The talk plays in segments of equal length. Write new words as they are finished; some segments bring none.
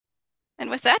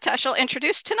with that, I shall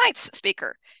introduce tonight's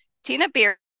speaker, Tina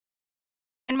Beaird,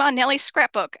 in Nellie's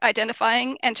Scrapbook,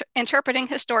 Identifying and Interpreting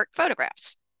Historic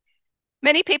Photographs.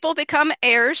 Many people become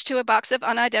heirs to a box of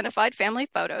unidentified family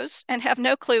photos and have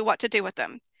no clue what to do with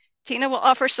them. Tina will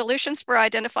offer solutions for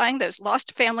identifying those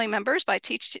lost family members by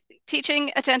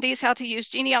teaching attendees how to use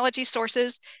genealogy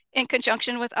sources in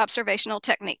conjunction with observational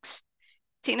techniques.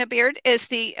 Tina Beaird is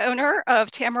the owner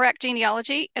of Tamarack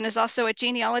Genealogy and is also a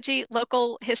genealogy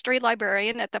local history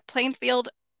librarian at the Plainfield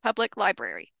Public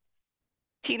Library.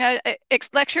 Tina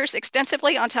lectures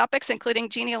extensively on topics including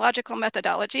genealogical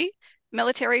methodology,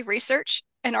 military research,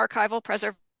 and archival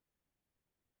preservation.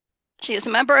 She is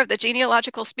a member of the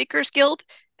Genealogical Speakers Guild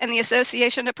and the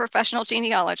Association of Professional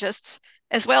Genealogists,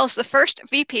 as well as the First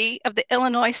V.P. of the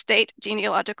Illinois State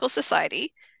Genealogical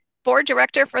Society, board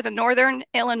director for the Northern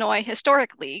Illinois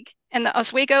Historic League, and the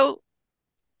Oswego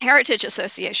Heritage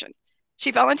Association.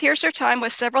 She volunteers her time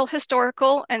with several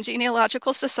historical and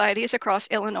genealogical societies across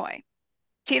Illinois.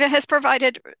 Tina has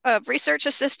provided research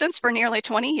assistance for nearly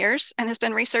 20 years and has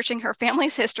been researching her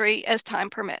family's history as time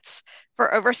permits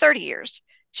for over 30 years.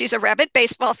 She's a rabid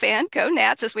baseball fan, go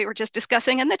Nats, as we were just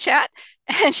discussing in the chat,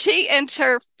 and she and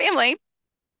her family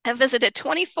have visited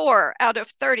 24 out of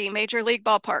 30 Major League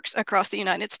Ballparks across the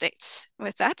United States.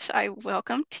 With that, I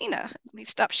welcome Tina. Let me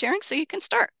stop sharing so you can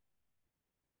start.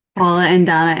 Paula and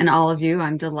Donna and all of you,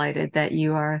 I'm delighted that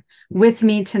you are with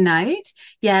me tonight.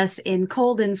 Yes, in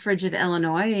cold and frigid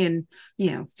Illinois and,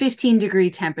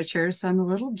 15-degree temperatures. So I'm a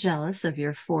little jealous of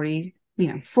your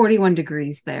 41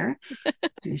 degrees there. I'm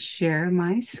going to share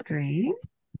my screen.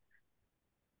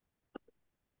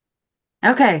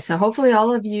 Okay, so hopefully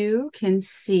all of you can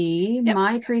see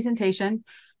my presentation.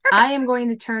 Perfect. I am going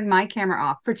to turn my camera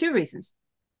off for two reasons.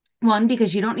 One,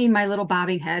 because you don't need my little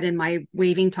bobbing head and my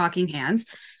waving, talking hands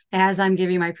as I'm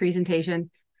giving my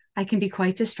presentation. I can be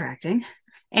quite distracting.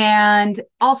 And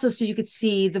also so you could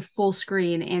see the full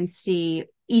screen and see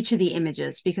each of the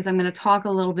images, because I'm going to talk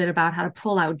a little bit about how to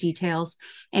pull out details.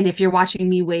 And if you're watching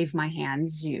me wave my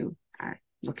hands, you are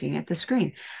looking at the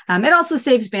screen. It also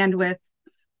saves bandwidth.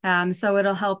 So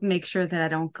it'll help make sure that I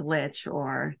don't glitch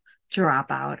or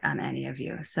drop out on any of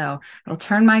you. So I'll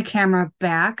turn my camera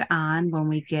back on when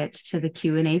we get to the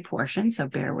Q&A portion. So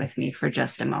bear with me for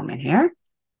just a moment here.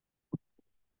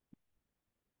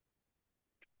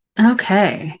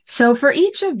 Okay, so for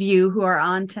each of you who are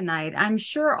on tonight, I'm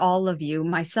sure all of you,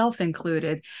 myself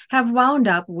included, have wound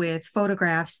up with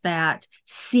photographs that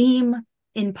seem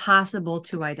impossible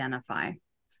to identify.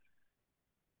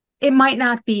 It might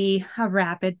not be a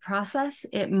rapid process.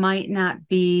 It might not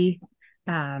be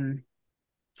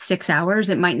 6 hours.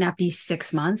 It might not be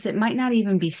 6 months. It might not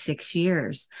even be 6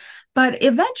 years. But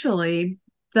eventually,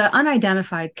 the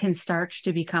unidentified can start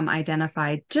to become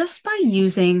identified just by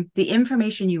using the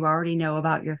information you already know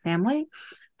about your family,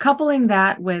 coupling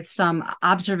that with some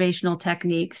observational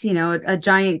techniques, a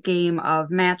giant game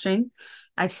of matching.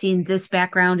 I've seen this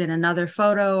background in another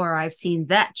photo, or I've seen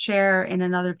that chair in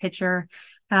another picture.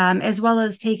 As well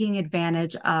as taking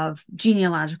advantage of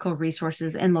genealogical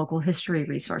resources and local history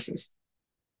resources.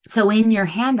 So in your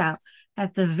handout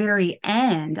at the very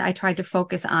end, I tried to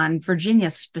focus on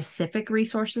Virginia-specific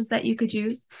resources that you could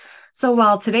use. So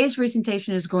while today's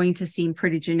presentation is going to seem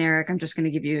pretty generic, I'm just going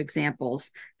to give you examples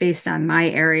based on my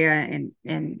area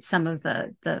and some of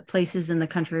the places in the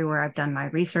country where I've done my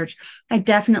research. I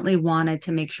definitely wanted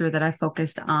to make sure that I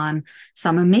focused on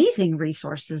some amazing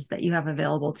resources that you have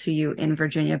available to you in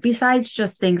Virginia, besides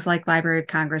just things like Library of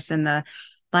Congress and the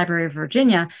Library of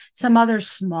Virginia, some other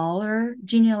smaller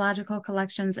genealogical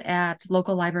collections at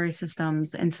local library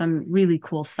systems, and some really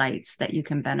cool sites that you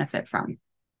can benefit from.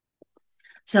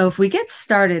 So if we get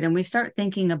started and we start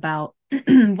thinking about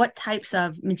what types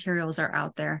of materials are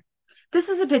out there, this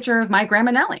is a picture of my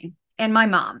grandma Nellie and my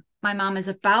mom. My mom is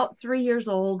about 3 years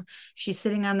old. She's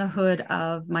sitting on the hood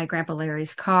of my grandpa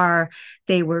Larry's car.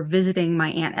 They were visiting my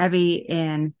Aunt Evie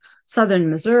in southern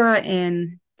Missouri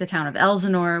in the town of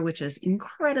Elsinore, which is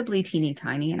incredibly teeny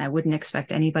tiny, and I wouldn't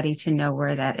expect anybody to know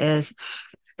where that is.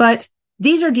 But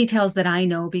these are details that I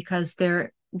know because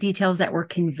they're details that were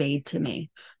conveyed to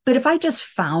me. But if I just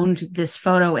found this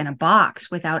photo in a box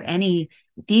without any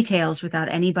details, without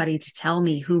anybody to tell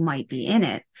me who might be in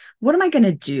it, what am I going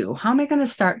to do? How am I going to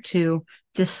start to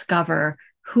discover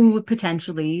who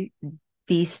potentially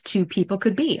these two people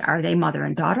could be? Are they mother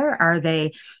and daughter? Are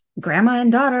they grandma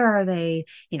and daughter? Are they,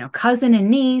 cousin and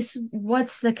niece?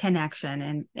 What's the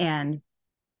connection? And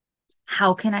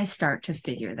how can I start to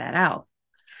figure that out?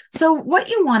 So what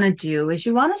you want to do is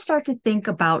you want to start to think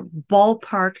about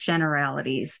ballpark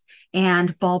generalities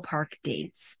and ballpark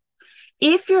dates.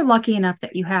 If you're lucky enough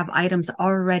that you have items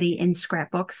already in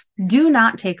scrapbooks, do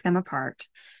not take them apart.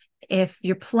 If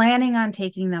you're planning on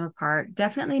taking them apart,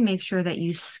 definitely make sure that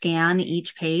you scan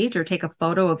each page or take a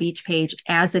photo of each page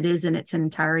as it is in its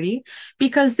entirety,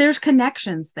 because there's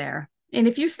connections there. And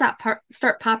if you start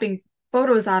popping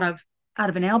photos out of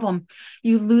an album,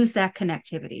 you lose that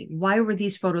connectivity. Why were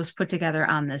these photos put together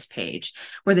on this page?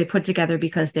 Were they put together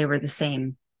because they were the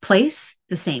same place,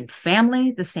 the same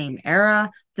family, the same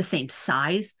era, the same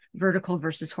size, vertical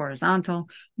versus horizontal?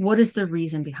 What is the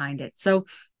reason behind it? So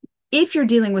if you're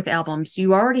dealing with albums,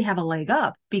 you already have a leg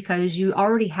up because you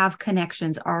already have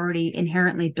connections already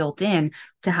inherently built in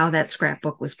to how that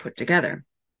scrapbook was put together.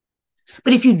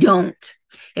 But if you don't,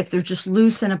 if they're just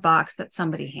loose in a box that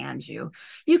somebody hands you,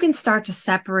 you can start to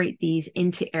separate these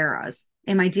into eras.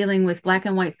 Am I dealing with black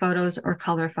and white photos or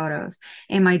color photos?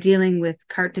 Am I dealing with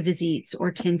carte de visites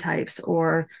or tintypes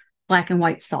or black and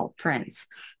white salt prints?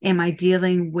 Am I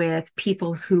dealing with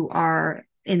people who are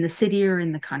in the city or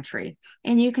in the country?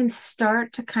 And you can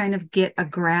start to kind of get a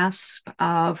grasp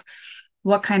of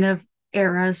what kind of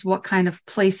eras, what kind of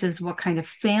places, what kind of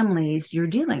families you're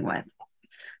dealing with.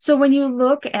 So when you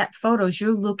look at photos,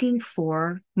 you're looking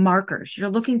for markers, you're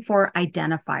looking for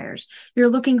identifiers, you're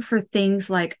looking for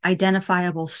things like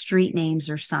identifiable street names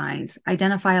or signs,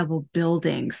 identifiable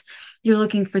buildings. You're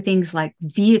looking for things like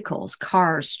vehicles,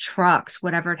 cars, trucks,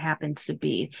 whatever it happens to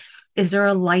be. Is there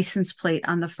a license plate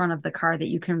on the front of the car that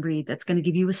you can read that's going to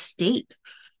give you a state?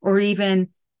 Or even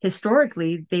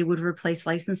historically, they would replace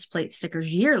license plate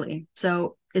stickers yearly.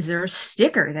 So is there a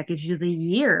sticker that gives you the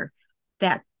year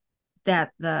that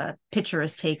the picture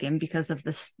is taken because of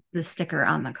the sticker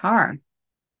on the car?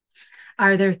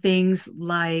 Are there things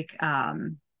like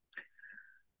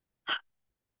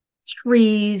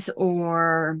trees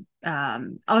or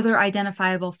other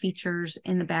identifiable features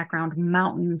in the background,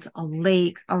 mountains, a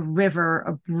lake, a river,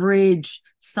 a bridge,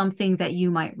 something that you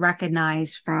might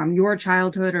recognize from your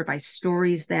childhood or by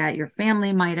stories that your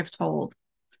family might have told?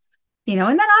 And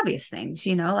then obvious things,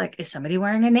 like, is somebody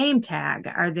wearing a name tag?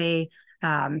 Are they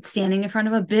standing in front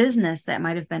of a business that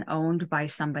might have been owned by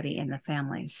somebody in the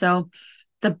family? So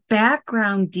the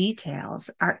background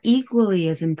details are equally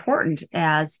as important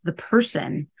as the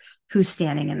person who's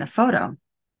standing in the photo.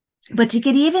 But to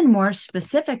get even more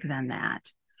specific than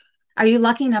that, are you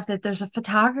lucky enough that there's a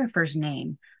photographer's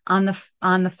name on the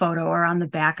photo or on the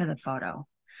back of the photo?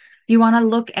 You want to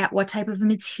look at what type of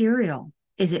material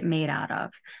is it made out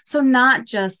of. So not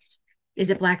just,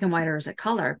 is it black and white or is it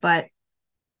color, but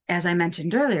as I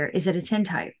mentioned earlier, is it a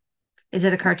tintype? Is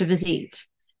it a carte de visite?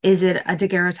 Is it a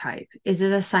daguerreotype? Is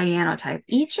it a cyanotype?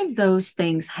 Each of those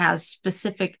things has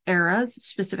specific eras,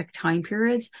 specific time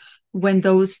periods when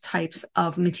those types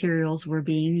of materials were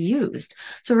being used.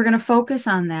 So we're going to focus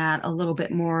on that a little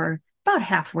bit more about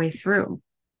halfway through.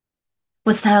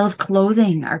 What style of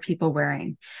clothing are people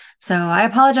wearing? So I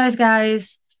apologize,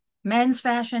 guys. Men's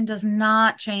fashion does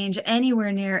not change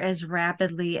anywhere near as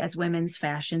rapidly as women's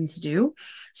fashions do.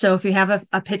 So if you have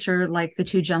a picture like the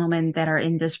two gentlemen that are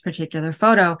in this particular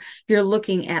photo, you're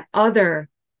looking at other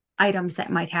items that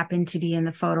might happen to be in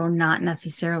the photo, not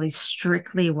necessarily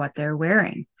strictly what they're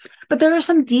wearing. But there are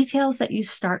some details that you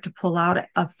start to pull out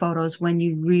of photos when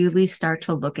you really start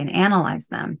to look and analyze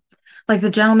them. Like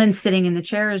the gentleman sitting in the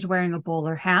chair is wearing a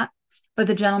bowler hat, but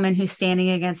the gentleman who's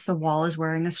standing against the wall is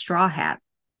wearing a straw hat.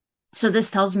 So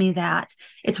this tells me that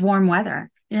it's warm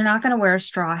weather. You're not going to wear a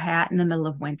straw hat in the middle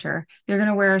of winter. You're going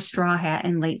to wear a straw hat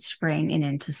in late spring and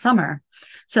into summer.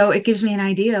 So it gives me an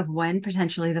idea of when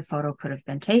potentially the photo could have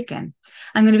been taken.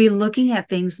 I'm going to be looking at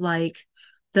things like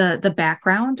the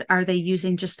background. Are they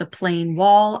using just a plain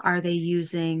wall? Are they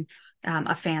using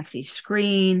a fancy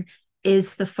screen?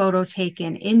 Is the photo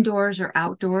taken indoors or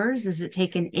outdoors? Is it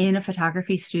taken in a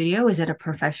photography studio? Is it a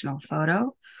professional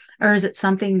photo? Or is it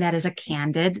something that is a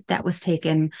candid that was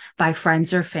taken by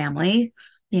friends or family,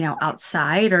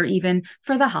 outside or even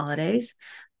for the holidays?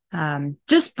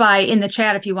 Just by in the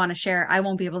chat, if you want to share, I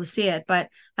won't be able to see it, but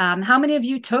how many of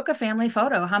you took a family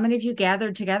photo? How many of you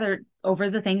gathered together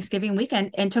over the Thanksgiving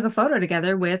weekend and took a photo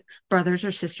together with brothers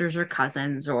or sisters or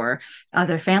cousins or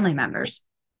other family members?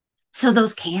 So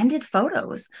those candid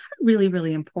photos are really,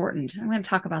 really important. I'm going to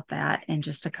talk about that in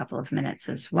just a couple of minutes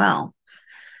as well.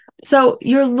 So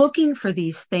you're looking for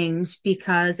these things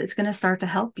because it's going to start to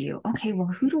help you. Okay, well,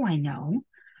 who do I know?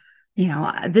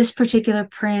 This particular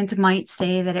print might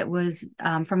say that it was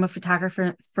from a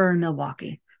photographer in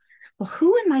Milwaukee. Well,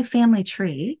 who in my family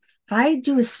tree, if I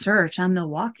do a search on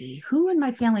Milwaukee, who in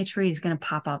my family tree is going to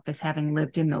pop up as having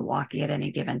lived in Milwaukee at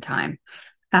any given time?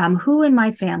 Who in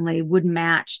my family would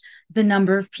match the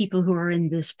number of people who are in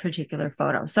this particular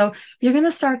photo? So you're going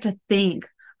to start to think,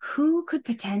 who could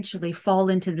potentially fall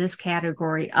into this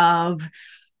category of,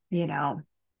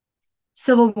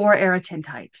 Civil War era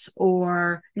tintypes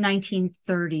or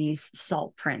 1930s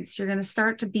salt prints? You're going to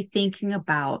start to be thinking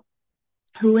about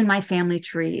who in my family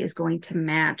tree is going to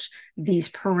match these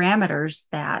parameters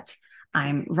that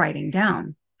I'm writing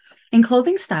down. And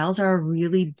clothing styles are a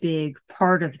really big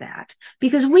part of that,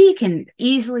 because we can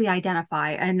easily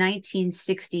identify a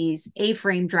 1960s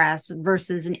A-frame dress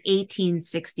versus an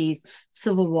 1860s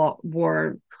Civil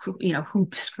War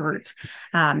hoop skirt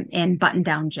and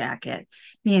button-down jacket.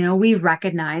 We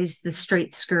recognize the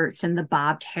straight skirts and the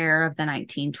bobbed hair of the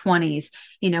 1920s.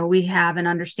 We have an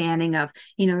understanding of,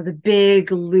 the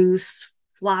big, loose,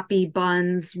 floppy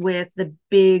buns with the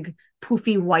big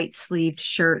poofy white sleeved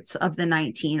shirts of the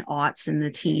 1900s and the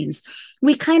teens.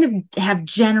 We kind of have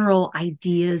general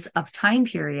ideas of time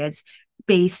periods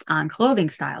based on clothing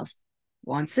styles.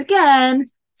 Once again,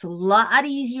 it's a lot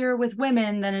easier with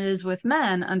women than it is with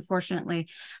men, unfortunately.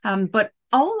 But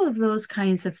all of those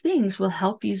kinds of things will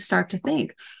help you start to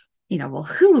think,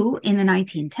 who in the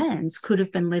 1910s could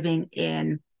have been living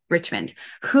in Richmond?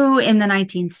 Who in the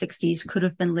 1960s could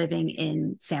have been living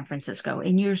in San Francisco?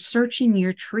 And you're searching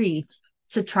your tree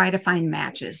to try to find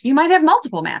matches. You might have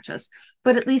multiple matches,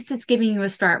 but at least it's giving you a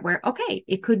start where, okay,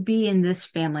 it could be in this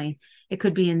family. It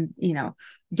could be in,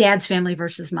 dad's family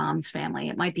versus mom's family.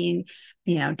 It might be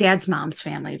in, dad's mom's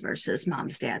family versus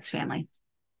mom's dad's family.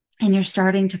 And you're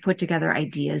starting to put together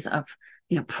ideas of,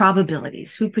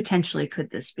 probabilities. Who potentially could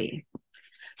this be?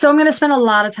 So I'm going to spend a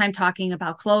lot of time talking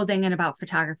about clothing and about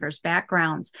photographers'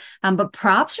 backgrounds, but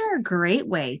props are a great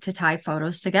way to tie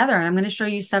photos together. And I'm going to show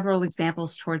you several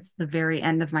examples towards the very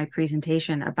end of my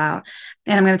presentation and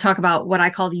I'm going to talk about what I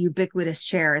call the ubiquitous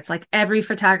chair. It's like every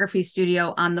photography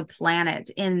studio on the planet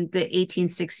in the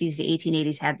 1860s to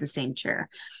 1880s had the same chair.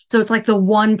 So it's like the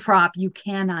one prop you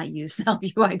cannot use to help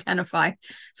you identify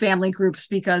family groups,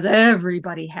 because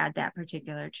everybody had that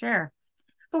particular chair.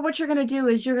 But what you're going to do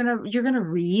is you're going to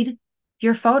read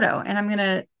your photo. And I'm going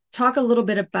to talk a little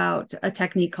bit about a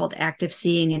technique called active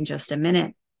seeing in just a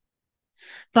minute.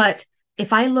 But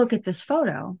if I look at this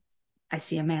photo, I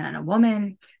see a man and a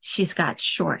woman. She's got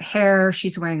short hair.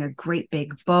 She's wearing a great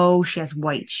big bow. She has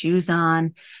white shoes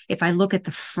on. If I look at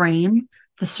the frame,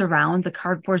 the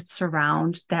cardboard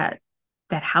surround that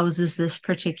houses this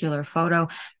particular photo,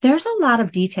 there's a lot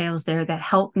of details there that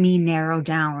help me narrow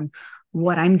down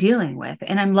what I'm dealing with.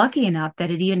 And I'm lucky enough that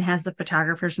it even has the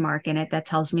photographer's mark in it that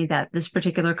tells me that this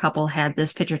particular couple had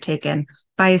this picture taken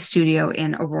by a studio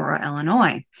in Aurora,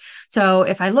 Illinois. So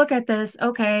if I look at this,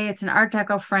 okay, it's an Art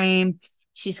Deco frame.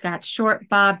 She's got short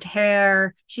bobbed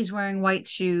hair. She's wearing white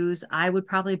shoes. I would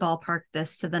probably ballpark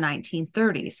this to the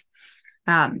 1930s.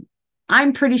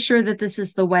 I'm pretty sure that this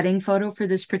is the wedding photo for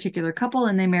this particular couple,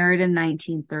 and they married in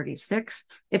 1936.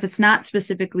 If it's not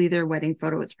specifically their wedding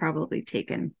photo, it's probably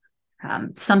taken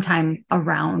sometime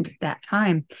around that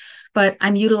time. But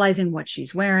I'm utilizing what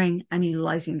she's wearing. I'm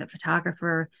utilizing the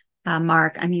photographer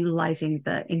mark. I'm utilizing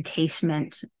the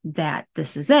encasement that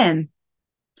this is in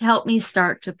to help me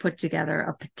start to put together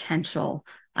a potential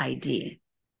ID.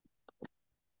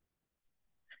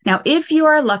 Now, if you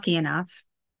are lucky enough,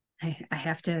 I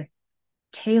have to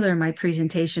tailor my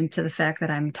presentation to the fact that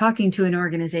I'm talking to an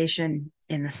organization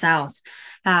in the South,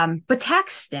 but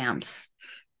tax stamps.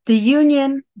 The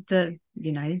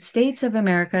United States of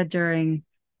America during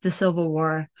the Civil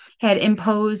War had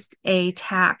imposed a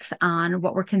tax on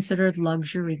what were considered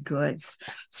luxury goods,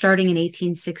 starting in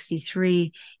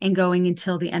 1863 and going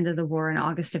until the end of the war in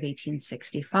August of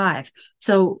 1865.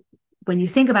 So when you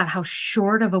think about how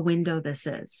short of a window this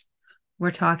is, we're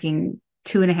talking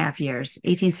 2.5 years,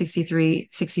 1863,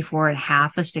 64, and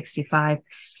half of 65.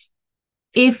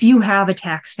 If you have a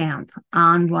tax stamp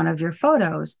on one of your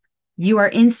photos, you are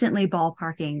instantly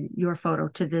ballparking your photo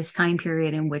to this time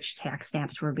period in which tax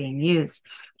stamps were being used.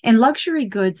 And luxury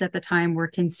goods at the time were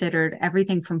considered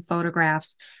everything from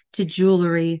photographs to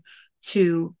jewelry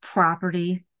to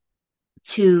property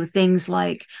to things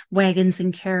like wagons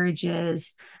and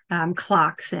carriages,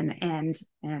 clocks and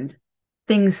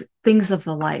things of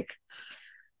the like.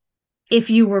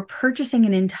 If you were purchasing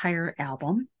an entire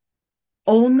album,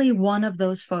 only one of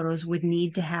those photos would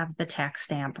need to have the tax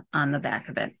stamp on the back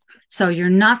of it. So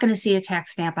you're not going to see a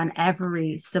tax stamp on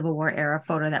every Civil War era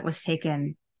photo that was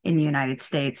taken in the United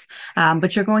States,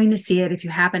 but you're going to see it if you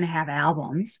happen to have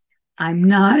albums. I'm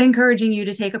not encouraging you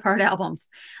to take apart albums,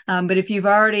 but if you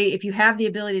have the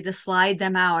ability to slide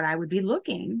them out, I would be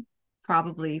looking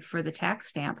probably for the tax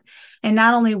stamp. And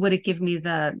not only would it give me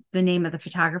the name of the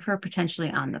photographer potentially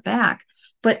on the back,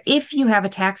 but if you have a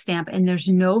tax stamp and there's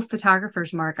no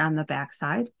photographer's mark on the back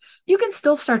side, you can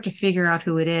still start to figure out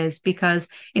who it is, because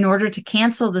in order to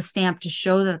cancel the stamp to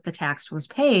show that the tax was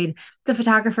paid, the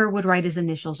photographer would write his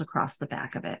initials across the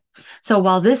back of it. So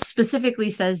while this specifically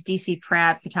says DC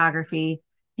Pratt Photography,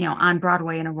 on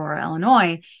Broadway in Aurora,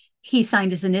 Illinois, he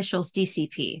signed his initials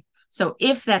DCP. So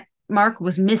if that mark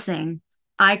was missing,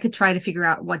 I could try to figure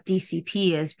out what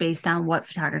DCP is based on what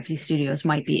photography studios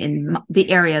might be in the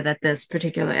area that this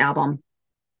particular album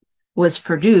was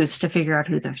produced, to figure out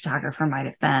who the photographer might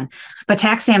have been. But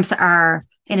tax stamps are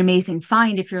an amazing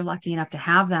find if you're lucky enough to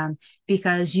have them,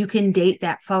 because you can date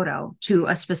that photo to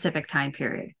a specific time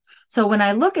period. So when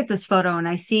I look at this photo and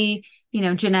I see,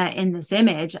 Jeanette in this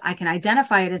image, I can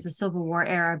identify it as a Civil War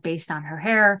era based on her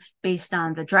hair, based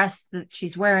on the dress that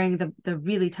she's wearing, the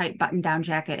really tight button-down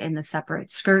jacket and the separate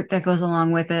skirt that goes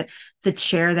along with it, the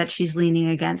chair that she's leaning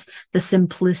against, the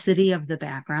simplicity of the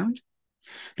background.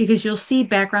 Because you'll see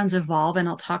backgrounds evolve, and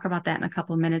I'll talk about that in a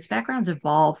couple of minutes. Backgrounds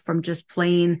evolve from just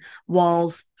plain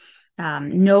walls,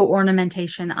 no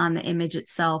ornamentation on the image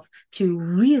itself, to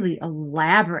really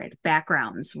elaborate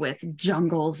backgrounds with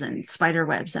jungles and spider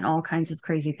webs and all kinds of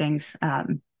crazy things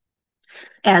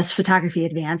as photography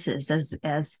advances,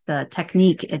 as the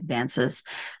technique advances.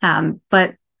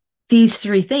 But these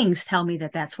three things tell me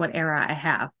that that's what era I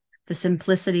have. The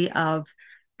simplicity of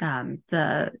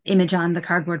the image on the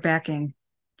cardboard backing,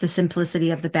 the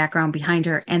simplicity of the background behind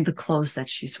her, and the clothes that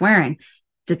she's wearing.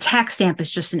 The tax stamp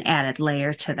is just an added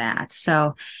layer to that.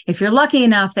 So if you're lucky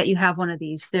enough that you have one of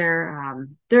these, they're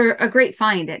a great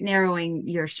find at narrowing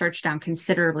your search down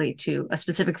considerably to a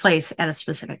specific place at a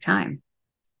specific time.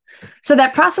 So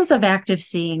that process of active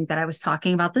seeing that I was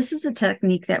talking about, this is a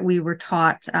technique that we were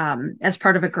taught as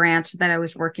part of a grant that I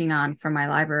was working on for my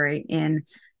library in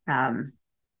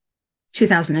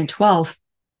 2012.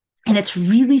 And it's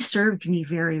really served me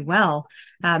very well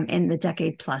in the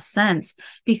decade plus since,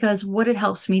 because what it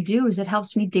helps me do is it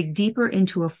helps me dig deeper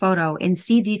into a photo and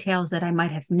see details that I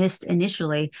might have missed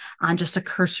initially on just a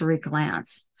cursory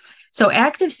glance. So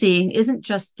active seeing isn't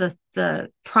just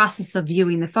the process of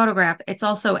viewing the photograph, it's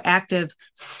also active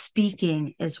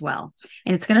speaking as well.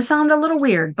 And it's going to sound a little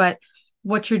weird, but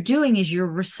what you're doing is you're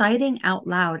reciting out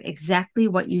loud exactly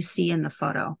what you see in the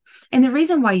photo. And the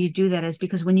reason why you do that is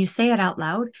because when you say it out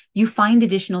loud, you find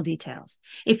additional details.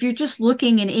 If you're just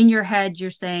looking and in your head,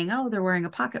 you're saying, oh, they're wearing a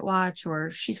pocket watch,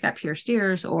 or she's got pierced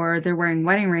ears, or they're wearing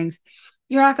wedding rings,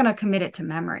 you're not going to commit it to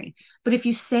memory. But if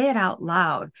you say it out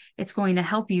loud, it's going to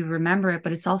help you remember it,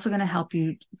 but it's also going to help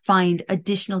you find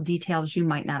additional details you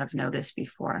might not have noticed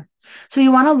before. So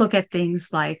you want to look at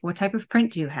things like, what type of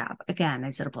print do you have? Again,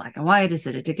 is it a black and white? Is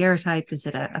it a daguerreotype? Is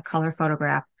it a color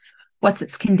photograph? What's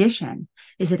its condition?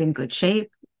 Is it in good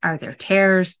shape? Are there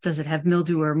tears? Does it have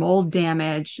mildew or mold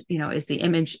damage? Is the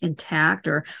image intact,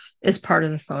 or is part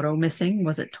of the photo missing?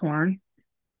 Was it torn?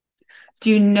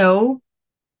 Do you know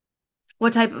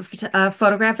what type of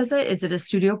photograph is it? Is it a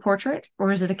studio portrait,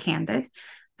 or is it a candid?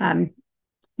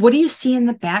 What do you see in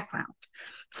the background?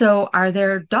 So are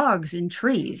there dogs in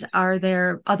trees? Are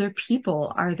there other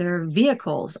people? Are there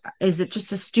vehicles? Is it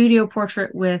just a studio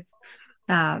portrait with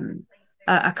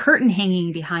a curtain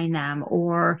hanging behind them,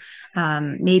 or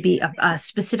maybe a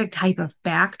specific type of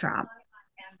backdrop?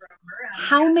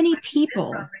 How many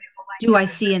people do I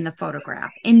see in the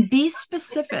photograph? And be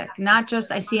specific, not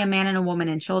just I see a man and a woman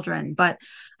and children, but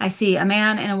I see a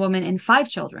man and a woman and 5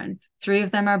 children. 3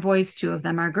 of them are boys, 2 of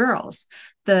them are girls.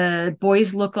 The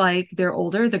boys look like they're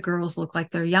older, the girls look like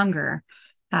they're younger.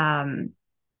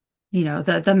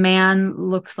 The man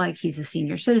looks like he's a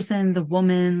senior citizen. The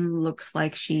woman looks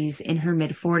like she's in her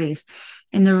mid-40s.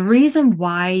 And the reason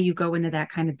why you go into that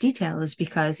kind of detail is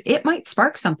because it might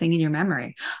spark something in your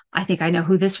memory. I think I know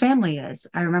who this family is.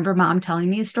 I remember mom telling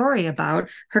me a story about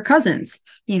her cousins.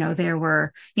 There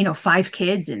were, 5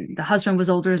 kids, and the husband was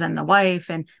older than the wife.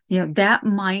 And, that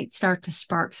might start to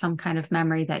spark some kind of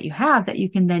memory that you have that you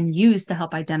can then use to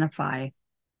help identify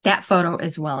that photo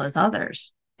as well as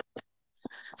others.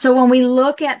 So when we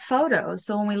look at photos,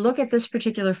 when we look at this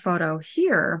particular photo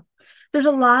here, there's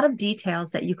a lot of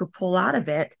details that you could pull out of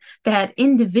it that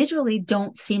individually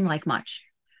don't seem like much.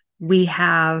 We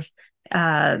have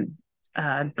a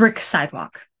brick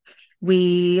sidewalk.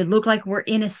 We look like we're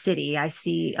in a city. I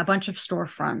see a bunch of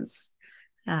storefronts.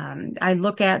 I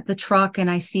look at the truck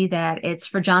and I see that it's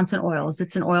for Johnson Oils.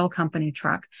 It's an oil company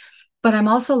truck. But I'm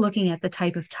also looking at the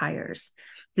type of tires.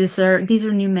 These are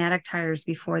pneumatic tires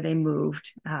before they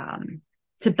moved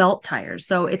to belt tires.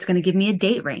 So it's going to give me a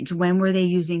date range. When were they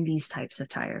using these types of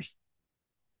tires?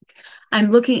 I'm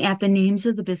looking at the names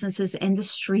of the businesses and the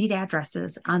street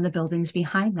addresses on the buildings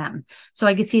behind them. So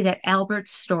I could see that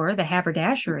Albert's store, the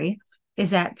haberdashery,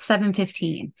 is at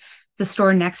 715. The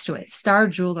store next to it, Star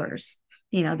Jewelers.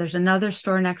 There's another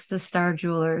store next to Star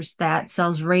Jewelers that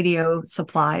sells radio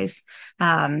supplies.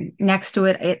 Next to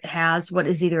it, it has what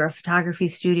is either a photography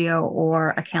studio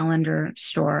or a calendar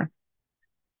store.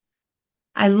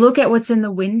 I look at what's in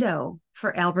the window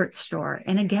for Albert's store.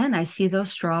 And again, I see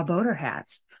those straw boater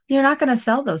hats. You're not going to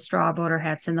sell those straw boater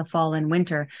hats in the fall and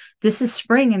winter. This is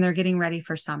spring and they're getting ready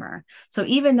for summer. So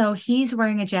even though he's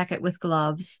wearing a jacket with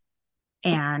gloves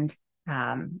and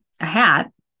a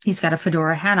hat, he's got a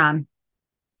fedora hat on.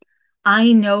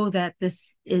 I know that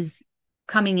this is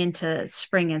coming into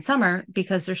spring and summer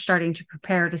because they're starting to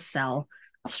prepare to sell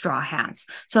straw hats.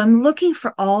 So I'm looking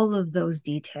for all of those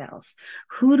details.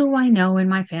 Who do I know in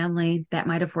my family that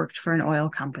might have worked for an oil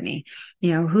company?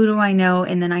 Who do I know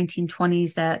in the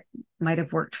 1920s that might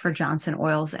have worked for Johnson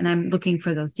Oils? And I'm looking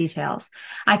for those details.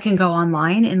 I can go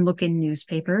online and look in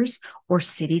newspapers or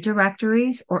city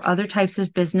directories or other types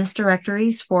of business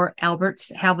directories for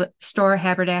Albert's store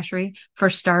haberdashery, for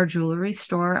Star Jewelry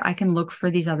store. I can look for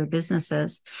these other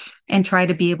businesses and try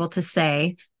to be able to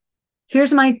say,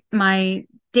 here's my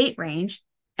date range.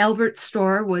 Albert's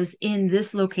store was in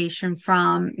this location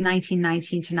from 1919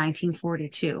 to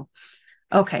 1942.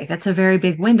 Okay, that's a very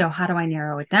big window. How do I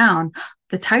narrow it down?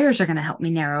 The tires are going to help me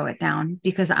narrow it down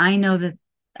because I know that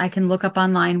I can look up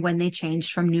online when they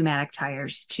changed from pneumatic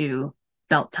tires to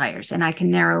belt tires, and I can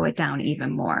narrow it down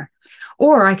even more.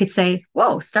 Or I could say,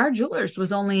 whoa, Star Jewelers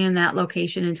was only in that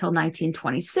location until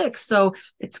 1926. So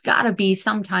it's got to be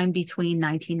sometime between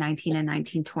 1919 and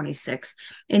 1926.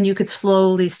 And you could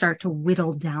slowly start to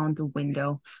whittle down the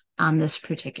window on this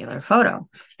particular photo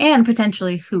and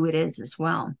potentially who it is as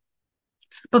well.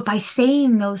 But by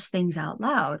saying those things out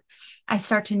loud, I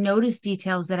start to notice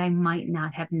details that I might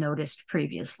not have noticed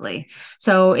previously.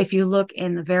 So if you look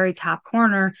in the very top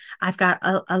corner, I've got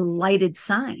a lighted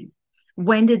sign.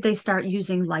 When did they start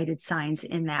using lighted signs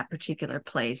in that particular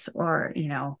place? Or,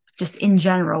 just in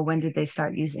general, when did they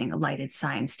start using lighted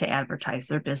signs to advertise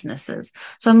their businesses?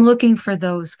 So I'm looking for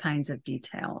those kinds of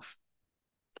details.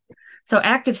 So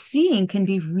active seeing can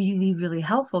be really, really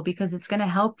helpful because it's going to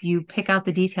help you pick out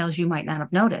the details you might not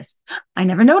have noticed. I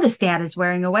never noticed Dad is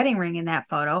wearing a wedding ring in that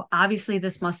photo. Obviously,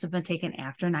 this must have been taken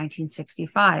after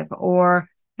 1965. Or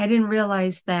I didn't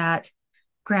realize that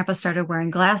Grandpa started wearing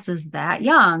glasses that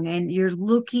young. And you're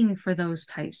looking for those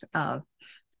types of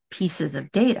pieces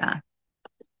of data.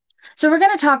 So we're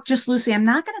going to talk just loosely. I'm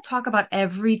not going to talk about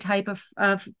every type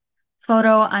of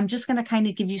photo. I'm just going to kind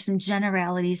of give you some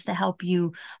generalities to help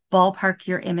you ballpark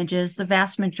your images. The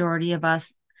vast majority of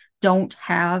us don't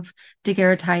have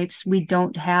daguerreotypes. We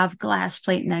don't have glass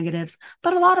plate negatives,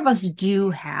 but a lot of us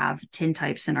do have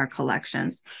tintypes in our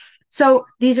collections. So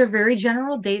these are very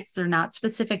general dates. They're not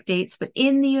specific dates, but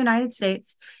in the United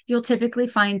States, you'll typically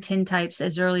find tintypes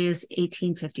as early as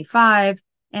 1855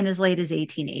 and as late as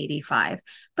 1885.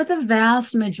 But the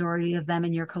vast majority of them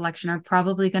in your collection are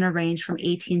probably going to range from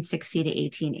 1860 to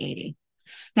 1880.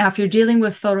 Now, if you're dealing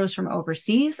with photos from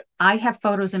overseas, I have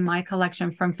photos in my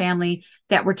collection from family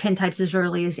that were tintypes as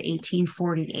early as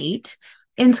 1848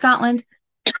 in Scotland.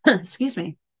 Excuse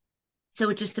me. So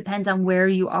it just depends on where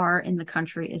you are in the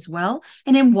country as well,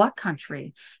 and in what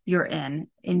country you're in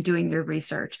doing your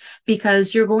research,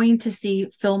 because you're going to see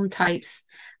film types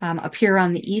appear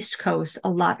on the East Coast a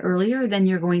lot earlier than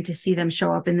you're going to see them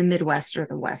show up in the Midwest or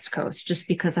the West Coast, just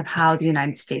because of how the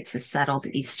United States has settled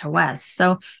east to west.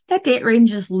 So that date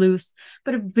range is loose,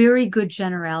 but a very good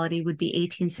generality would be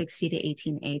 1860 to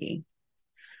 1880.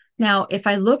 Now, if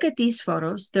I look at these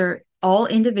photos, they're all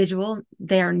individual.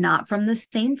 They are not from the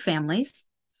same families.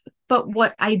 But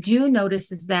what I do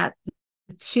notice is that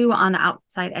the two on the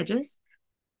outside edges,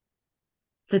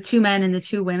 the two men and the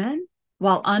two women,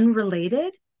 while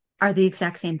unrelated, are the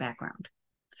exact same background.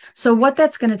 So what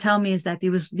that's going to tell me is that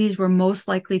these were most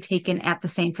likely taken at the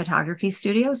same photography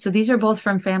studio. So these are both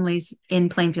from families in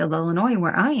Plainfield, Illinois,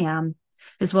 where I am,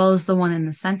 as well as the one in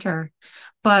the center.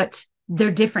 But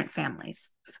they're different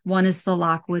families. One is the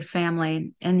Lockwood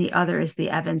family and the other is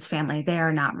the Evans family. They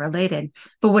are not related.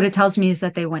 But what it tells me is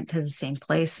that they went to the same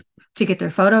place to get their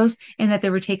photos and that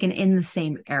they were taken in the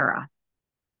same era.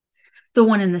 The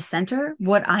one in the center,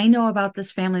 what I know about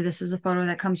this family, this is a photo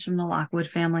that comes from the Lockwood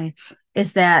family,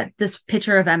 is that this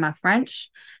picture of Emma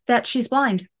French, that she's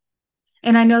blind.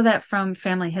 And I know that from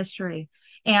family history.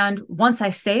 And once I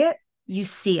say it, you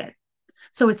see it.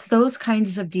 So it's those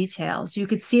kinds of details. You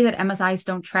could see that Emma's eyes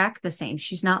don't track the same.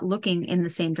 She's not looking in the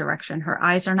same direction. Her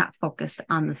eyes are not focused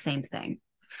on the same thing.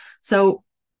 So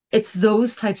It's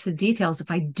those types of details.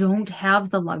 If I don't have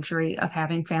the luxury of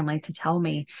having family to tell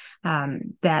me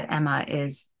that Emma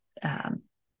is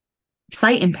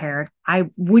sight impaired, I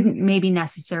wouldn't maybe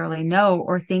necessarily know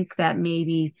or think that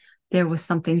maybe there was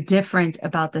something different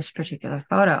about this particular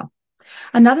photo.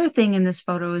 Another thing in this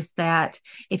photo is that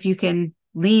if you can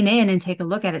lean in and take a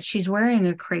look at it, she's wearing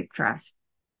a crepe dress,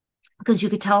 because you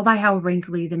could tell by how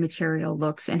wrinkly the material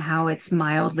looks and how it's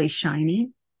mildly shiny.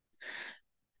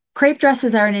 Crepe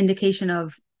dresses are an indication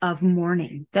of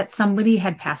mourning, that somebody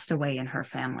had passed away in her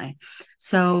family.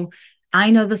 So I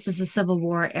know this is a Civil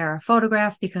War era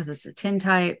photograph because it's a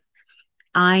tintype.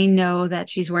 I know that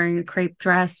she's wearing a crepe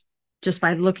dress just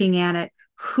by looking at it.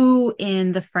 Who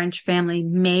in the French family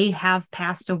may have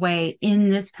passed away in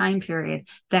this time period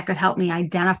that could help me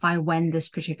identify when this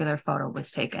particular photo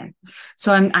was taken.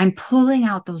 So I'm pulling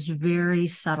out those very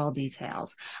subtle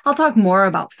details. I'll talk more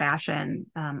about fashion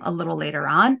a little later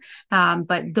on,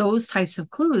 but those types of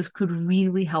clues could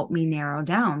really help me narrow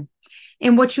down.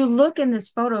 And what you look in this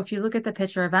photo, if you look at the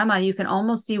picture of Emma, you can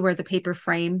almost see where the paper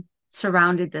frame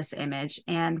surrounded this image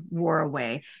and wore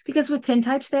away, because with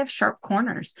tintypes they have sharp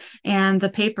corners, and the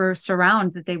paper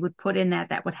surround that they would put in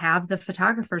that would have the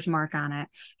photographer's mark on it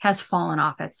has fallen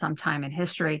off at some time in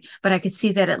history. But I could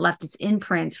see that it left its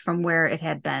imprint from where it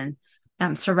had been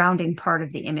surrounding part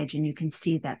of the image, and you can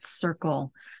see that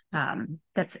circle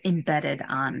that's embedded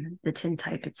on the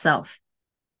tintype itself.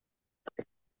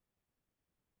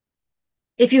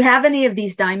 If you have any of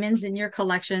these diamonds in your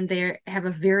collection, they have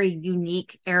a very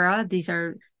unique era. These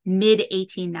are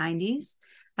mid-1890s.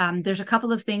 There's a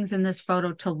couple of things in this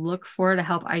photo to look for to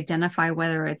help identify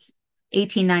whether it's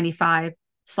 1895,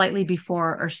 slightly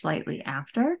before, or slightly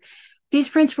after. These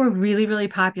prints were really, really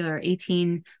popular,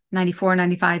 1894,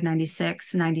 95,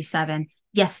 96, 97.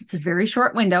 Yes, it's a very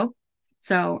short window.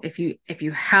 So if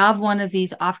you have one of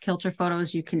these off-kilter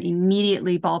photos, you can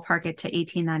immediately ballpark it to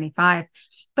 1895.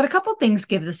 But a couple things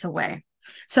give this away.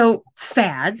 So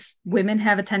fads, women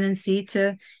have a tendency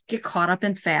to get caught up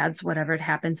in fads, whatever it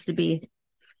happens to be.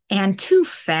 And two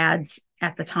fads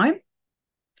at the time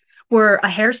were a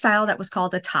hairstyle that was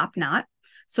called a top knot.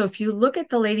 So if you look at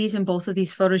the ladies in both of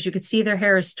these photos, you could see their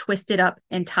hair is twisted up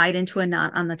and tied into a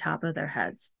knot on the top of their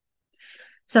heads.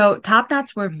 So top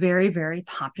knots were very, very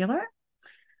popular.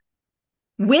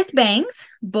 With bangs,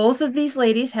 both of these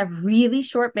ladies have really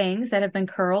short bangs that have been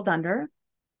curled under.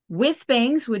 With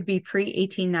bangs would be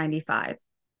pre-1895.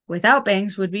 Without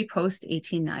bangs would be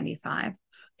post-1895.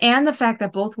 And the fact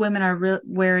that both women are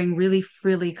wearing really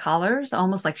frilly collars,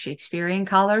 almost like Shakespearean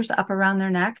collars up around their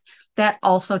neck, that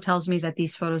also tells me that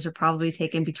these photos are probably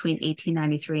taken between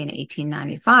 1893 and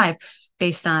 1895,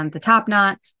 based on the top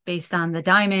knot, based on the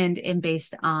diamond, and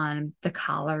based on the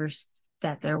collars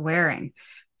that they're wearing.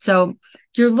 So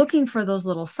you're looking for those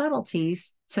little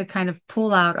subtleties to kind of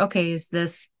pull out, okay, is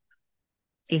this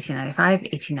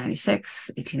 1895, 1896,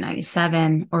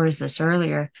 1897, or is this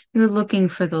earlier? You're looking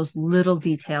for those little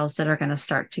details that are going to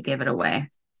start to give it away.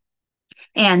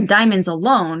 And diamonds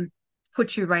alone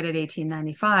put you right at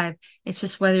 1895. It's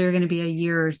just whether you're going to be a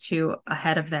year or two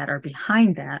ahead of that or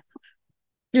behind that.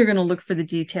 You're going to look for the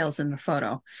details in the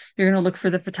photo. You're going to look for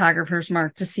the photographer's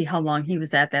mark to see how long he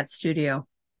was at that studio,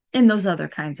 and those other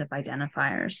kinds of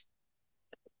identifiers.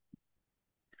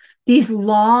 These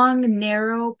long,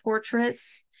 narrow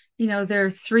portraits, you know, they're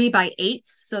 3x8s,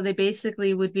 so they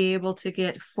basically would be able to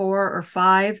get 4 or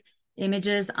 5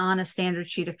 images on a standard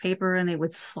sheet of paper, and they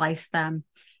would slice them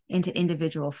into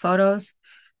individual photos.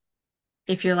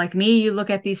 If you're like me, you look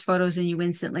at these photos and you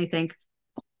instantly think,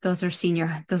 those are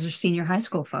senior high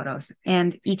school photos.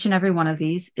 And each and every one of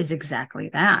these is exactly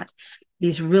that.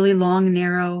 These really long,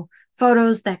 narrow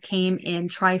photos that came in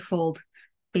trifold,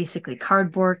 basically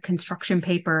cardboard, construction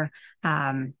paper.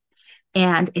 And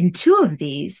in 2 of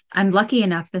these, I'm lucky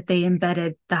enough that they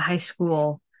embedded the high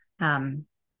school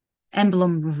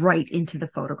emblem right into the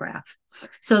photograph.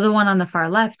 So the one on the far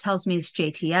left tells me it's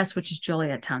JTS, which is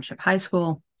Joliet Township High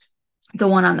School. The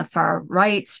one on the far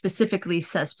right specifically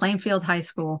says Plainfield High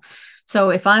School. So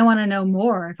if I want to know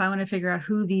more, if I want to figure out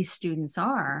who these students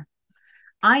are,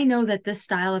 I know that this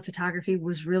style of photography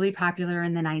was really popular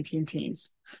in the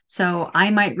 19-teens. So I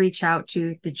might reach out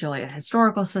to the Joliet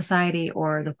Historical Society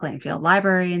or the Plainfield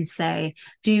Library and say,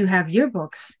 do you have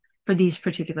yearbooks for these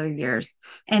particular years?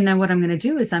 And then what I'm going to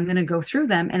do is I'm going to go through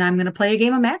them and I'm going to play a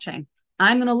game of matching.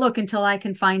 I'm going to look until I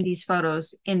can find these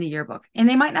photos in the yearbook. And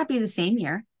they might not be the same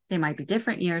year. They might be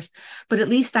different years, but at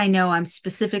least I know I'm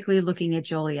specifically looking at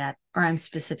Joliet or I'm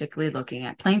specifically looking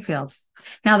at Plainfield.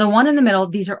 Now, the one in the middle,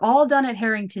 these are all done at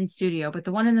Harrington Studio, but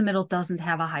the one in the middle doesn't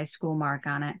have a high school mark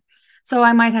on it. So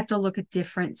I might have to look at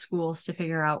different schools to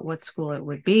figure out what school it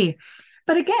would be.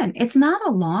 But again, it's not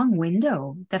a long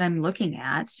window that I'm looking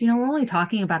at. We're only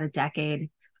talking about a decade,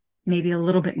 maybe a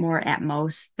little bit more at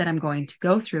most, that I'm going to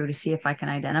go through to see if I can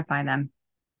identify them.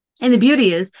 And the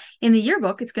beauty is, in the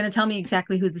yearbook, it's going to tell me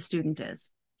exactly who the student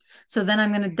is. So then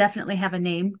I'm going to definitely have a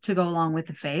name to go along with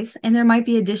the face, and there might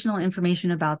be additional information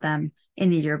about them in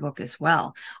the yearbook as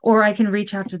well. Or I can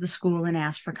reach out to the school and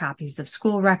ask for copies of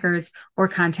school records, or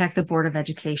contact the Board of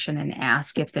Education and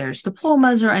ask if there's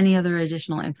diplomas or any other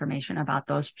additional information about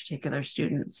those particular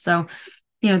students. So,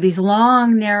 these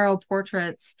long, narrow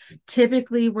portraits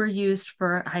typically were used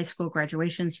for high school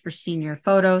graduations, for senior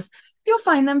photos. You'll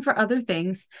find them for other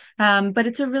things, but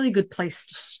it's a really good place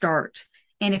to start.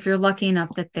 And if you're lucky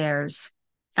enough that there's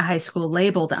a high school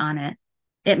labeled on it,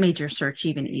 it made your search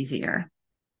even easier.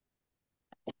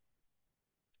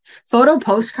 Photo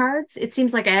postcards. It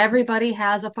seems like everybody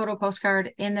has a photo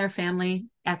postcard in their family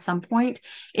at some point.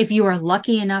 If you are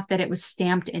lucky enough that it was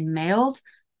stamped and mailed,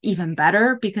 even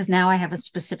better, because now I have a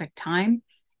specific time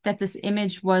that this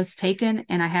image was taken,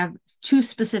 and I have two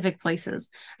specific places.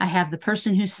 I have the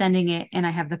person who's sending it, and I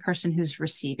have the person who's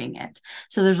receiving it.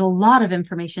 So there's a lot of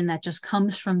information that just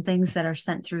comes from things that are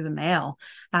sent through the mail.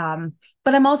 But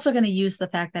I'm also going to use the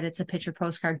fact that it's a picture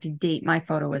postcard to date my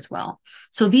photo as well.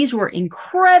 So these were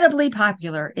incredibly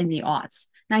popular in the aughts,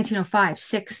 1905,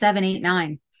 6, 7, 8,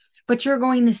 9. But you're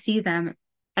going to see them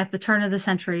at the turn of the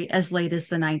century as late as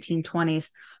the 1920s.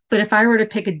 But if I were to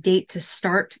pick a date to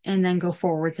start and then go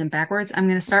forwards and backwards, I'm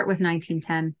going to start with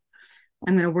 1910.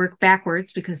 I'm going to work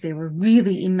backwards because they were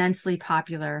really immensely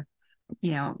popular,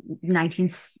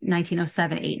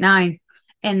 1907, 8, 9.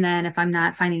 And then if I'm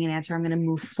not finding an answer, I'm going to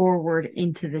move forward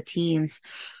into the teens.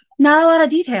 Not a lot of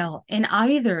detail in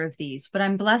either of these, but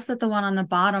I'm blessed that the one on the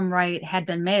bottom right had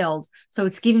been mailed. So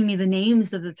it's giving me the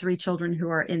names of the 3 children who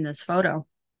are in this photo.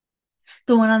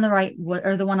 The one on the right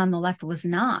or the one on the left was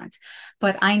not,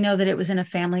 but I know that it was in a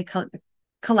family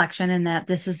collection, and that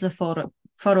this is the photo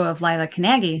of Lila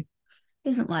Kanagi.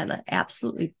 Isn't Lila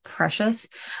absolutely precious?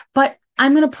 But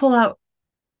I'm going to pull out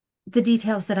the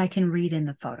details that I can read in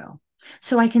the photo.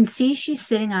 So I can see she's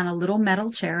sitting on a little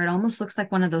metal chair. It almost looks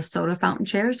like one of those soda fountain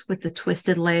chairs with the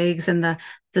twisted legs and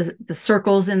the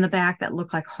circles in the back that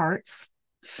look like hearts.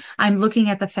 I'm looking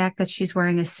at the fact that she's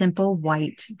wearing a simple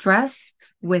white dress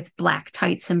with black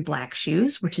tights and black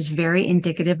shoes, which is very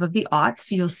indicative of the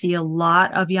aughts. You'll see a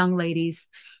lot of young ladies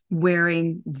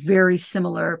wearing very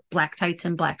similar black tights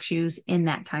and black shoes in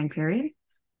that time period.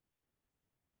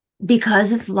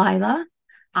 Because it's Lila,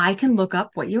 I can look up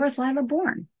what year was Lila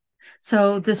born.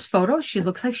 So this photo, she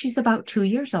looks like she's about 2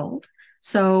 years old.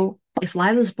 So if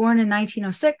Lila's born in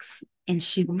 1906 and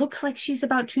she looks like she's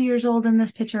about 2 years old in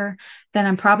this picture, then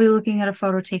I'm probably looking at a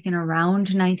photo taken around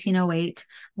 1908.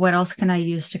 What else can I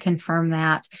use to confirm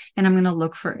that? And I'm going to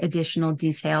look for additional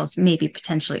details, maybe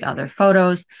potentially other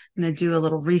photos. I'm going to do a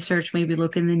little research, maybe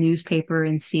look in the newspaper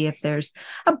and see if there's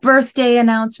a birthday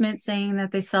announcement saying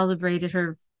that they celebrated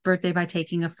her birthday by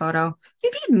taking a photo.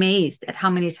 You'd be amazed at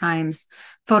how many times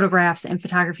photographs and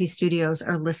photography studios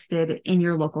are listed in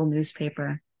your local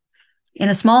newspaper. In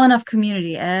a small enough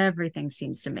community, everything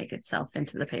seems to make itself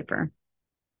into the paper.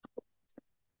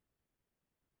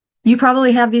 You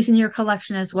probably have these in your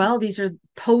collection as well. These are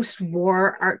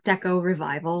post-war Art Deco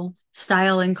revival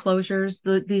style enclosures.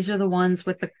 These are the ones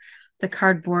with the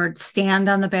cardboard stand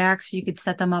on the back, so you could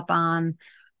set them up on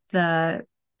the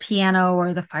piano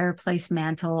or the fireplace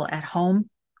mantle at home.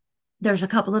 There's a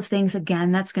couple of things,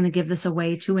 again, that's going to give this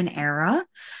away to an era.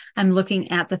 I'm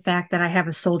looking at the fact that I have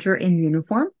a soldier in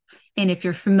uniform. And if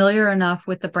you're familiar enough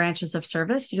with the branches of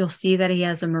service, you'll see that he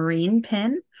has a Marine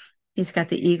pin. He's got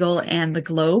the eagle and the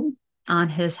globe on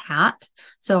his hat.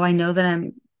 So I know that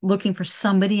I'm looking for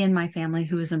somebody in my family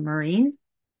who is a Marine.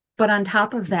 But on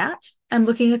top of that, I'm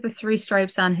looking at the 3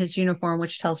 stripes on his uniform,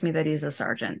 which tells me that he's a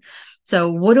sergeant.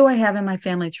 So what do I have in my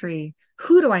family tree?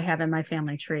 Who do I have in my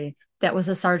family tree that was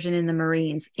a sergeant in the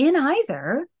Marines? In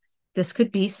either, this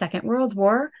could be Second World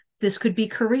War, this could be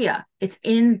Korea. It's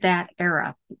in that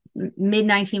era,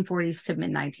 mid-1940s to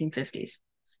mid-1950s.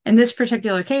 In this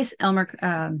particular case,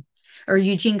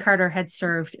 Eugene Carter had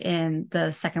served in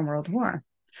the Second World War.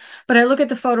 But I look at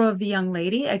the photo of the young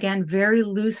lady, again, very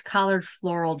loose collared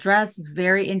floral dress,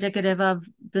 very indicative of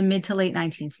the mid to late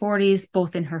 1940s,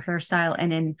 both in her hairstyle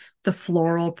and in the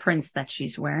floral prints that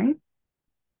she's wearing.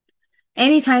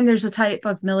 Anytime there's a type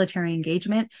of military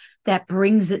engagement that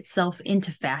brings itself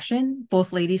into fashion,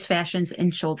 both ladies' fashions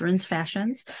and children's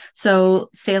fashions. So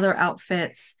sailor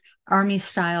outfits, army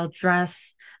style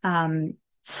dress,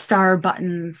 star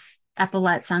buttons,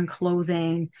 epaulets on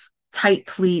clothing, tight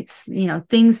pleats,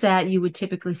 things that you would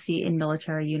typically see in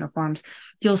military uniforms,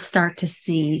 you'll start to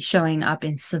see showing up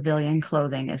in civilian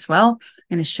clothing as well.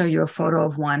 I'm going to show you a photo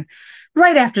of one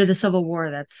right after the Civil War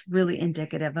that's really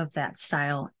indicative of that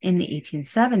style in the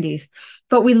 1870s.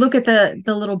 But we look at the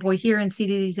little boy here and see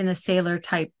that he's in a sailor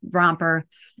type romper.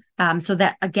 So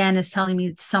that, again, is telling me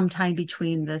it's sometime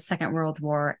between the Second World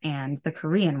War and the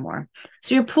Korean War.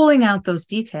 So you're pulling out those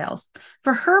details.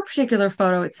 For her particular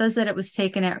photo, it says that it was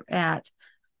taken at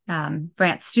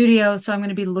Brandt's studio. So I'm going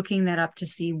to be looking that up to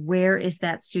see where is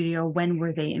that studio, when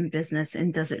were they in business,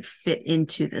 and does it fit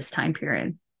into this time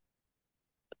period?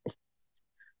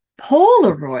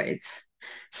 Polaroids.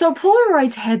 So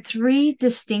Polaroids had 3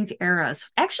 distinct eras,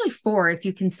 actually 4 if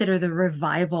you consider the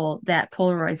revival that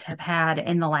Polaroids have had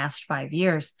in the last 5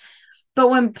 years. But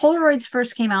when Polaroids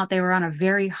first came out, they were on a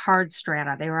very hard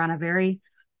strata. They were on a very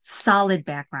solid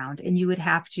background, and you would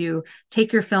have to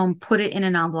take your film, put it in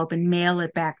an envelope, and mail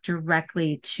it back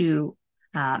directly to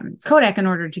Kodak in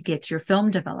order to get your film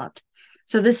developed.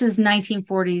 So this is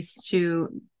 1940s to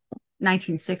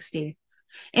 1960.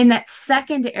 In that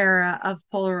second era of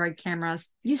Polaroid cameras,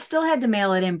 you still had to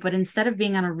mail it in, but instead of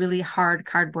being on a really hard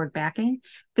cardboard backing,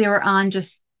 they were on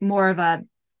just more of a,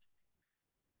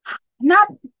 not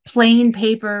plain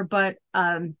paper, but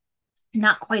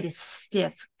not quite as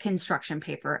stiff construction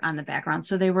paper on the background.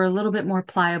 So they were a little bit more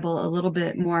pliable, a little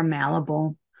bit more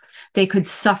malleable. They could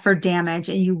suffer damage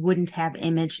and you wouldn't have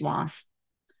image loss.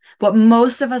 What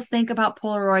most of us think about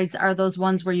Polaroids are those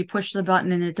ones where you push the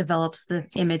button and it develops the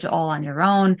image all on your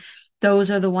own. Those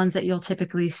are the ones that you'll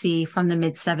typically see from the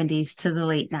mid-70s to the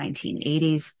late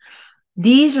 1980s.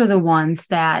 These are the ones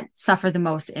that suffer the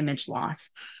most image loss.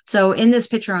 So in this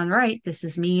picture on the right, this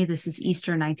is me. This is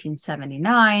Easter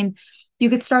 1979. You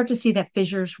could start to see that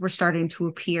fissures were starting to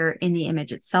appear in the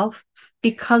image itself.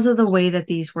 Because of the way that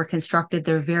these were constructed,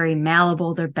 they're very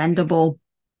malleable, they're bendable.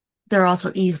 They're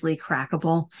also easily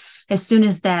crackable. As soon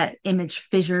as that image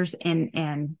fissures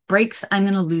and breaks, I'm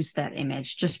going to lose that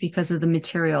image just because of the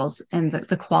materials and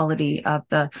the quality of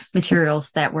the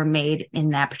materials that were made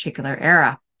in that particular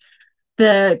era.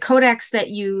 The Kodaks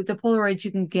the Polaroids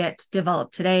you can get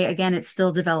developed today, again, it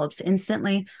still develops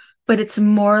instantly, but it's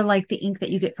more like the ink that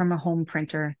you get from a home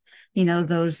printer,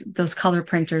 those color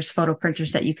printers, photo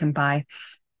printers that you can buy.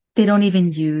 They don't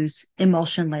even use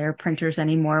emulsion layer printers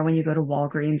anymore. When you go to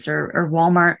Walgreens or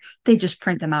Walmart, they just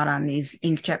print them out on these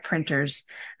inkjet printers.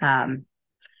 And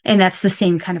that's the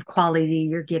same kind of quality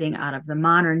you're getting out of the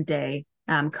modern day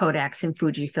Kodaks and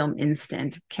Fujifilm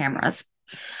instant cameras.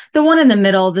 The one in the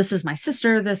middle, this is my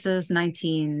sister. This is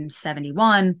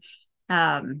 1971.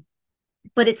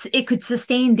 But it could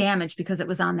sustain damage because it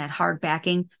was on that hard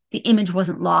backing. The image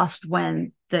wasn't lost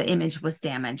when the image was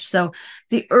damaged. So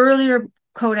the earlier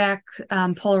Kodak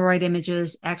Polaroid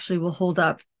images actually will hold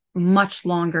up much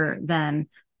longer than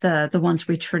the ones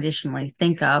we traditionally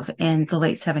think of in the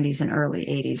late 70s and early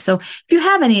 80s. So if you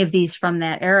have any of these from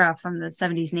that era, from the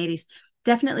 70s and 80s,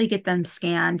 definitely get them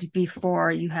scanned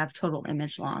before you have total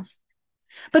image loss.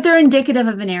 But they're indicative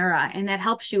of an era, and that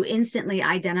helps you instantly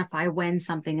identify when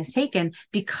something is taken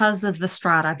because of the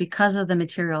strata, because of the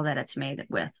material that it's made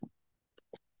with.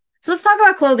 So let's talk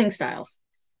about clothing styles.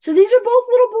 So these are both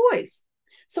little boys.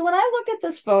 So when I look at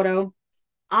this photo,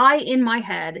 I, in my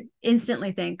head,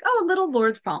 instantly think, oh, little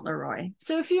Lord Fauntleroy.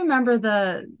 So if you remember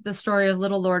the story of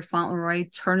little Lord Fauntleroy,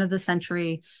 turn of the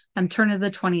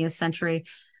 20th century,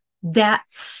 that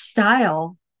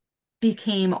style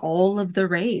became all of the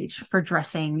rage for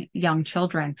dressing young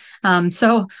children.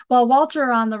 So while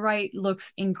Walter on the right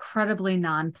looks incredibly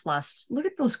nonplussed, look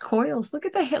at those coils, look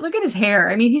at his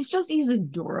hair. I mean, he's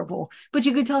adorable, but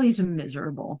you could tell he's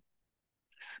miserable.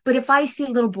 But if I see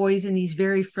little boys in these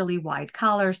very frilly wide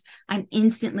collars, I'm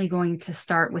instantly going to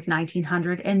start with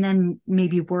 1900 and then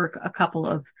maybe work a couple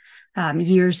of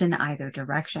years in either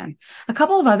direction. A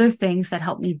couple of other things that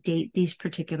help me date these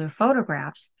particular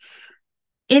photographs.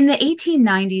 In the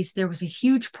 1890s, there was a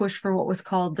huge push for what was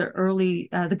called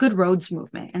the Good Roads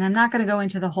movement. And I'm not going to go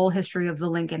into the whole history of the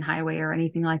Lincoln Highway or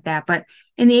anything like that. But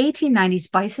in the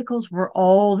 1890s, bicycles were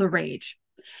all the rage.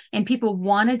 And people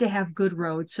wanted to have good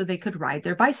roads so they could ride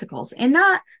their bicycles. And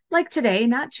not like today,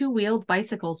 not two-wheeled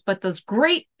bicycles, but those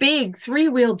great big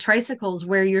three-wheeled tricycles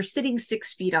where you're sitting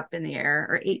 6 feet up in the air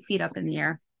or 8 feet up in the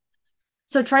air.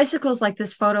 So tricycles like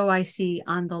this photo I see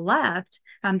on the left,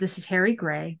 this is Harry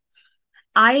Gray.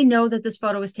 I know that this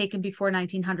photo was taken before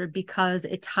 1900 because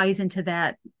it ties into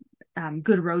that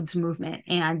Good Roads movement.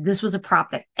 And this was a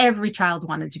prop that every child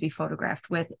wanted to be photographed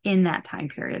with in that time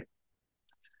period.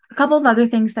 A couple of other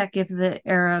things that give the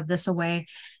era of this away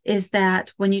is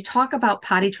that when you talk about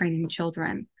potty training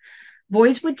children,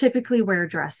 Boys would typically wear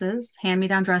dresses,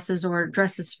 hand-me-down dresses, or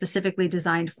dresses specifically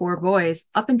designed for boys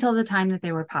up until the time that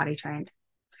they were potty trained.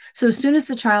 So as soon as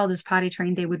the child is potty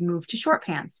trained, they would move to short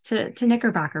pants, to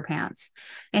knickerbocker pants.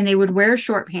 And they would wear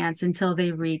short pants until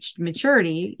they reached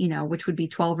maturity, which would be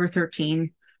 12 or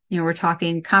 13. We're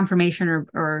talking confirmation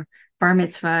or bar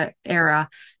mitzvah era.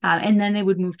 And then they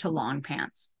would move to long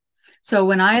pants. So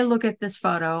when I look at this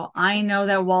photo, I know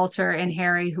that Walter and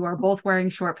Harry, who are both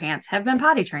wearing short pants, have been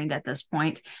potty trained at this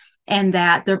point, and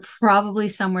that they're probably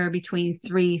somewhere between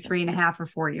 3.5, or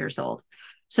 4 years old.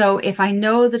 So if I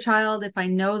know the child, if I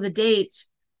know the date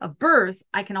of birth,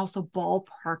 I can also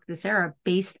ballpark this era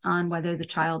based on whether the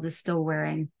child is still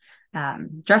wearing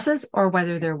dresses or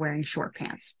whether they're wearing short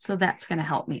pants. So that's going to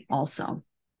help me also.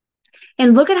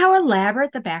 And look at how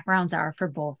elaborate the backgrounds are for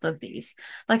both of these.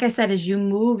 Like I said, as you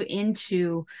move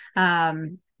into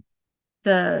the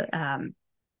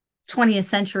 20th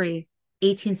century,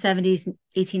 1870s,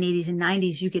 1880s, and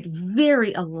 90s, you get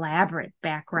very elaborate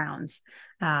backgrounds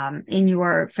in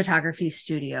your photography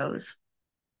studios.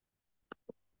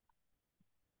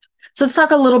 So let's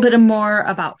talk a little bit more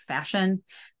about fashion.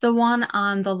 The one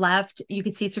on the left, you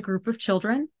can see it's a group of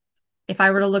children. If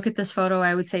I were to look at this photo,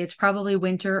 I would say it's probably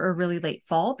winter or really late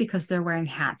fall because they're wearing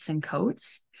hats and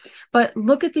coats. But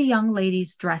look at the young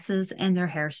ladies' dresses and their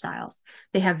hairstyles.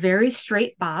 They have very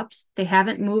straight bobs. They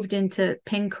haven't moved into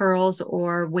pin curls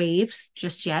or waves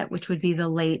just yet, which would be the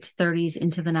late 30s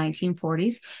into the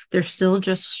 1940s. They're still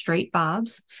just straight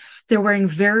bobs. They're wearing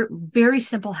very, very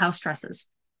simple house dresses.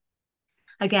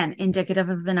 Again, indicative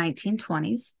of the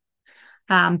 1920s.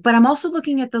 But I'm also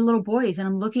looking at the little boys, and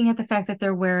I'm looking at the fact that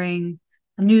they're wearing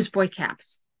newsboy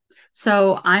caps.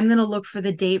 So I'm going to look for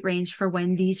the date range for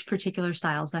when these particular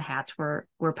styles of hats were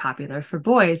popular for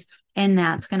boys. And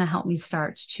that's going to help me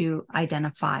start to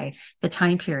identify the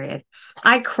time period.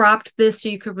 I cropped this so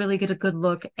you could really get a good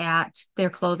look at their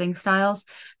clothing styles.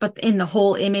 But in the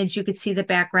whole image, you could see the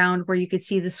background where you could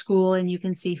see the school and you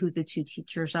can see who the two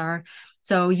teachers are.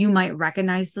 So you might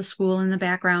recognize the school in the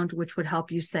background, which would help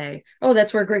you say, oh,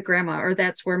 that's where great grandma or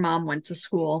that's where mom went to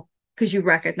school, because you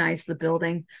recognize the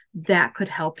building. That could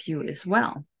help you as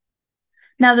well.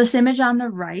 Now, this image on the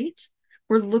right,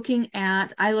 we're looking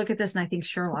at, I look at this and I think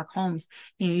Sherlock Holmes.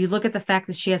 You look at the fact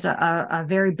that she has a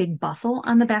very big bustle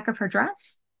on the back of her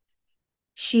dress.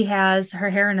 She has her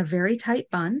hair in a very tight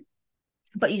bun,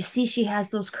 but you see she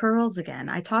has those curls again.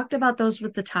 I talked about those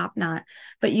with the top knot,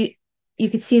 but you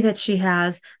could see that she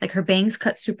has like her bangs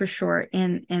cut super short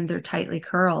and they're tightly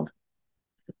curled.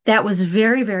 That was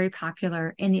very, very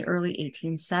popular in the early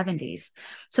 1870s.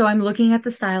 So I'm looking at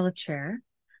the style of chair.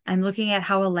 I'm looking at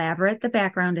how elaborate the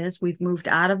background is. We've moved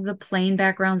out of the plain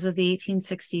backgrounds of the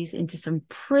 1860s into some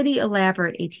pretty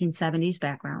elaborate 1870s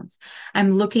backgrounds.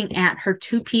 I'm looking at her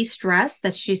two-piece dress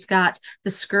that she's got the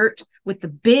skirt with the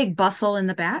big bustle in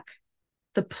the back,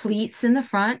 the pleats in the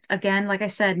front. Again, like I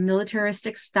said,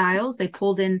 militaristic styles. They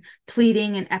pulled in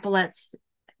pleating and epaulets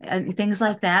and things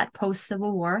like that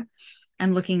post-Civil War.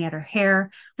 I'm looking at her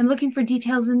hair. I'm looking for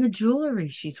details in the jewelry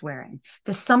she's wearing.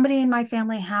 Does somebody in my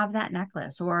family have that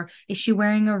necklace? Or is she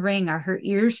wearing a ring? Are her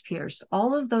ears pierced?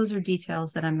 All of those are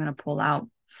details that I'm going to pull out.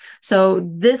 So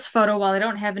this photo, while I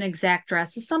don't have an exact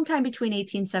dress, is sometime between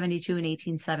 1872 and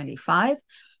 1875.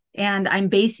 And I'm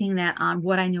basing that on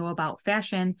what I know about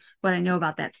fashion, what I know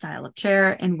about that style of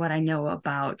chair, and what I know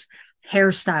about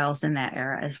hairstyles in that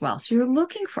era as well. So you're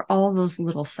looking for all those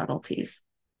little subtleties.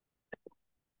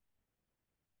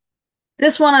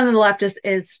 This one on the left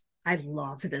is I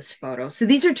love this photo. So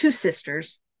these are two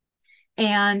sisters,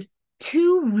 and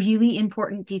two really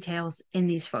important details in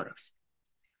these photos.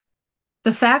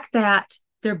 The fact that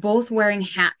they're both wearing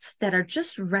hats that are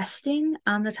just resting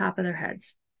on the top of their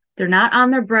heads. They're not on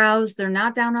their brows. They're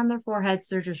not down on their foreheads.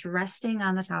 They're just resting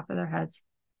on the top of their heads.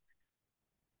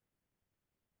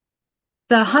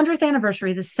 The 100th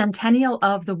anniversary, the centennial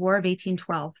of the War of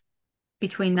 1812,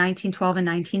 between 1912 and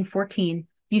 1914,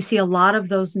 you see a lot of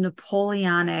those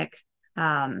Napoleonic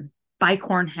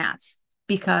bicorn hats,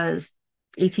 because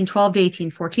 1812 to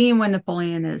 1814, when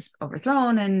Napoleon is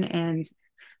overthrown and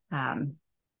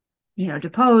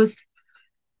deposed,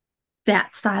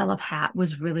 that style of hat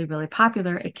was really, really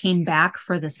popular. It came back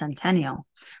for the centennial.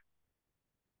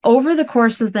 Over the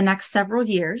course of the next several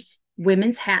years,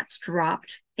 women's hats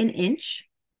dropped an inch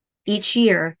each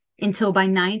year until by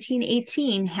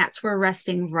 1918, hats were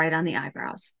resting right on the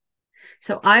eyebrows.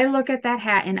 So I look at that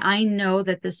hat and I know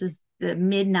that this is the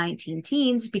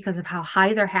mid-19-teens because of how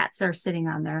high their hats are sitting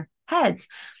on their heads.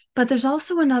 But there's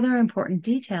also another important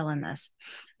detail in this.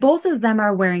 Both of them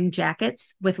are wearing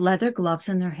jackets with leather gloves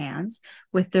in their hands,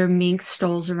 with their mink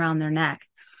stoles around their neck.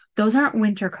 Those aren't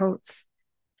winter coats.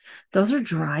 Those are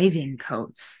driving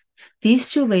coats. These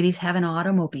two ladies have an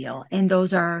automobile, and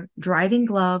those are driving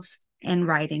gloves and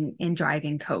riding and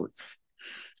driving coats.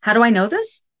 How do I know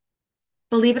this?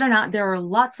 Believe it or not, there are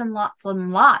lots and lots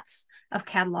and lots of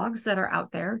catalogs that are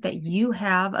out there that you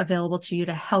have available to you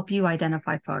to help you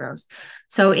identify photos.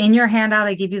 So in your handout,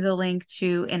 I give you the link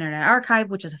to Internet Archive,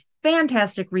 which is a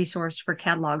fantastic resource for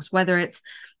catalogs, whether it's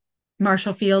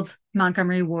Marshall Field's,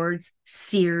 Montgomery Ward's,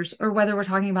 Sears, or whether we're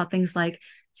talking about things like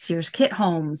Sears Kit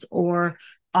Homes or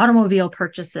automobile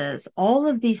purchases. All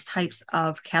of these types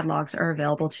of catalogs are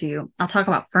available to you. I'll talk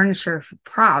about furniture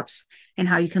props and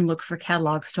how you can look for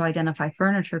catalogs to identify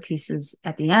furniture pieces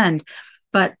at the end.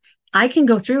 But I can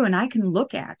go through and I can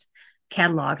look at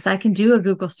catalogs. I can do a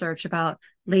Google search about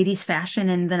ladies' fashion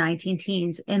in the 19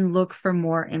 teens and look for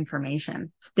more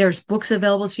information. There's books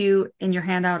available to you in your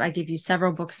handout. I give you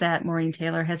several books that Maureen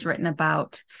Taylor has written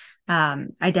about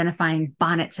identifying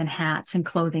bonnets and hats and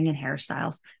clothing and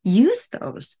hairstyles. Use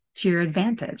those to your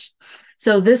advantage.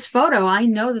 So this photo, I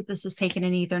know that this is taken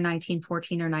in either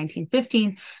 1914 or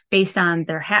 1915 based on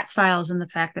their hat styles and the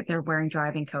fact that they're wearing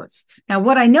driving coats. Now,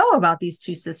 what I know about these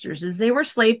two sisters is they were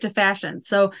slave to fashion.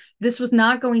 So this was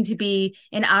not going to be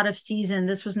an out of season.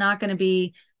 This was not going to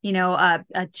be, you know, a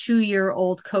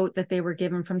 2-year-old coat that they were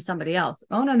given from somebody else.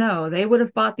 Oh, no. They would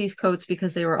have bought these coats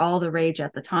because they were all the rage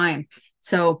at the time.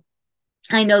 So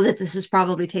I know that this is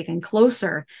probably taken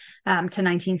closer to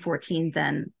 1914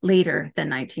 than later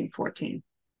than 1914.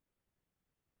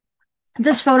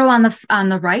 This photo on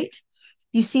the right,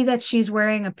 you see that she's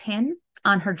wearing a pin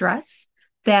on her dress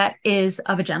that is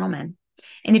of a gentleman.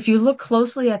 And if you look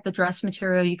closely at the dress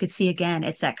material, you could see again,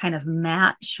 it's that kind of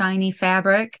matte, shiny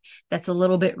fabric that's a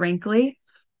little bit wrinkly.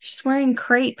 She's wearing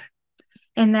crepe,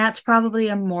 and that's probably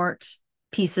a Mort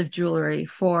piece of jewelry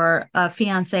for a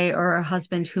fiance or a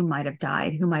husband who might have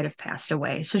died, who might have passed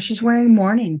away. So she's wearing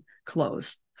mourning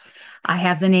clothes. I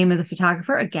have the name of the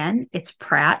photographer. Again, it's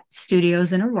Pratt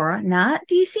Studios in Aurora, not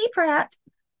DC Pratt,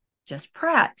 just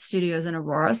Pratt Studios in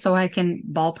Aurora. So I can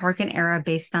ballpark an era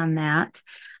based on that.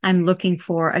 I'm looking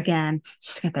for, again,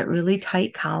 she's got that really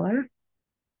tight collar.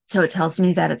 So it tells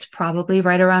me that it's probably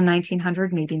right around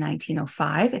 1900, maybe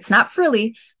 1905. It's not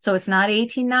frilly, so it's not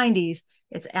 1890s.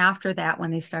 It's after that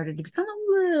when they started to become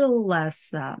a little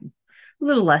less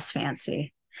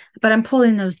fancy. But I'm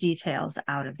pulling those details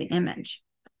out of the image.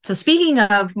 So speaking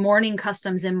of mourning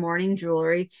customs and mourning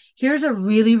jewelry, here's a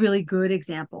really, really good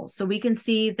example. So we can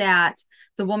see that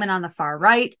the woman on the far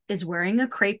right is wearing a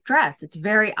crepe dress. It's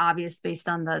very obvious based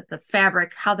on the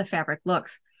fabric, how the fabric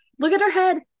looks. Look at her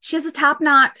head. She has a top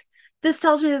knot. This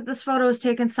tells me that this photo was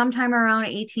taken sometime around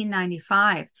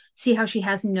 1895. See how she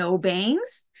has no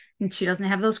bangs? And she doesn't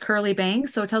have those curly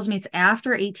bangs. So it tells me it's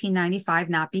after 1895,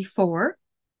 not before.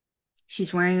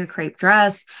 She's wearing a crepe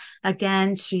dress.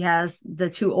 Again, she has the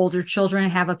two older children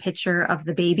have a picture of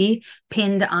the baby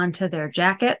pinned onto their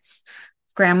jackets.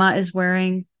 Grandma is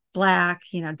wearing black.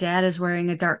 You know, dad is wearing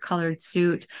a dark colored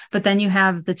suit. But then you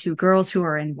have the two girls who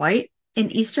are in white. In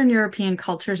Eastern European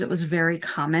cultures, it was very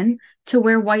common to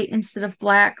wear white instead of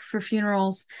black for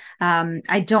funerals.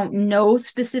 I don't know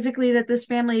specifically that this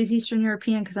family is Eastern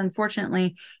European because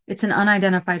unfortunately it's an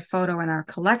unidentified photo in our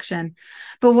collection.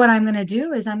 But what I'm going to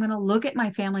do is I'm going to look at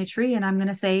my family tree and I'm going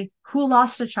to say, who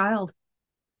lost a child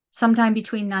sometime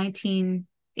between 1900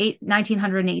 and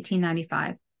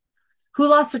 1895? Who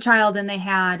lost a child and they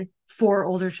had 4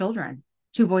 older children?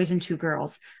 2 boys and 2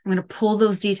 girls. I'm going to pull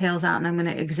those details out and I'm going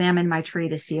to examine my tree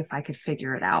to see if I could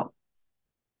figure it out.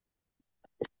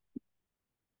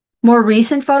 More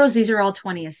recent photos, these are all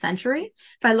 20th century.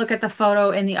 If I look at the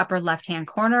photo in the upper left-hand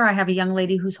corner, I have a young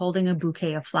lady who's holding a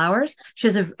bouquet of flowers. She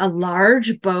has a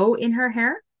large bow in her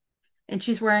hair and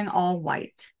she's wearing all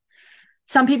white.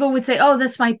 Some people would say, oh,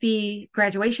 this might be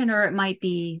graduation or it might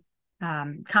be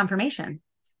confirmation.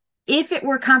 If it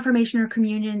were confirmation or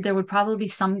communion, there would probably be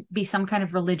some kind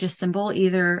of religious symbol,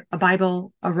 either a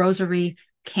Bible, a rosary,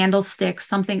 candlesticks,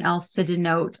 something else to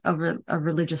denote a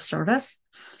religious service.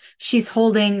 She's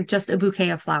holding just a bouquet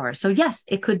of flowers. So yes,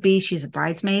 it could be she's a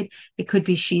bridesmaid. It could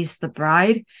be she's the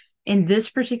bride. In this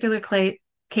particular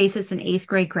case, it's an 8th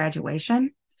grade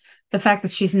graduation. The fact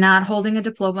that she's not holding a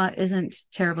diploma isn't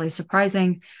terribly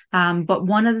surprising. But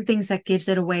one of the things that gives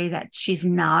it away that she's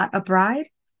not a bride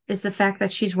is the fact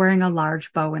that she's wearing a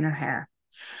large bow in her hair.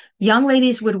 Young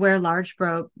ladies would wear large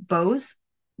bows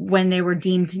when they were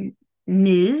deemed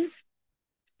Ms.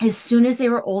 As soon as they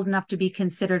were old enough to be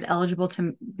considered eligible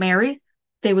to marry,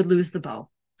 they would lose the bow.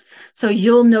 So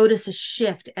you'll notice a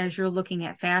shift as you're looking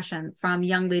at fashion from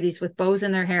young ladies with bows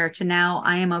in their hair to now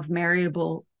I am of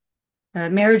marriageable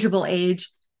age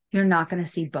you're not going to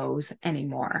see bows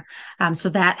anymore. So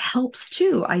that helps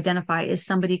to identify, is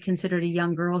somebody considered a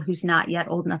young girl who's not yet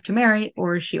old enough to marry,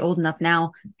 or is she old enough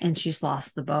now and she's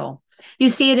lost the bow? You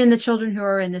see it in the children who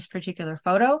are in this particular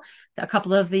photo. A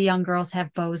couple of the young girls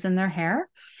have bows in their hair.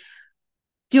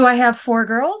 Do I have 4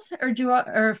 girls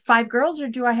or 5 girls, or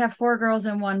do I have 4 girls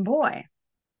and 1 boy?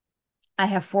 I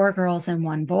have 4 girls and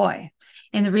 1 boy.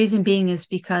 And the reason being is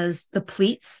because the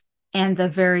pleats and the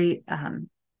very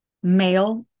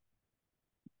male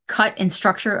cut and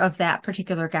structure of that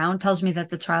particular gown tells me that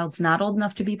the child's not old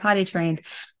enough to be potty trained,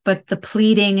 but the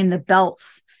pleating and the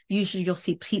belts, usually you'll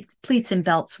see pleats and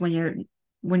belts when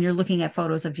you're looking at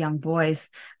photos of young boys,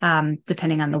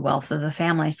 depending on the wealth of the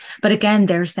family. But again,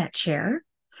 there's that chair,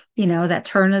 that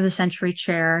turn of the century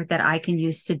chair that I can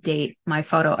use to date my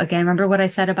photo. Again, remember what I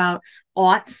said about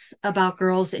aughts, about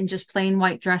girls in just plain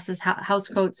white dresses, house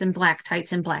coats and black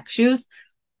tights and black shoes.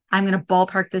 I'm going to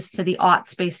ballpark this to the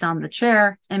aughts based on the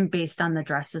chair and based on the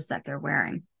dresses that they're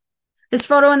wearing. This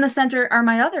photo in the center are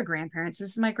my other grandparents. This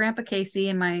is my Grandpa Casey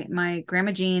and my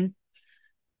Grandma Jean.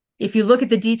 If you look at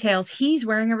the details, he's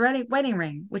wearing a wedding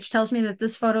ring, which tells me that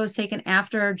this photo is taken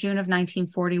after June of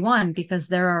 1941 because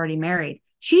they're already married.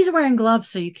 She's wearing gloves,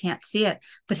 so you can't see it,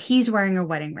 but he's wearing a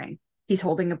wedding ring. He's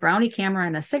holding a brownie camera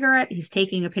and a cigarette. He's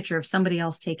taking a picture of somebody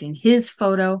else taking his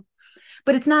photo,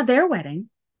 but it's not their wedding.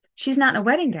 She's not in a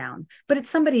wedding gown, but it's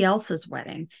somebody else's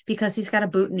wedding because he's got a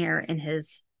boutonniere in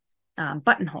his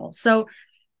buttonhole. So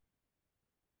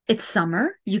it's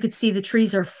summer. You could see the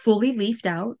trees are fully leafed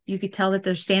out. You could tell that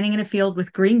they're standing in a field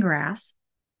with green grass.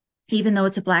 Even though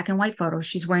it's a black and white photo,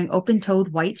 she's wearing open-toed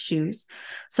white shoes.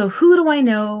 So who do I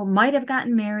know might have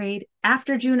gotten married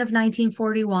after June of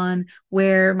 1941,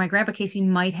 where my Grandpa Casey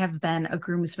might have been a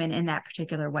groomsman in that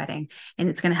particular wedding? And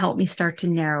it's going to help me start to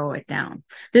narrow it down.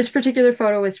 This particular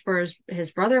photo is for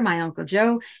his brother, my Uncle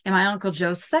Joe, and my Uncle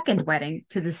Joe's second wedding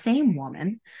to the same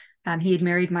woman. He had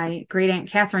married my great Aunt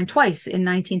Catherine twice in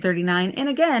 1939. And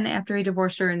again, after he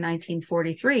divorced her in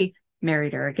 1943,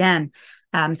 married her again.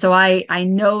 So I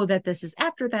know that this is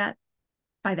after that,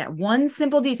 by that one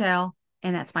simple detail,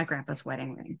 and that's my grandpa's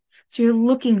wedding ring. So you're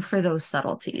looking for those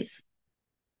subtleties.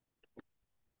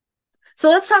 So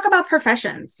let's talk about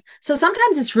professions. So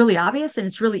sometimes it's really obvious and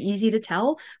it's really easy to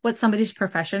tell what somebody's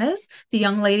profession is. The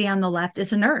young lady on the left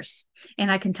is a nurse, and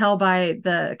I can tell by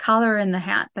the collar and the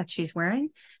hat that she's wearing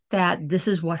that this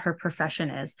is what her profession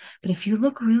is. But if you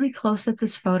look really close at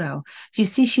this photo, do you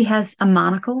see she has a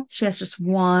monocle? She has just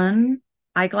one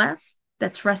eyeglass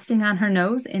that's resting on her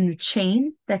nose in the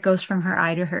chain that goes from her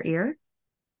eye to her ear.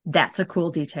 That's a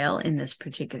cool detail in this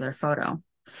particular photo.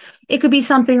 It could be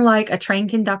something like a train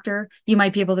conductor. You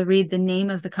might be able to read the name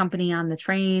of the company on the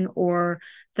train or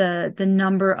the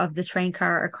number of the train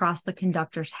car across the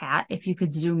conductor's hat if you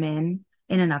could zoom in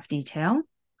enough detail.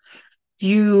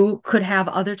 You could have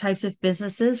other types of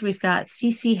businesses. We've got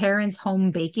C.C. Heron's Home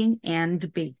Baking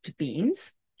and Baked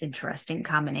Beans. Interesting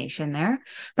combination there.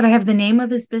 But I have the name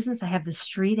of his business. I have the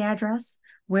street address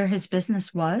where his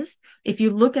business was. If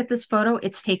you look at this photo,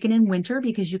 it's taken in winter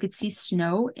because you could see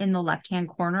snow in the left-hand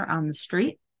corner on the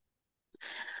street.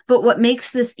 But what makes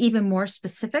this even more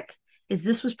specific is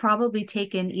this was probably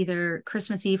taken either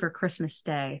Christmas Eve or Christmas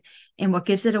Day. And what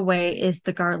gives it away is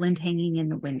the garland hanging in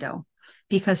the window.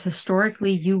 Because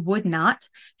historically, you would not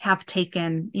have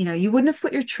taken, you wouldn't have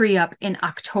put your tree up in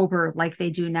October like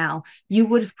they do now. You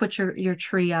would have put your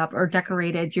tree up or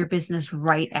decorated your business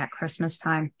right at Christmas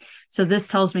time. So this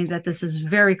tells me that this is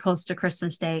very close to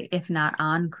Christmas Day, if not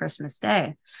on Christmas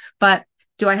Day. But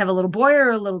do I have a little boy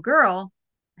or a little girl?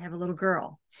 I have a little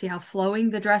girl. See how flowing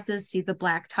the dress is? See the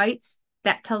black tights?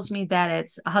 That tells me that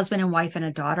it's a husband and wife and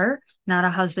a daughter, not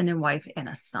a husband and wife and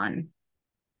a son.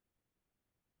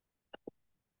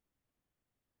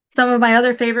 Some of my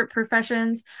other favorite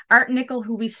professions, Art Nickel,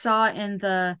 who we saw in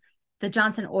the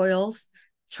Johnson Oils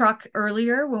truck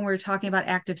earlier when we were talking about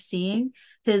active seeing.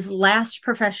 His last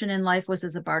profession in life was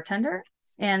as a bartender,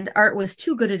 and Art was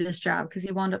too good at his job because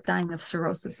he wound up dying of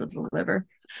cirrhosis of the liver.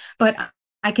 But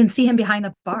I can see him behind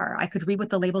the bar. I could read what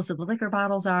the labels of the liquor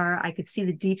bottles are. I could see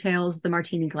the details, the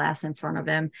martini glass in front of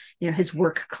him, his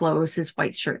work clothes, his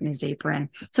white shirt and his apron.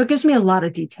 So it gives me a lot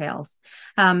of details.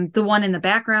 The one in the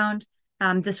background,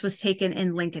 this was taken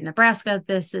in Lincoln, Nebraska.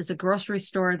 This is a grocery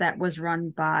store that was run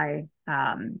by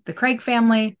the Craig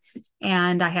family.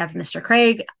 And I have Mr.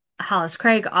 Craig, Hollis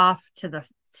Craig, off to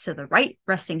the right,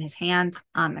 resting his hand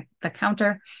on the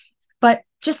counter. But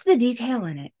just the detail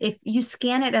in it. If you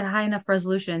scan it at high enough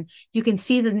resolution, you can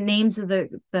see the names of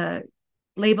the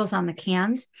labels on the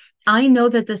cans. I know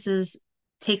that this is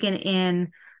taken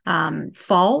in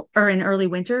fall or in early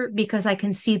winter because I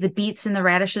can see the beets and the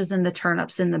radishes and the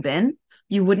turnips in the bin.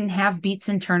 You wouldn't have beets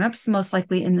and turnips most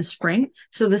likely in the spring.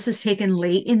 So this is taken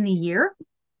late in the year,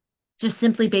 just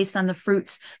simply based on the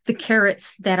fruits, the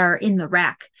carrots that are in the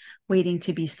rack waiting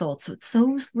to be sold. So it's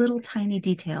those little tiny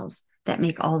details that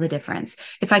make all the difference.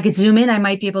 If I could zoom in, I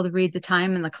might be able to read the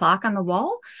time and the clock on the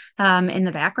wall in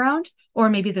the background, or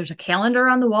maybe there's a calendar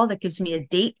on the wall that gives me a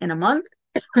date and a month.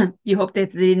 You hope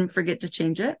that they didn't forget to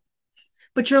change it,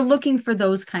 but you're looking for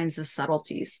those kinds of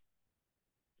subtleties.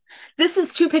 This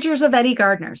is 2 pictures of Eddie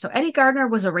Gardner. So Eddie Gardner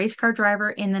was a race car driver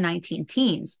in the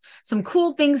 19-teens. Some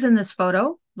cool things in this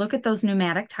photo. Look at those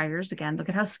pneumatic tires. Again, look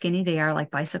at how skinny they are,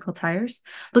 like bicycle tires.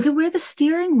 Look at where the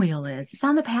steering wheel is. It's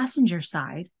on the passenger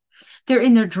side. They're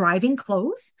in their driving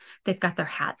clothes. They've got their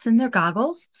hats and their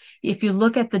goggles. If you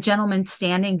look at the gentleman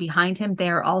standing behind him, they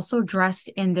are also dressed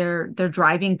in their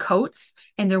driving coats,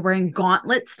 and they're wearing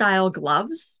gauntlet-style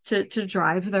gloves to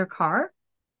drive their car.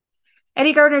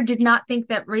 Eddie Gardner did not think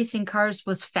that racing cars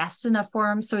was fast enough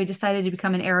for him, so he decided to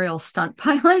become an aerial stunt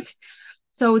pilot.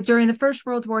 So during the First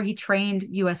World War, he trained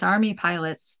U.S. Army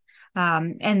pilots,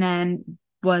 and then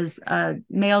was a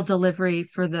mail delivery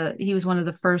he was one of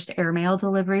the first airmail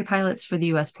delivery pilots for the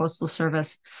U.S. Postal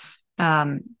Service.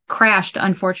 Crashed,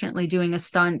 unfortunately, doing a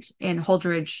stunt in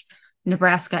Holdridge,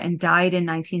 Nebraska, and died in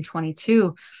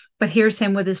 1922. But here's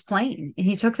him with his plane. And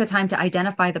he took the time to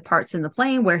identify the parts in the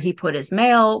plane, where he put his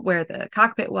mail, where the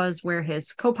cockpit was, where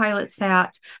his co-pilot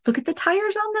sat. Look at the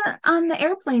tires on the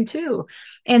airplane too,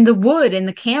 and the wood and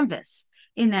the canvas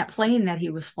in that plane that he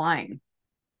was flying.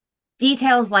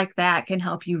 Details like that can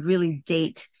help you really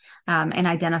date and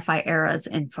identify eras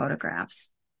in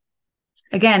photographs.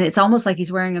 Again, it's almost like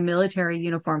he's wearing a military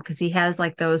uniform because he has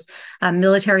like those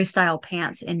military style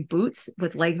pants and boots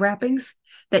with leg wrappings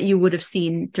that you would have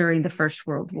seen during the First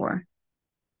World War.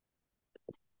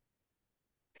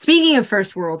 Speaking of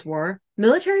First World War,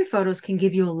 military photos can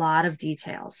give you a lot of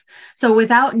details. So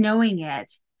without knowing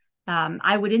it,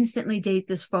 I would instantly date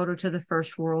this photo to the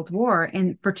First World War,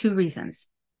 and for 2 reasons.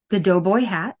 The doughboy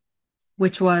hat,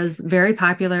 which was very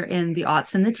popular in the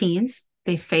aughts and the teens.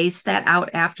 They phased that out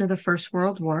after the First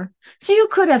World War. So you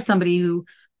could have somebody who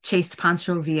chased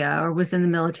Pancho Villa or was in the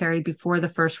military before the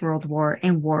First World War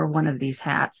and wore one of these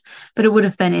hats, but it would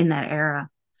have been in that era.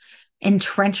 And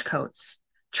trench coats.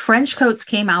 Trench coats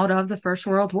came out of the First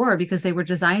World War because they were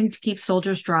designed to keep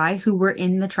soldiers dry who were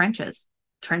in the trenches.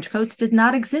 Trench coats did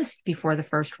not exist before the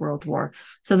First World War.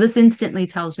 So this instantly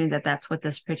tells me that that's what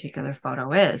this particular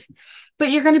photo is. But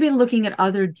you're going to be looking at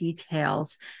other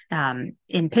details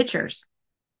in pictures.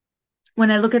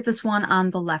 When I look at this one on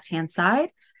the left-hand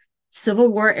side, Civil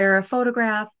War era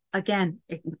photograph, again,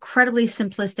 incredibly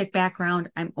simplistic background.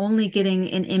 I'm only getting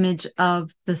an image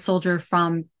of the soldier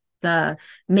from the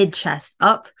mid-chest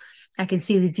up. I can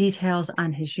see the details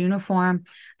on his uniform.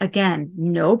 Again,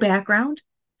 no background.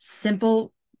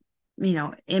 Simple,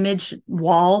 image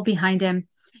wall behind him,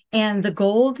 and the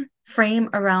gold frame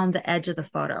around the edge of the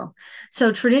photo.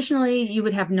 So traditionally, you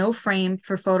would have no frame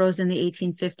for photos in the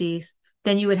 1850s.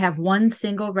 Then you would have one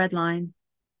single red line.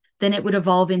 Then it would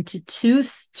evolve into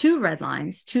two red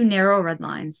lines, 2 narrow red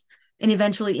lines, and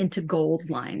eventually into gold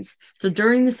lines. So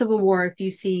during the Civil War, if you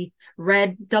see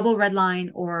double red line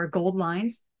or gold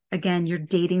lines, again, you're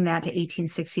dating that to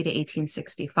 1860 to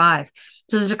 1865.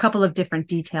 So there's a couple of different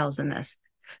details in this.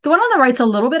 The one on the right's a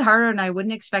little bit harder, and I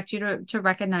wouldn't expect you to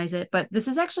recognize it, but this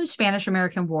is actually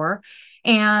Spanish-American War,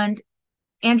 and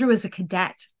Andrew is a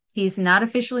cadet. He's not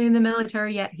officially in the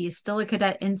military yet. He's still a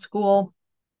cadet in school.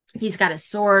 He's got his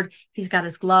sword, he's got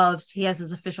his gloves, he has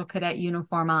his official cadet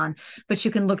uniform on, but you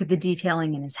can look at the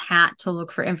detailing in his hat to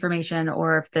look for information,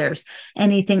 or if there's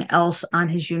anything else on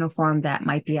his uniform that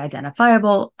might be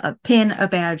identifiable, a pin, a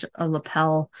badge, a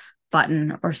lapel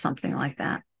button, or something like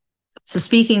that. So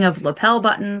speaking of lapel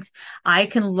buttons, I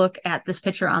can look at this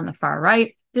picture on the far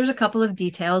right. There's a couple of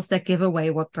details that give away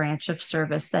what branch of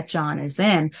service that John is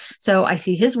in. So I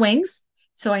see his wings.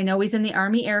 So I know he's in the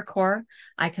Army Air Corps.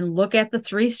 I can look at the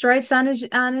 3 stripes on his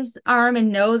arm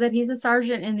and know that he's a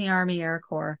sergeant in the Army Air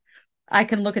Corps. I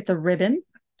can look at the ribbon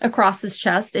across his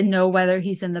chest and know whether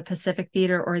he's in the Pacific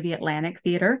Theater or the Atlantic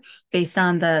Theater based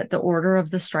on the order of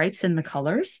the stripes and the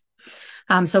colors.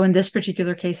 So in this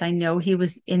particular case, I know he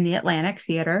was in the Atlantic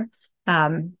Theater.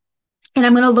 And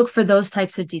I'm going to look for those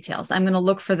types of details. I'm going to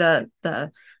look for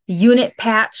the unit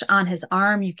patch on his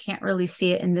arm. You can't really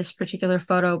see it in this particular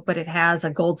photo, but it has a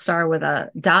gold star with a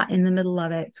dot in the middle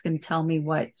of it. It's going to tell me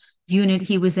what unit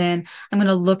he was in. I'm going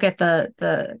to look at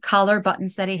the collar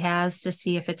buttons that he has to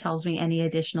see if it tells me any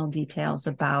additional details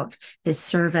about his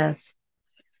service.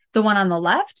 The one on the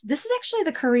left, this is actually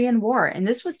the Korean War. And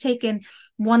this was taken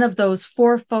one of those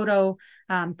 4-photo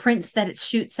prints that it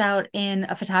shoots out in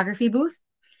a photography booth.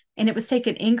 And it was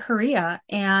taken in Korea.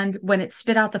 And when it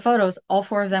spit out the photos, all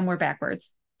 4 of them were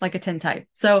backwards, like a tintype.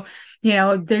 So,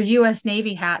 their US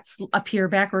Navy hats appear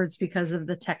backwards because of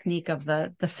the technique of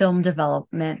the film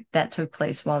development that took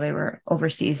place while they were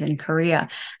overseas in Korea.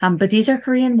 But these are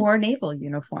Korean War naval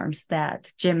uniforms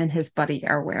that Jim and his buddy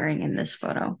are wearing in this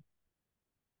photo.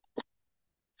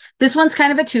 This one's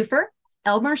kind of a twofer.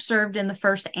 Elmer served in the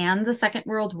First and the Second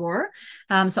World War.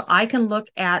 So I can look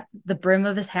at the brim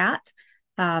of his hat.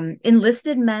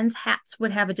 Enlisted men's hats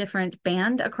would have a different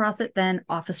band across it than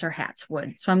officer hats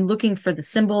would. So I'm looking for the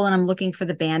symbol and I'm looking for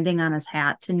the banding on his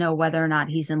hat to know whether or not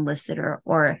he's enlisted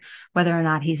or whether or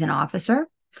not he's an officer.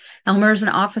 Elmer's an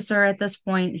officer at this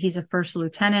point. He's a first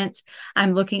lieutenant.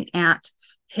 I'm looking at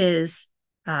his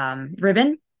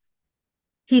ribbon.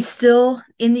 He's still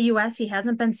in the U.S. He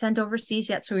hasn't been sent overseas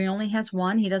yet, so he only has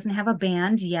one. He doesn't have a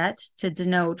band yet to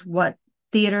denote what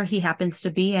theater he happens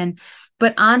to be in.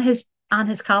 But on his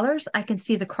collars, I can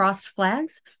see the crossed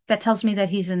flags. That tells me that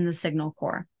he's in the Signal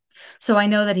Corps. So I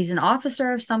know that he's an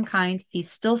officer of some kind. He's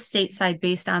still stateside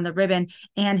based on the ribbon,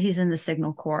 and he's in the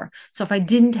Signal Corps. So if I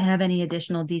didn't have any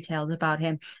additional details about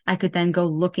him, I could then go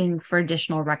looking for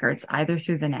additional records, either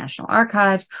through the National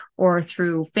Archives or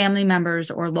through family members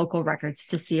or local records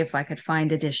to see if I could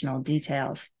find additional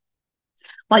details.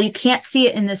 While you can't see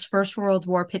it in this First World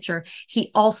War picture,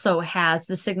 he also has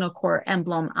the Signal Corps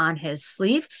emblem on his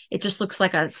sleeve. It just looks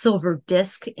like a silver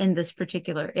disc in this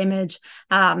particular image,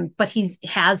 but he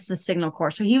has the Signal Corps.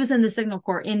 So he was in the Signal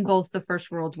Corps in both the First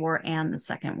World War and the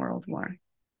Second World War.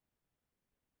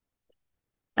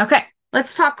 Okay,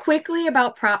 let's talk quickly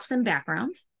about props and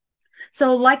backgrounds.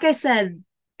 So like I said,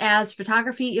 as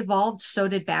photography evolved, so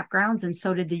did backgrounds and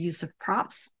so did the use of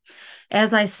props.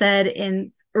 As I said,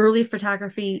 in early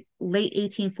photography, late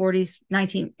 1840s,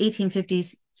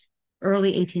 1850s,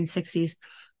 early 1860s,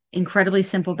 incredibly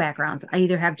simple backgrounds. I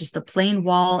either have just a plain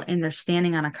wall and they're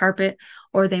standing on a carpet,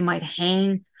 or they might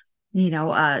hang,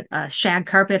 a shag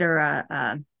carpet or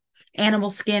a animal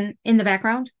skin in the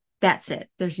background. That's it.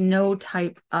 There's no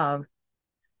type of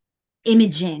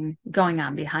imaging going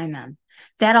on behind them.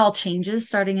 That all changes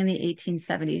starting in the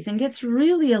 1870s and gets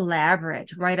really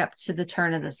elaborate right up to the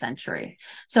turn of the century.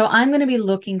 So I'm going to be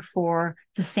looking for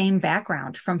the same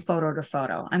background from photo to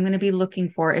photo. I'm going to be looking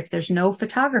for, if there's no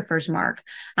photographer's mark,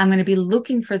 I'm going to be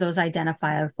looking for those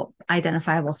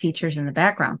identifiable features in the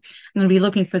background. I'm going to be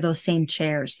looking for those same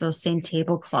chairs, those same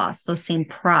tablecloths, those same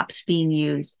props being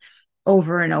used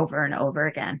over and over and over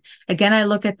again. Again, I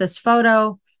look at this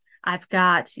photo. I've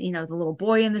got, the little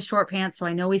boy in the short pants, so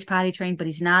I know he's potty trained, but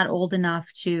he's not old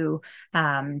enough to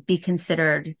be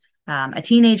considered a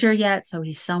teenager yet. So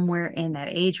he's somewhere in that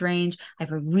age range. I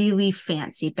have a really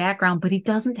fancy background, but he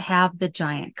doesn't have the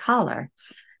giant collar.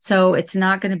 So it's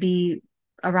not going to be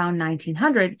around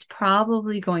 1900. It's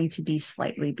probably going to be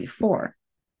slightly before.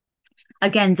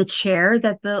 Again, the chair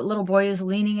that the little boy is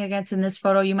leaning against in this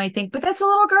photo, you might think, but that's a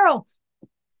little girl.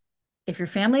 If your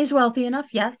family is wealthy enough,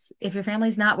 yes. If your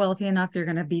family's not wealthy enough, you're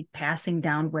going to be passing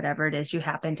down whatever it is you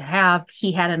happen to have.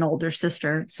 He had an older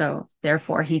sister, so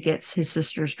therefore he gets his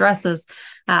sister's dresses.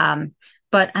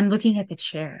 But I'm looking at the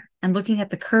chair. I'm looking at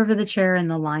the curve of the chair and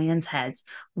the lion's heads.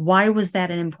 Why was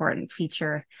that an important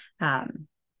feature right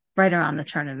around the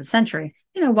turn of the century?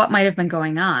 What might have been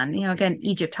going on? Again,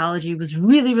 Egyptology was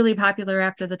really, really popular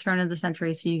after the turn of the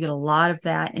century, so you get a lot of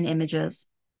that in images.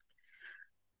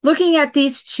 Looking at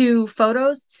these two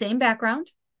photos, same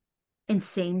background and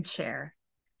same chair.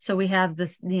 So we have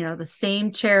this, the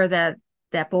same chair that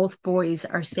both boys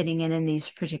are sitting in these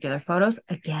particular photos.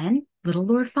 Again, little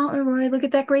Lord Fauntleroy, look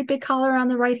at that great big collar on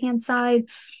the right-hand side.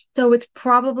 So it's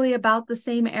probably about the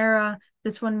same era.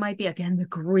 This one might be, again, the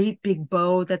great big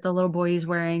bow that the little boy is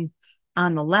wearing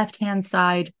on the left-hand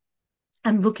side.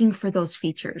 I'm looking for those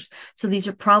features. So these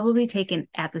are probably taken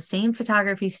at the same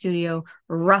photography studio,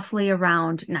 roughly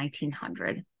around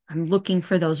 1900. I'm looking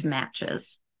for those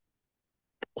matches.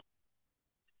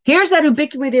 Here's that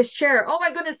ubiquitous chair. Oh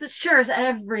my goodness, this chair is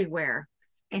everywhere.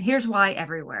 And here's why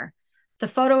everywhere. The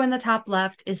photo in the top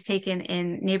left is taken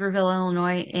in Naperville,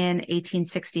 Illinois in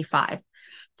 1865.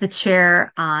 The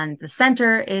chair on the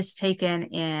center is taken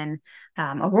in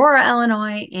Aurora,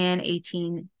 Illinois in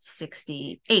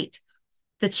 1868.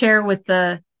 The chair with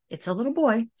it's a little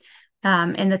boy,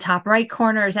 in the top right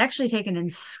corner is actually taken in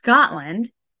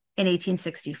Scotland in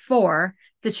 1864.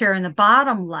 The chair in the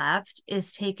bottom left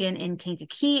is taken in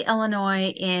Kankakee, Illinois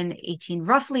in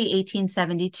roughly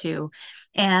 1872.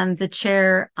 And the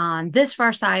chair on this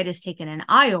far side is taken in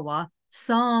Iowa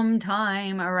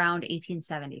sometime around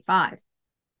 1875.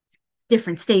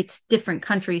 Different states, different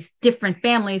countries, different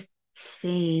families,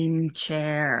 same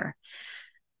chair.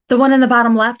 The one in the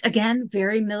bottom left, again,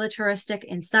 very militaristic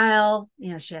in style.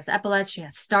 You know, she has epaulets, she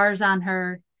has stars on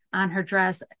her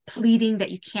dress, pleating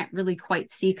that you can't really quite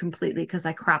see completely because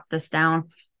I cropped this down.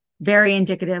 Very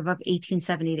indicative of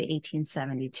 1870 to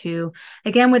 1872.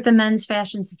 Again, with the men's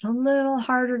fashions, it's a little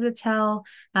harder to tell.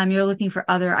 You're looking for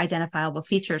other identifiable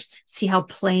features. See how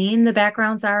plain the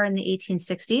backgrounds are in the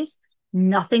 1860s?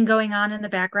 Nothing going on in the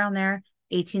background there.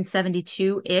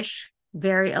 1872-ish,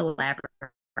 very elaborate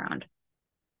background.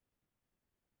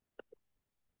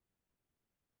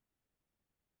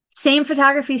 Same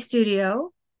photography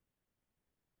studio,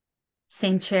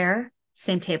 same chair,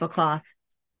 same tablecloth.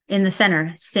 In the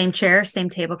center, same chair, same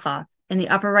tablecloth. In the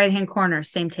upper right-hand corner,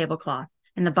 same tablecloth.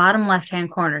 In the bottom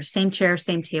left-hand corner, same chair,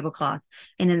 same tablecloth.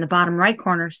 And in the bottom right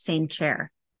corner, same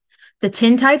chair. The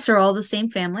tintypes are all the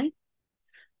same family.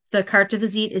 The carte de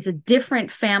visite is a different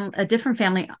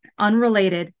family,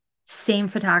 unrelated, same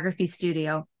photography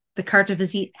studio. The carte de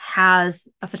visite has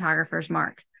a photographer's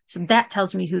mark. So that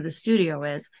tells me who the studio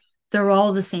is. They're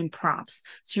all the same props.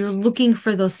 So you're looking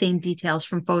for those same details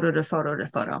from photo to photo to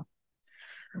photo.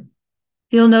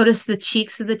 You'll notice the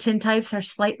cheeks of the tintypes are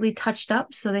slightly touched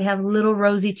up, so they have little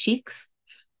rosy cheeks.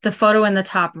 The photo in the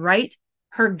top right,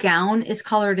 her gown is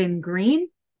colored in green.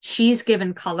 She's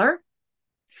given color.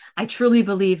 I truly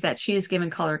believe that she is given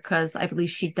color because I believe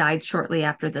she died shortly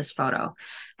after this photo.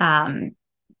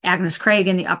 Agnes Craig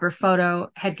in the upper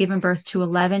photo had given birth to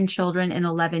 11 children in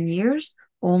 11 years.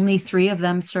 Only 3 of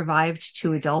them survived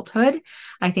to adulthood.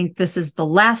 I think this is the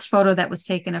last photo that was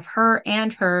taken of her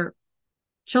and her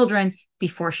children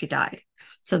before she died.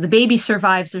 So the baby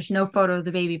survives. There's no photo of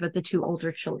the baby, but the 2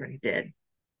 older children did.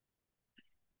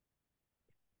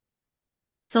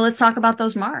 So let's talk about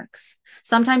those marks.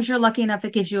 Sometimes you're lucky enough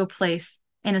it gives you a place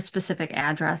in a specific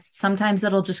address. Sometimes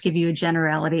it'll just give you a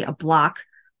generality, a block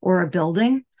or a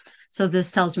building. So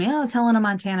this tells me, oh, it's Helena,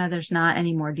 Montana. There's not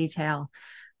any more detail.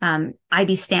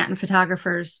 I.B. Stanton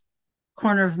photographers,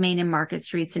 corner of Main and Market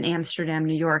Streets in Amsterdam,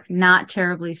 New York, not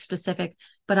terribly specific,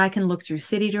 but I can look through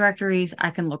city directories.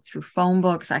 I can look through phone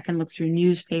books. I can look through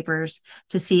newspapers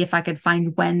to see if I could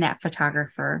find when that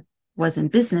photographer was in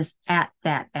business at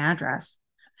that address.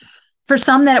 For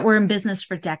some that were in business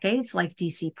for decades, like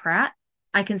DC Pratt,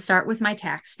 I can start with my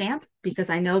tax stamp because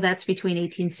I know that's between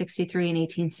 1863 and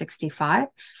 1865,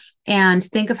 and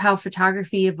think of how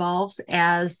photography evolves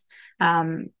as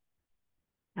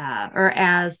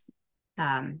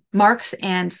marks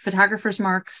and photographers'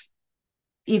 marks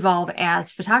evolve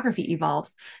as photography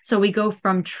evolves. So we go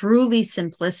from truly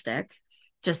simplistic,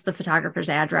 just the photographer's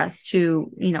address,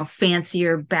 to, you know,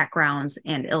 fancier backgrounds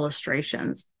and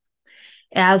illustrations.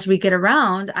 As we get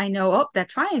around, I know, oh, that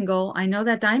triangle, I know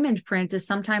that diamond print is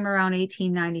sometime around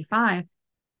 1895.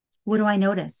 What do I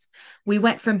notice? We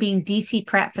went from being DC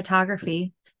Pratt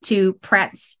photography to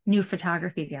Pratt's new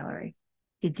photography gallery.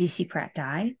 Did DC Pratt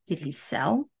die? Did he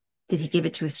sell? Did he give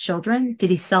it to his children? Did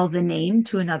he sell the name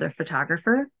to another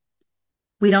photographer?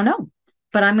 We don't know.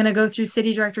 But I'm going to go through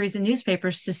city directories and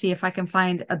newspapers to see if I can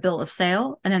find a bill of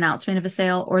sale, an announcement of a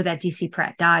sale, or that DC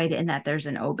Pratt died and that there's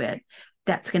an obit.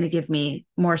 That's going to give me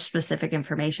more specific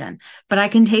information. But I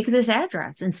can take this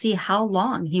address and see how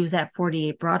long he was at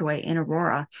 48 Broadway in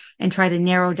Aurora and try to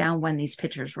narrow down when these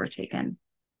pictures were taken.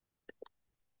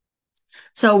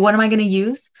 So what am I going to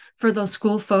use for those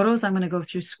school photos? I'm going to go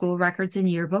through school records and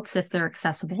yearbooks if they're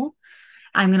accessible.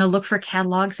 I'm going to look for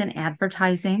catalogs and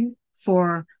advertising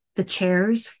for the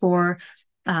chairs, for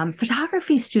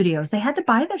photography studios. They had to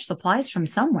buy their supplies from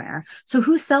somewhere. So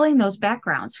who's selling those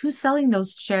backgrounds? Who's selling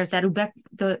those chairs,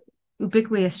 the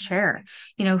ubiquitous chair?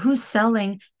 You know, who's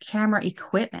selling camera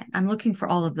equipment? I'm looking for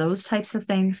all of those types of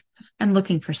things. I'm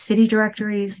looking for city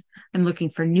directories. I'm looking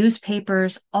for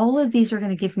newspapers. All of these are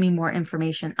going to give me more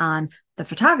information on the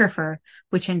photographer,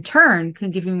 which in turn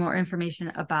can give me more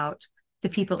information about the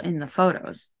people in the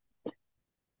photos.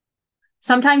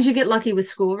 Sometimes you get lucky with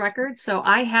school records. So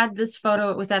I had this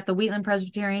photo. It was at the Wheatland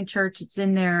Presbyterian Church. It's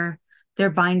in their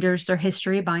binders, their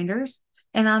history binders.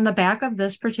 And on the back of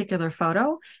this particular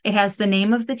photo, it has the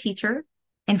name of the teacher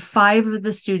and 5 of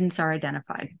the students are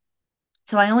identified.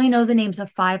 So I only know the names of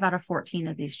 5 out of 14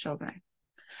 of these children.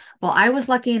 Well, I was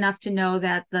lucky enough to know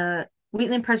that the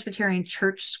Wheatland Presbyterian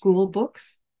Church school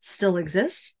books still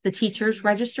exist. The teacher's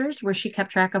registers, where she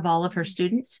kept track of all of her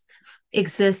students,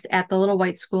 exist at the Little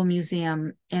White School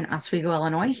Museum in Oswego,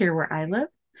 Illinois, here where I live.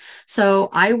 So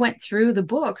I went through the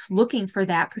books looking for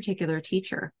that particular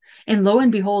teacher. And lo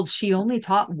and behold, she only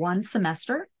taught one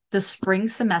semester, the spring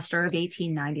semester of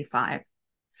 1895.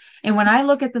 And when I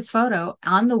look at this photo,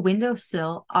 on the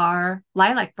windowsill are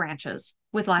lilac branches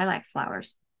with lilac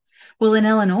flowers. Well, in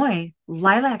Illinois,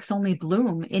 lilacs only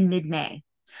bloom in mid-May.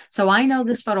 So I know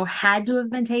this photo had to have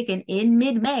been taken in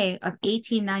mid-May of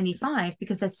 1895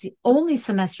 because that's the only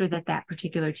semester that that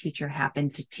particular teacher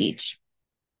happened to teach.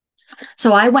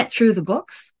 So I went through the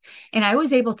books and I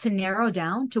was able to narrow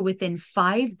down to within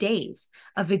 5 days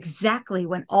of exactly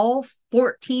when all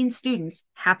 14 students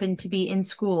happened to be in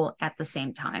school at the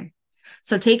same time.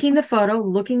 So taking the photo,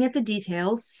 looking at the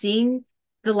details, seeing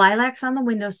the lilacs on the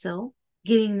windowsill,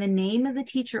 getting the name of the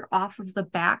teacher off of the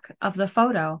back of the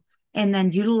photo, and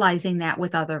then utilizing that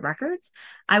with other records,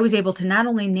 I was able to not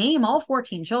only name all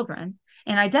 14 children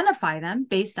and identify them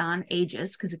based on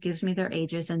ages, because it gives me their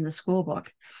ages in the school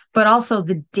book, but also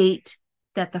the date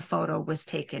that the photo was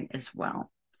taken as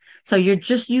well. So you're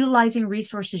just utilizing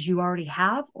resources you already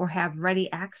have or have ready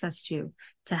access to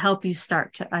help you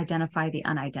start to identify the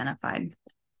unidentified.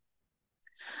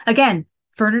 Again,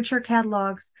 furniture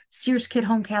catalogs, Sears Kid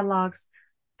Home catalogs,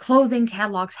 clothing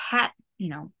catalogs,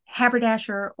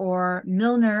 haberdasher or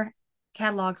Milner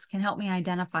catalogs can help me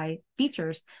identify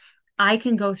features. I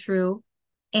can go through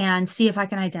and see if I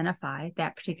can identify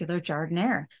that particular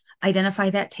jardiniere, identify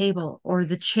that table or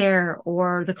the chair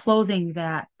or the clothing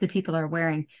that the people are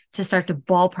wearing to start to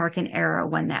ballpark an era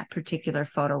when that particular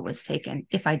photo was taken,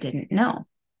 if I didn't know.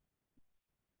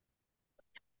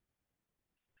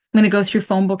 I'm going to go through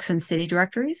phone books and city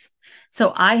directories.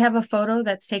 So I have a photo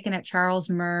that's taken at Charles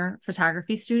Murr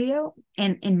Photography Studio.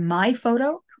 And in my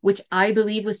photo, which I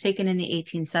believe was taken in the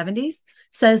 1870s,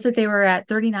 says that they were at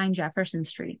 39 Jefferson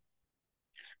Street.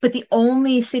 But the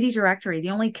only city directory, the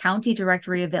only county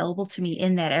directory available to me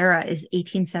in that era is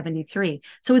 1873.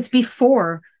 So it's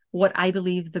before what I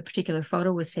believe the particular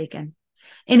photo was taken.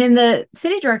 And in the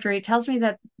city directory, it tells me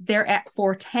that they're at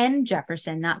 410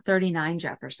 Jefferson, not 39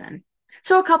 Jefferson.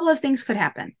 So a couple of things could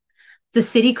happen. The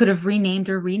city could have renamed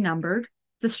or renumbered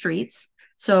the streets.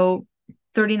 So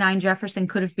 39 Jefferson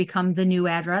could have become the new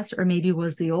address or maybe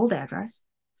was the old address.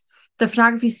 The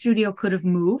photography studio could have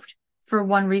moved for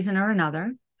one reason or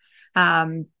another.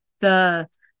 The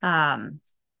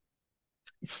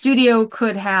studio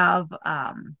could have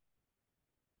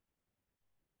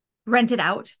rented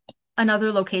out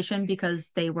another location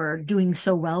because they were doing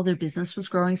so well. Their business was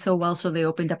growing so well. So they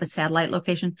opened up a satellite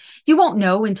location. You won't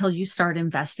know until you start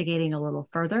investigating a little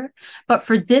further. But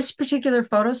for this particular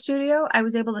photo studio, I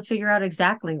was able to figure out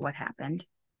exactly what happened.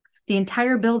 The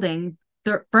entire building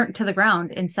burnt to the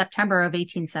ground in September of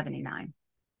 1879.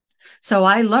 So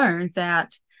I learned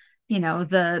that,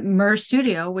 the Murr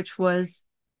studio, which was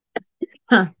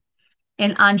on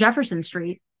Jefferson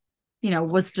Street,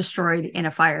 was destroyed in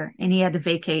a fire and he had to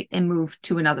vacate and move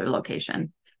to another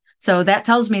location. So that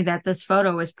tells me that this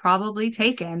photo was probably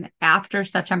taken after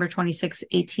September 26,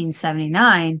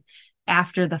 1879,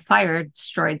 after the fire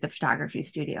destroyed the photography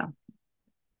studio.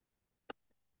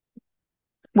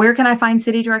 Where can I find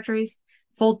city directories?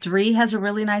 Fold 3 has a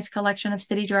really nice collection of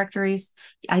city directories.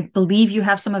 I believe you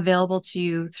have some available to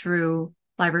you through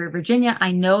Library of Virginia.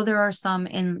 I know there are some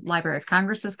in Library of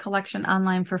Congress's collection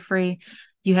online for free.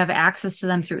 You have access to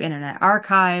them through Internet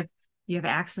Archive. You have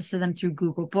access to them through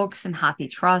Google Books and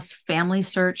HathiTrust. Family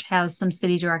Search has some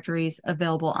city directories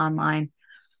available online.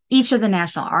 Each of the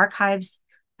National Archives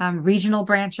regional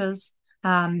branches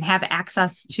have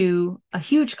access to a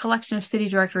huge collection of city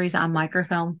directories on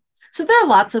microfilm. So there are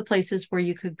lots of places where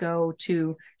you could go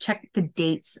to check the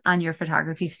dates on your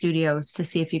photography studios to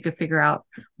see if you could figure out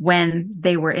when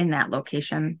they were in that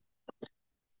location.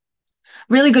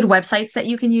 Really good websites that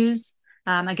you can use.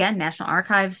 Again, National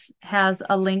Archives has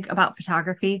a link about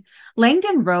photography.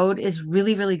 Langdon Road is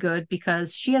really, really good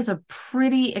because she has a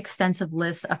pretty extensive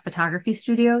list of photography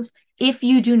studios. If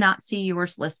you do not see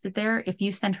yours listed there, if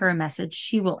you send her a message,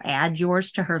 she will add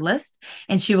yours to her list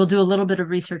and she will do a little bit of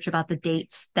research about the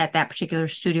dates that that particular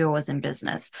studio was in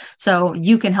business. So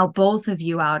you can help both of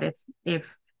you out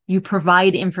if you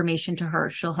provide information to her.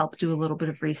 She'll help do a little bit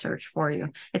of research for you.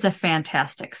 It's a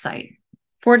fantastic site.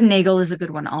 Ford and Nagel is a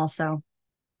good one also.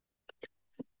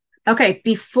 Okay,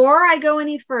 before I go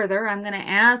any further, I'm going to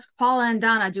ask Paula and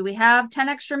Donna, do we have 10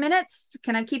 extra minutes?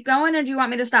 Can I keep going or do you want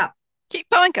me to stop? Keep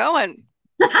on going.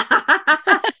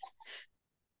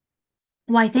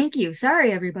 Why, thank you.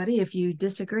 Sorry, everybody, if you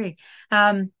disagree.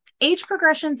 Age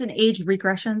progressions and age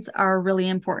regressions are a really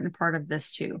important part of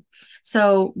this too.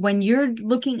 So when you're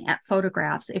looking at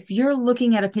photographs, if you're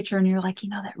looking at a picture and you're like,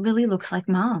 that really looks like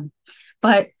mom,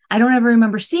 but I don't ever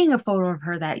remember seeing a photo of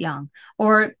her that young,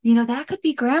 or, that could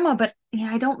be grandma, but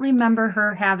I don't remember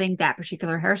her having that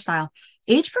particular hairstyle.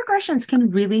 Age progressions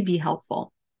can really be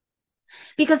helpful.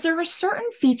 because there are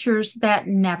certain features that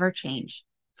never change.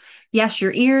 Yes,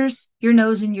 your ears, your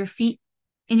nose, and your feet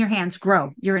and your hands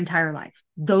grow your entire life.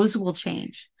 Those will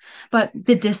change. But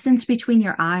the distance between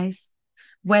your eyes,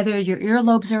 whether your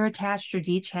earlobes are attached or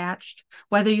detached,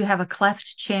 whether you have a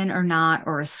cleft chin or not,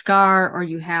 or a scar, or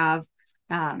you have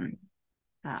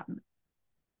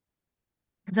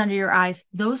it's under your eyes,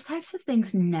 those types of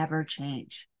things never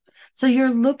change. So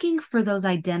you're looking for those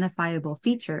identifiable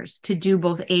features to do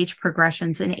both age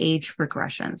progressions and age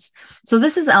regressions. So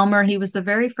this is Elmer. He was the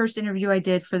very first interview I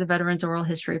did for the Veterans Oral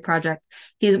History Project.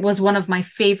 He was one of my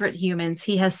favorite humans.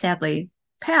 He has sadly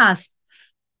passed,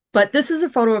 but this is a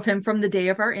photo of him from the day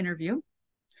of our interview.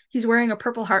 He's wearing a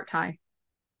purple heart tie.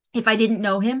 If I didn't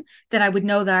know him, then I would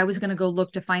know that I was going to go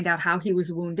look to find out how he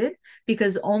was wounded,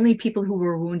 because only people who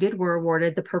were wounded were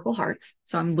awarded the Purple Hearts.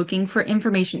 So I'm looking for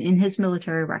information in his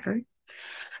military record.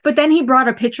 But then he brought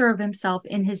a picture of himself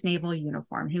in his naval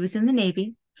uniform. He was in the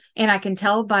Navy, and I can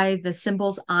tell by the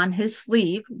symbols on his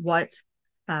sleeve what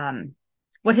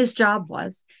his job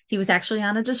was. He was actually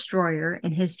on a destroyer,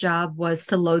 and his job was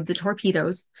to load the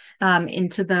torpedoes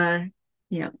into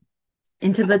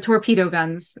the torpedo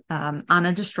guns on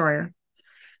a destroyer.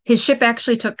 His ship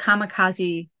actually took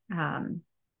kamikaze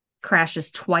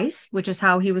crashes twice, which is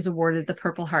how he was awarded the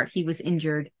Purple Heart. He was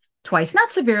injured twice,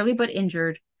 not severely, but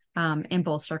injured in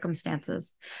both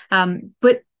circumstances.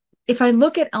 But if I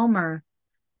look at Elmer,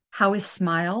 how his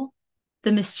smile,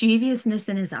 the mischievousness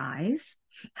in his eyes,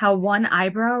 how one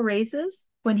eyebrow raises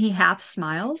when he half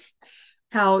smiles,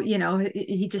 how,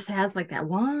 he just has like that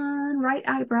one right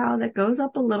eyebrow that goes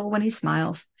up a little when he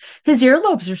smiles. His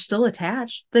earlobes are still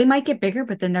attached. They might get bigger,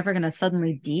 but they're never going to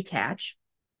suddenly detach.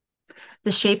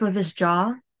 The shape of his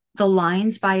jaw, the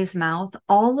lines by his mouth,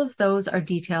 all of those are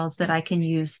details that I can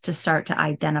use to start to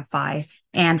identify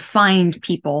and find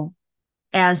people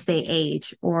as they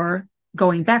age or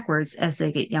going backwards as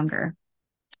they get younger.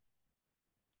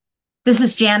 This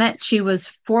is Janet. She was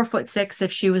 4'6"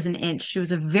 if she was an inch. She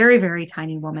was a very, very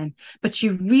tiny woman, but she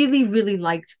really, really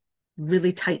liked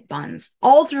really tight buns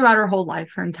all throughout her whole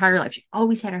life, her entire life. She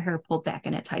always had her hair pulled back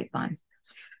in a tight bun.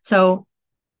 So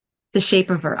the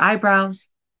shape of her eyebrows,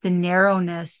 the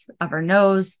narrowness of her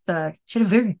nose, she had a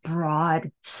very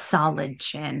broad, solid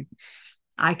chin.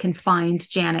 I can find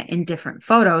Janet in different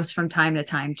photos from time to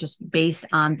time, just based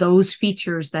on those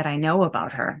features that I know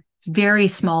about her. Very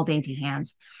small, dainty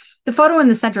hands. The photo in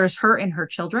the center is her and her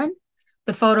children.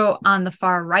 The photo on the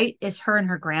far right is her and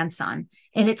her grandson.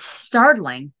 And it's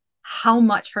startling how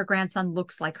much her grandson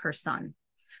looks like her son.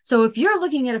 So if you're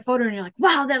looking at a photo and you're like,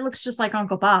 wow, that looks just like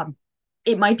Uncle Bob,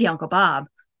 it might be Uncle Bob,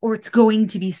 or it's going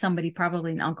to be somebody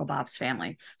probably in Uncle Bob's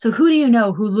family. So who do you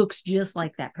know who looks just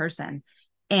like that person,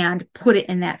 and put it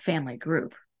in that family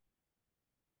group?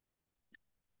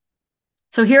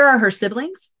 So here are her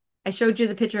siblings. I showed you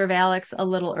the picture of Alex a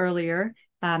little earlier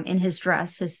in his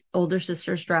dress, his older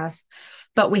sister's dress.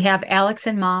 But we have Alex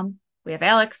and mom. We have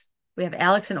Alex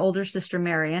and older sister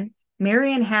Marion.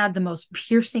 Marion had the most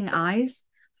piercing eyes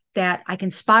that I can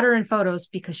spot her in photos,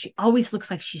 because she always looks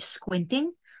like she's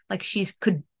squinting, like she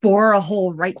could bore a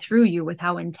hole right through you with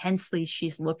how intensely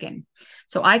she's looking.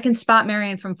 So I can spot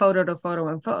Marion from photo to photo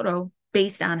and photo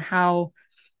based on how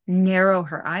narrow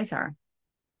her eyes are.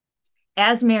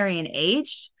 As Marion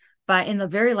aged, but in the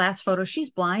very last photo, she's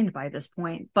blind by this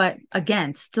point, but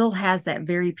again, still has that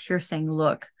very piercing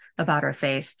look about her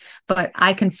face. But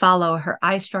I can follow her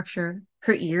eye structure,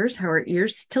 her ears, how her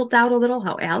ears tilt out a little,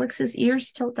 how Alex's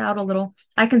ears tilt out a little.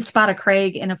 I can spot a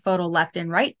Craig in a photo left and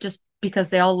right, just because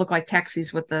they all look like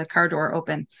taxis with the car door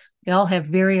open. They all have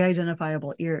very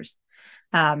identifiable ears.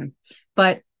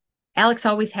 But Alex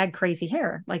always had crazy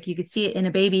hair. Like you could see it in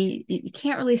a baby. You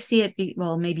can't really see it.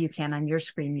 Well, maybe you can on your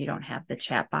screen. You don't have the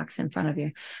chat box in front of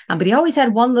you. But he always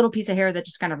had one little piece of hair that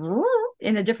just kind of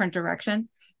in a different direction.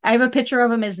 I have a picture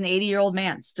of him as an 80-year-old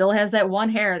man. Still has that one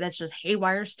hair that's just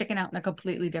haywire, sticking out in a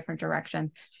completely different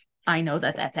direction. I know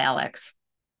that that's Alex.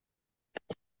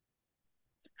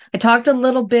 I talked a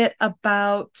little bit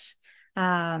about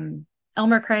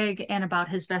Elmer Craig and about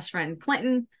his best friend,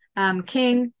 Clinton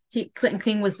King. Clinton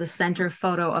King was the center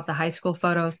photo of the high school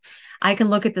photos. I can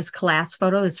look at this class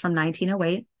photo. It's from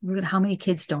 1908. Look at how many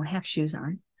kids don't have shoes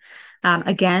on.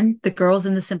 Again, the girls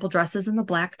in the simple dresses and the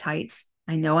black tights.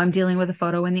 I know I'm dealing with a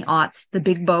photo in the aughts, the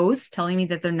big bows telling me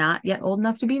that they're not yet old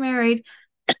enough to be married.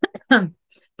 But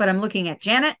I'm looking at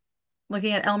Janet,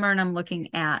 looking at Elmer, and I'm looking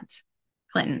at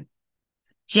Clinton.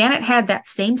 Janet had that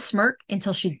same smirk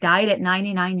until she died at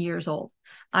 99 years old.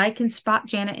 I can spot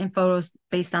Janet in photos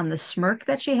based on the smirk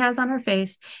that she has on her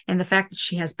face and the fact that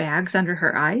she has bags under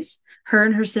her eyes. Her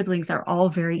and her siblings are all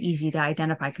very easy to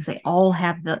identify because they all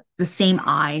have the same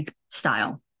eye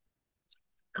style.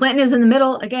 Clinton is in the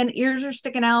middle. Again, ears are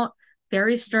sticking out,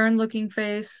 very stern looking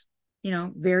face,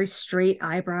 very straight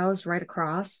eyebrows right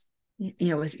across.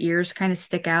 His ears kind of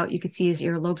stick out. You can see his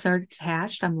earlobes are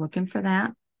detached. I'm looking for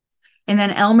that. And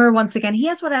then Elmer, once again, he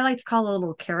has what I like to call a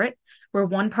little carrot, where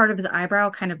one part of his eyebrow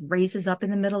kind of raises up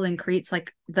in the middle and creates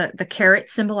like the carrot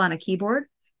symbol on a keyboard,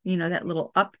 that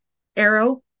little up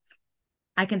arrow.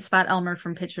 I can spot Elmer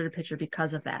from picture to picture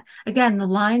because of that. Again, the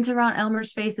lines around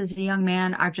Elmer's face as a young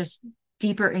man are just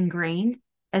deeper ingrained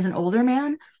as an older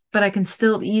man, but I can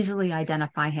still easily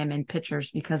identify him in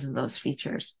pictures because of those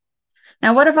features.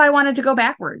 Now, what if I wanted to go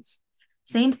backwards?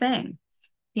 Same thing.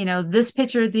 This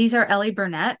picture, these are Ellie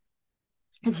Burnett.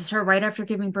 This is her right after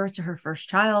giving birth to her first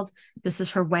child. This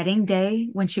is her wedding day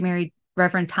when she married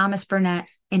Reverend Thomas Burnett,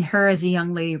 and her as a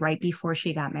young lady right before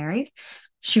she got married.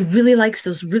 She really likes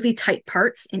those really tight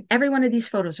parts. In every one of these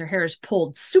photos, her hair is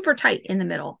pulled super tight in the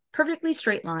middle, perfectly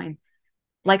straight line,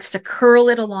 likes to curl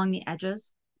it along the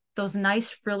edges. Those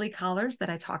nice frilly collars that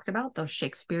I talked about, those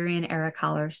Shakespearean era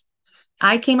collars.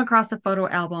 I came across a photo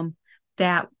album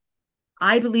that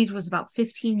I believed was about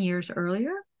 15 years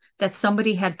earlier that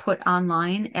somebody had put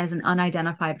online as an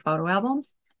unidentified photo album.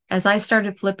 As I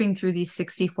started flipping through these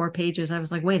 64 pages, I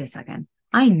was like, wait a second,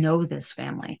 I know this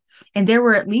family. And there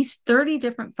were at least 30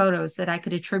 different photos that I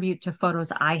could attribute to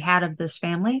photos I had of this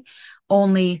family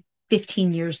only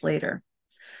 15 years later.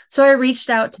 So I reached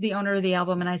out to the owner of the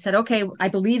album and I said, okay, I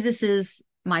believe this is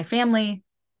my family.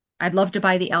 I'd love to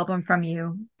buy the album from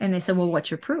you. And they said, well, what's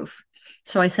your proof?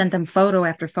 So I sent them photo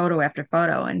after photo after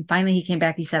photo. And finally he came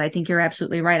back. He said, I think you're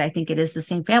absolutely right. I think it is the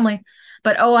same family.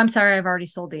 But, oh, I'm sorry, I've already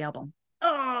sold the album.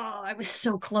 Oh, I was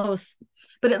so close.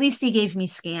 But at least he gave me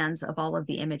scans of all of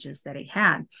the images that he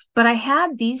had. But I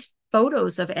had these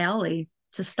photos of Allie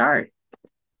to start,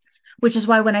 which is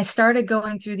why when I started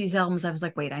going through these albums, I was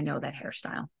like, wait, I know that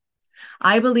hairstyle.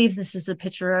 I believe this is a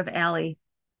picture of Allie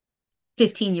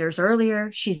 15 years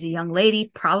earlier. She's a young lady,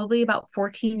 probably about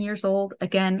 14 years old.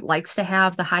 Again, likes to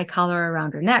have the high collar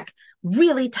around her neck,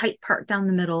 really tight part down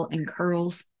the middle and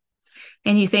curls.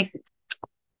 And you think,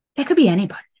 that could be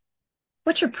anybody.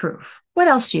 What's your proof? What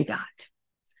else do you got?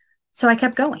 So I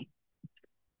kept going.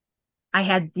 I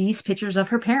had these pictures of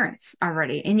her parents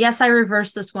already. And yes, I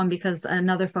reversed this one because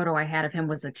another photo I had of him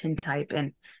was a tintype,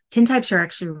 and tintypes are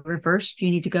actually reversed. You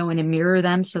need to go in and mirror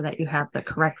them so that you have the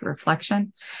correct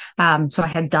reflection. So I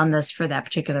had done this for that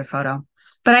particular photo,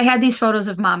 but I had these photos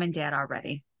of mom and dad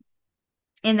already.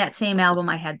 In that same album,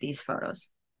 I had these photos.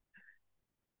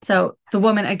 So the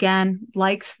woman, again,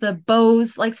 likes the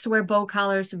bows, likes to wear bow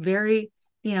collars, very,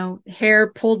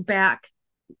 hair pulled back,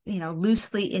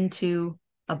 loosely into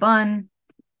a bun.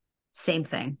 Same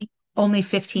thing, only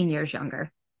 15 years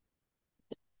younger.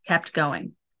 Kept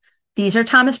going. These are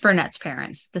Thomas Burnett's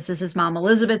parents. This is his mom,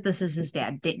 Elizabeth. This is his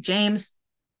dad, James.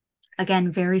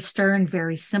 Again, very stern,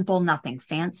 very simple, nothing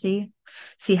fancy.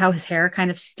 See how his hair kind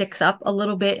of sticks up a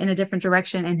little bit in a different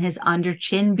direction, and his under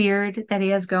chin beard that he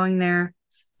has going there.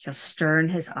 See how stern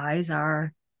his eyes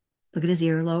are. Look at his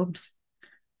earlobes.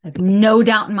 I have no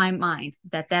doubt in my mind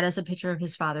that that is a picture of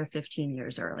his father 15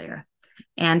 years earlier,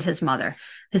 and his mother.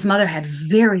 His mother had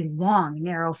very long,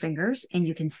 narrow fingers, and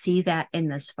you can see that in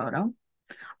this photo.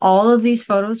 All of these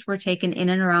photos were taken in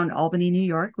and around Albany, New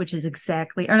York, which is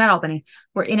exactly, or not Albany,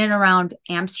 we're in and around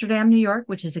Amsterdam, New York,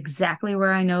 which is exactly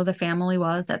where I know the family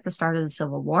was at the start of the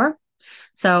Civil War.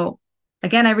 So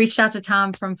again, I reached out to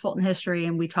Tom from Fulton History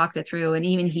and we talked it through, and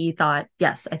even he thought,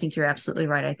 yes, I think you're absolutely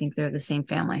right. I think they're the same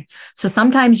family. So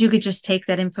sometimes you could just take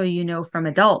that info from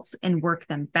adults and work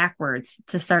them backwards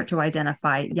to start to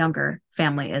identify younger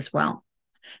family as well.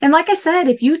 And like I said,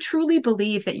 if you truly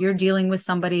believe that you're dealing with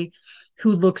somebody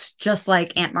who looks just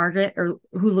like Aunt Margaret or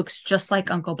who looks just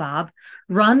like Uncle Bob,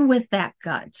 run with that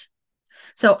gut.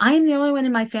 So I am the only one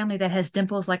in my family that has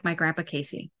dimples like my grandpa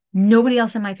Casey. Nobody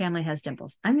else in my family has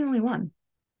dimples. I'm the only one.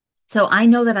 So I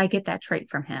know that I get that trait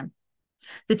from him.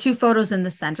 The two photos in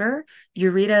the center,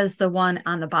 Eureka is the one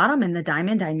on the bottom, and the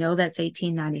diamond, I know that's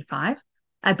 1895.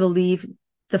 I believe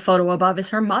the photo above is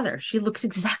her mother. She looks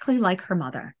exactly like her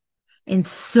mother in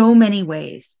so many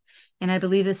ways. And I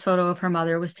believe this photo of her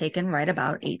mother was taken right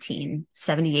about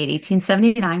 1878,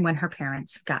 1879 when her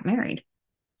parents got married.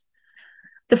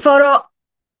 The photo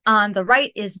on the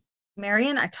right is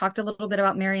Marion. I talked a little bit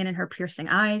about Marion and her piercing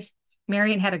eyes.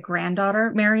 Marion had a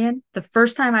granddaughter, Marion. The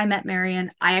first time I met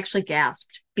Marion, I actually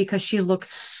gasped because she looked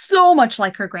so much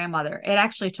like her grandmother. It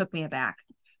actually took me aback.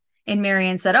 And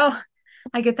Marion said, oh,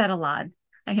 I get that a lot.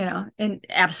 And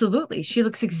absolutely, she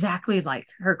looks exactly like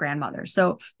her grandmother.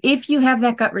 So if you have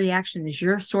that gut reaction as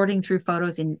you're sorting through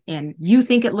photos and you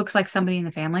think it looks like somebody in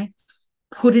the family,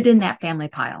 put it in that family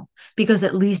pile, because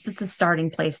at least it's a starting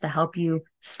place to help you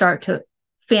start to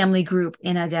family group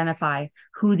and identify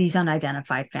who these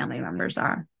unidentified family members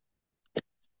are.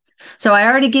 So I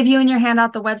already give you in your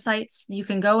handout the websites. You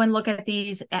can go and look at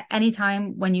these at any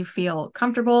time when you feel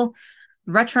comfortable.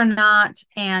 Retronaut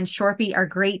and Shorpy are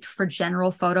great for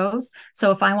general photos. So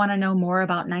if I want to know more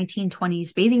about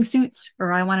 1920s bathing suits,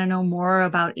 or I want to know more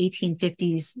about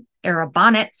 1850s era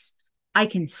bonnets, I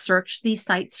can search these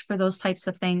sites for those types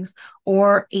of things,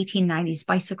 or 1890s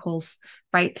bicycles,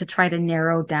 right? To try to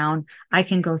narrow down, I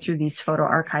can go through these photo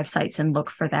archive sites and look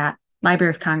for that.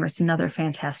 Library of Congress, another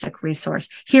fantastic resource.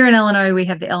 Here in Illinois, we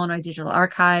have the Illinois Digital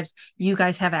Archives. You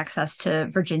guys have access to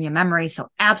Virginia Memory, so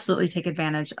absolutely take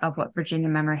advantage of what Virginia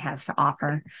Memory has to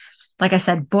offer. Like I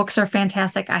said, books are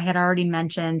fantastic. I had already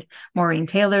mentioned Maureen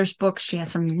Taylor's books. She has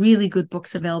some really good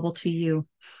books available to you.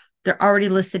 They're already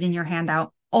listed in your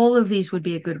handout. All of these would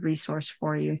be a good resource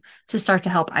for you to start to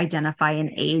help identify and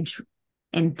age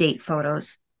and date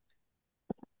photos.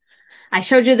 I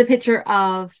showed you the picture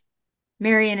of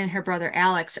Marion and her brother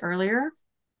Alex earlier.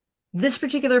 This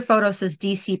particular photo says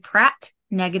D.C. Pratt,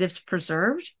 negatives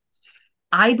preserved.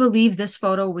 I believe this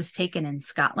photo was taken in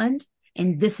Scotland,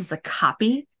 and this is a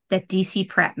copy that D.C.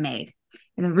 Pratt made.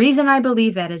 And the reason I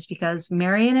believe that is because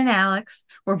Marion and Alex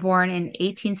were born in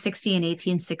 1860 and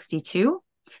 1862.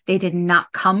 They did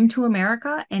not come to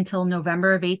America until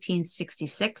November of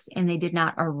 1866, and they did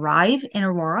not arrive in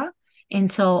Aurora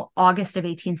until August of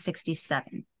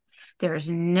 1867. There is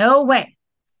no way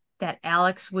that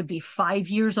Alex would be 5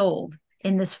 years old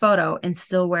in this photo and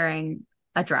still wearing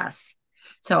a dress.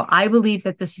 So I believe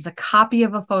that this is a copy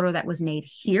of a photo that was made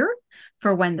here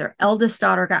for when their eldest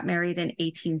daughter got married in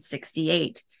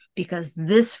 1868, because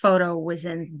this photo was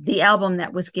in the album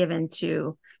that was given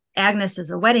to Agnes as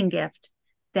a wedding gift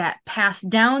that passed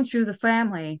down through the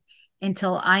family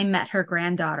until I met her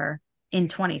granddaughter in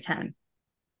 2010.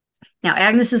 Now,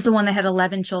 Agnes is the one that had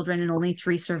 11 children and only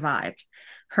 3 survived.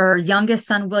 Her youngest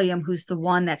son, William, who's the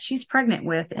one that she's pregnant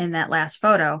with in that last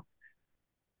photo,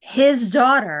 his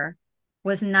daughter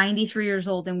was 93 years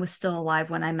old and was still alive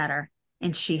when I met her,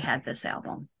 and she had this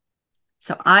album.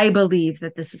 So I believe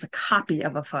that this is a copy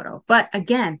of a photo. But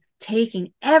again,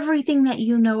 taking everything that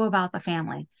you know about the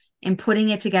family and putting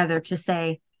it together to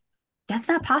say, that's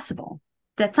not possible.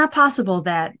 That's not possible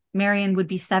that Marion would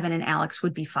be 7 and Alex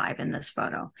would be 5 in this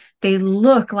photo. They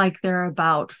look like they're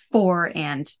about 4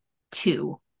 and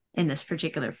 2 in this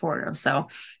particular photo. So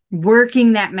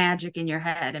working that magic in your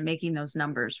head and making those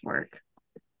numbers work.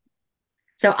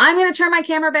 So I'm going to turn my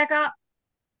camera back up.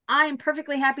 I am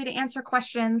perfectly happy to answer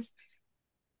questions.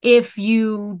 If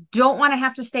you don't want to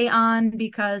have to stay on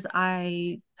because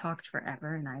I talked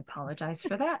forever, and I apologize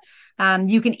for that,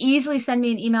 you can easily send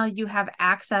me an email. You have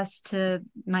access to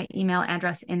my email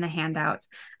address in the handout.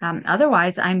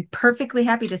 Otherwise, I'm perfectly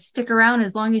happy to stick around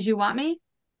as long as you want me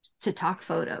to talk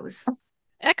photos.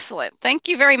 Excellent. Thank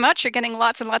you very much. You're getting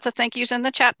lots and lots of thank yous in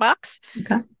the chat box.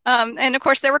 Okay. And of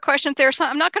course, there were questions there. So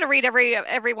I'm not going to read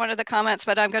every one of the comments,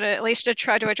 but I'm going to at least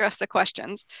try to address the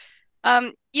questions.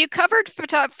 You covered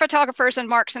photographers and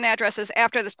marks and addresses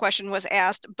after this question was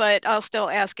asked, but I'll still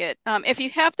ask it. If you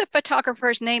have the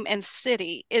photographer's name and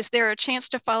city, is there a chance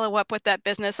to follow up with that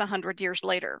business 100 years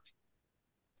later?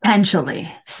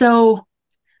 Potentially. So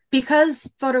because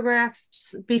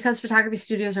photography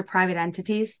studios are private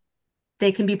entities,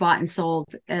 they can be bought and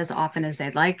sold as often as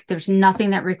they'd like. There's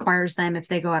nothing that requires them, if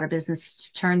they go out of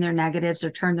business, to turn their negatives or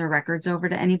turn their records over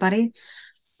to anybody.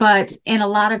 But in a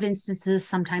lot of instances,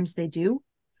 sometimes they do.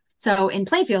 So in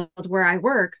Plainfield, where I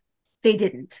work, they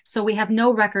didn't. So we have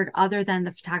no record other than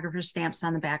the photographer's stamps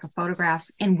on the back of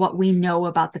photographs and what we know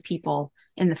about the people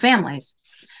in the families.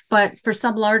 But for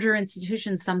some larger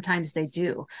institutions, sometimes they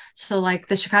do. So like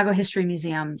the Chicago History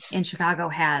Museum in Chicago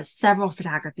has several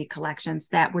photography collections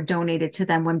that were donated to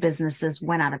them when businesses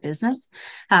went out of business.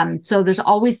 So there's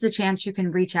always the chance you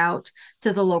can reach out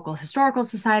to the local historical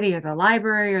society or the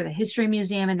library or the history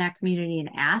museum in that community and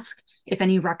ask if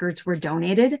any records were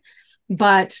donated.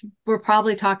 But we're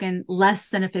probably talking less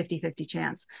than a 50-50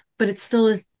 chance. But it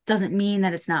still doesn't mean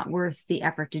that it's not worth the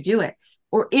effort to do it.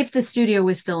 Or if the studio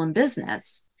is still in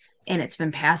business and it's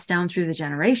been passed down through the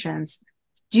generations,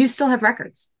 do you still have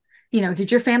records?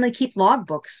 Did your family keep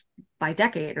logbooks by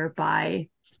decade or by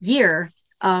year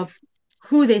of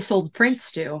who they sold prints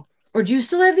to? Or do you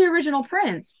still have the original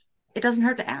prints? It doesn't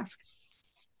hurt to ask.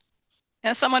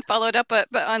 Yeah, someone followed up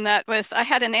on that with, I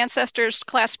had an ancestors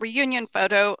class reunion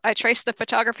photo. I traced the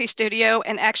photography studio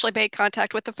and actually made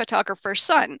contact with the photographer's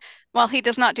son. While he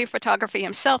does not do photography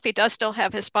himself, he does still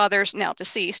have his father's, now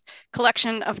deceased,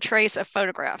 collection of trays of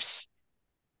photographs.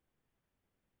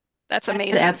 That's That's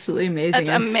amazing. absolutely amazing. That's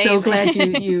I'm so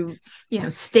amazing. glad you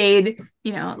stayed,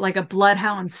 like a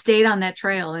bloodhound, stayed on that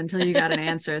trail until you got an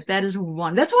answer. That is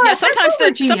one. That's Yeah, why we're sometimes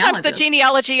the genealogists.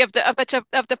 genealogy of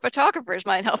the photographers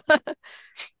might help.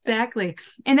 Exactly.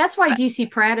 And that's why But DC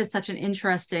Pratt is such an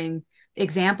interesting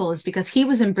example, is because he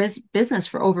was in business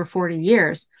for over 40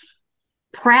 years.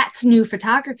 Pratt's new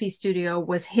photography studio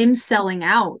was him selling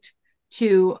out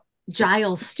to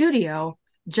Giles Studio.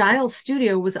 Giles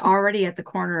Studio was already at the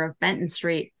corner of Benton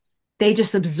Street. They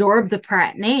just absorbed the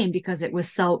Pratt name because it was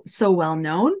so well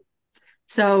known.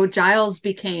 So Giles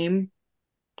became,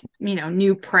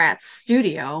 new Pratt's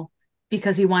studio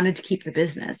because he wanted to keep the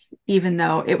business, even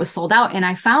though it was sold out. And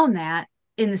I found that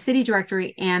in the city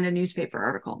directory and a newspaper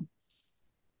article.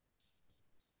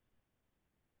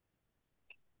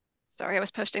 sorry, I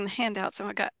was posting the handout, so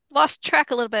I got lost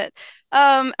track a little bit.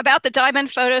 About the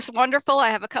diamond photos, wonderful. I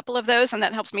have a couple of those, and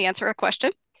that helps me answer a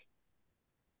question.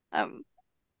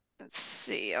 Let's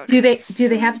see. Do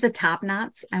they have the top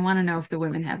knots? I want to know if the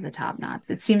women have the top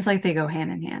knots. It seems like they go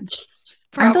hand in hand.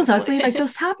 Aren't those ugly? Probably. Like,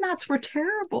 those top knots were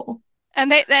terrible.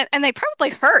 And they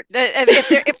probably hurt.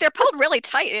 If they're pulled really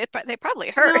tight, they probably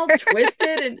hurt. All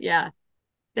twisted, and yeah,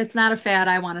 that's not a fad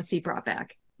I want to see brought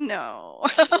back. No.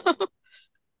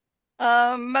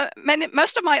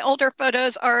 Most of my older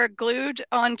photos are glued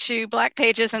onto black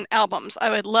pages and albums. I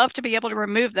would love to be able to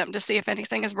remove them to see if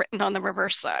anything is written on the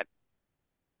reverse side.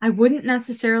 I wouldn't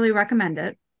necessarily recommend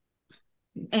it.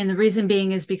 And the reason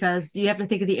being is because you have to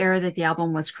think of the era that the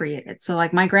album was created. So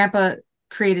like my grandpa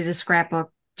created a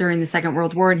scrapbook during the Second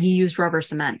World War and he used rubber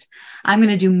cement. I'm going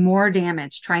to do more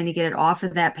damage trying to get it off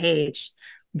of that page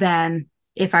than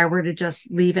if I were to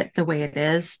just leave it the way it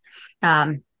is.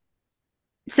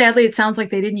 Sadly, it sounds like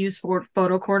they didn't use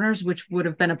photo corners, which would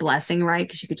have been a blessing, right?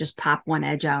 Because you could just pop one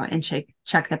edge out and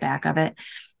check the back of it.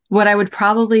 What I would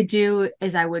probably do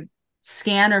is I would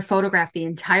scan or photograph the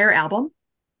entire album.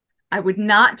 I would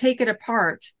not take it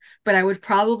apart, but I would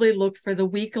probably look for the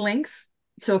weak links.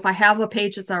 So if I have a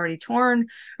page that's already torn,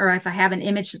 or if I have an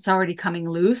image that's already coming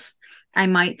loose, I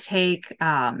might take,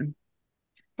 because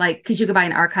you could buy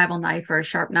an archival knife or a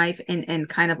sharp knife and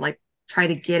kind of like try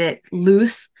to get it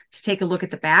loose to take a look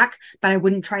at the back, but I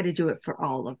wouldn't try to do it for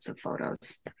all of the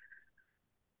photos.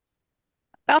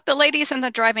 About the ladies in the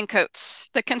driving coats,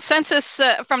 the consensus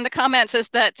from the comments is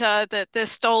that the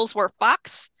stoles were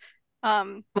fox.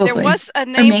 There was a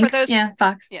name for those. Yeah,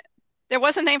 fox. Yeah, there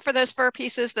was a name for those fur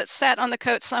pieces that sat on the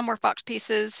coat. Some were fox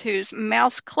pieces whose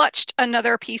mouths clutched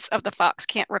another piece of the fox.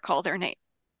 Can't recall their name.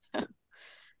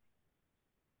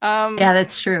 Yeah,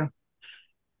 that's true.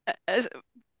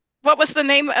 What was the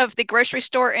name of the grocery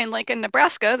store in Lincoln,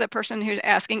 Nebraska? The person who's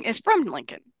asking is from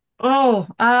Lincoln. Oh,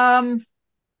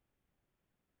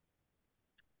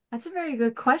 that's a very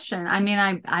good question. I mean,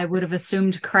 I would have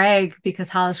assumed Craig because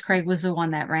Hollis Craig was the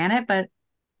one that ran it, but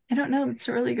I don't know. It's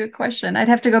a really good question. I'd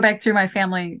have to go back through my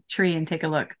family tree and take a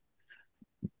look.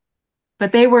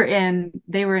 But they were in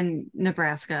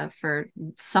Nebraska. For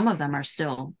some of them are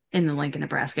still in the Lincoln,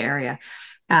 Nebraska area.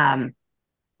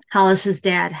 Hollis's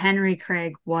dad, Henry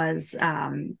Craig, was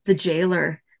the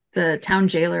jailer, the town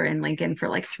jailer in Lincoln for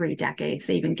like 3 decades.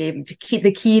 They even gave him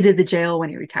the key to the jail when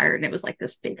he retired. And it was like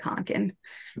this big honking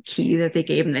key that they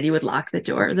gave him that he would lock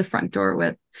the front door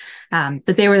with.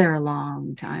 But they were there a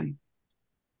long time.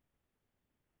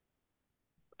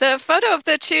 The photo of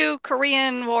the 2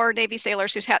 Korean War Navy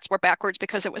sailors whose hats were backwards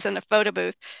because it was in a photo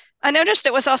booth, I noticed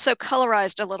it was also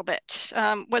colorized a little bit.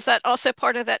 Was that also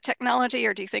part of that technology,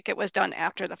 or do you think it was done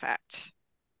after the fact?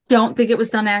 Don't think it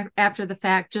was done after the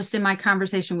fact. Just in my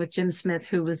conversation with Jim Smith,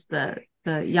 who was the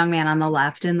young man on the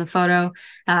left in the photo,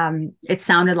 it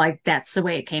sounded like that's the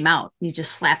way it came out. He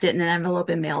just slapped it in an envelope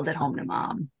and mailed it home to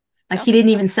mom. Like he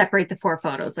didn't even separate the 4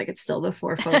 photos. Like it's still the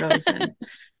 4 photos. And,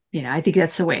 I think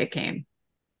that's the way it came.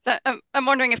 So I'm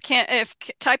wondering if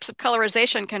types of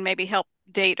colorization can maybe help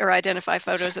date or identify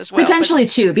photos as well. Potentially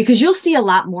too, because you'll see a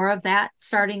lot more of that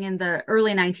starting in the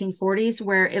early 1940s,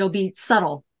 where it'll be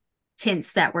subtle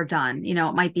tints that were done. It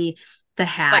might be the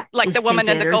hat, like the woman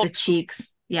in the gold, the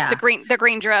cheeks, yeah, the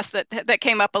green dress that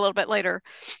came up a little bit later.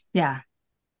 Yeah.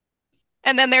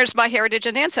 And then there's My Heritage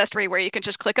and Ancestry, where you can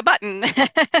just click a button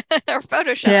or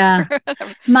Photoshop. Yeah.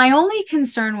 My only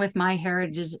concern with My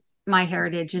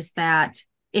Heritage is that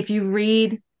if you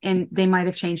read and they might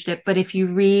have changed it. But if you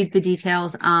read the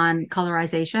details on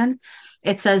colorization,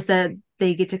 it says that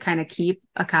they get to kind of keep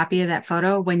a copy of that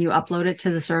photo when you upload it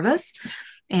to the service.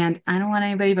 And I don't want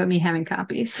anybody but me having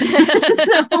copies. So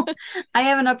I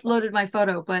haven't uploaded my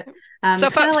photo, but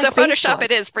it's kind of like Photoshop Facebook.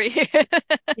 it is for you.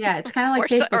 Yeah, it's kind of like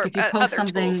Facebook. If you post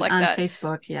something like on that.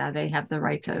 Facebook, yeah, they have the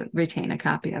right to retain a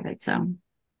copy of it. So,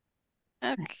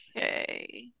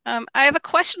 okay. I have a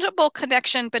questionable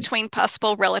connection between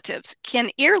possible relatives.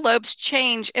 Can earlobes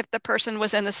change if the person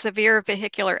was in a severe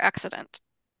vehicular accident?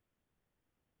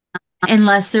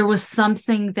 unless there was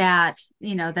something that,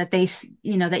 that they,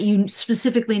 that you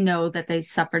specifically know that they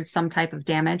suffered some type of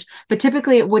damage, but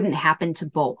typically it wouldn't happen to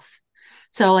both.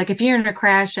 So like if you're in a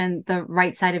crash and the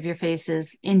right side of your face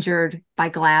is injured by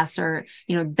glass, or,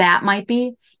 that might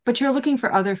be, but you're looking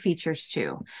for other features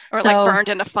too. Or like burned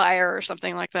in a fire or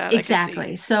something like that.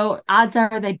 Exactly. So odds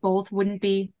are they both wouldn't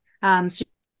be. So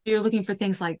you're looking for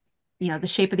things like, the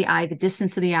shape of the eye, the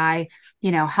distance of the eye,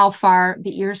 how far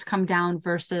the ears come down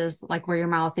versus like where your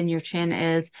mouth and your chin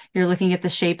is. You're looking at the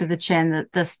shape of the chin,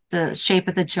 the shape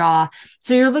of the jaw.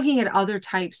 So you're looking at other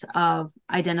types of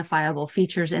identifiable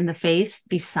features in the face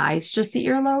besides just the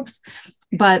earlobes.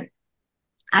 But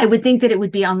I would think that it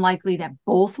would be unlikely that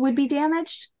both would be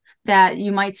damaged, that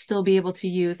you might still be able to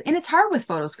use. And it's hard with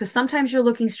photos because sometimes you're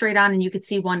looking straight on and you could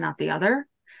see one, not the other.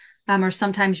 Or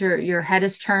sometimes your head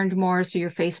is turned more, so your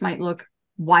face might look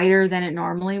wider than it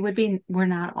normally would be. We're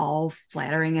not all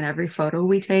flattering in every photo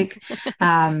we take.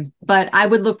 But I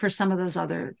would look for some of those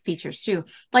other features too,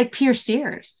 like pierced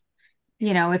ears.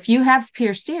 If you have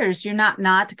pierced ears, you're not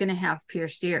going to have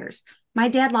pierced ears. My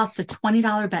dad lost a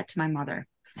 $20 bet to my mother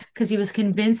because he was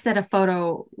convinced that a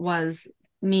photo was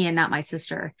me and not my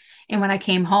sister. And when I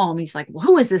came home, he's like, well,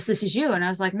 who is this? This is you. And I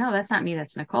was like, no, that's not me.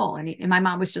 That's Nicole. And my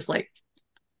mom was just like,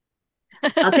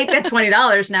 I'll take that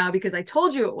 $20 now because I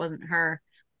told you it wasn't her,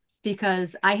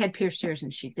 because I had pierced ears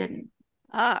and she didn't.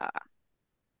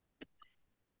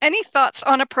 Any thoughts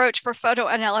on approach for photo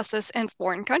analysis in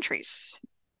foreign countries?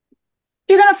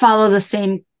 You're going to follow the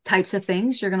same types of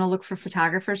things. You're going to look for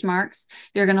photographers' marks.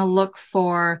 You're going to look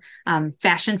for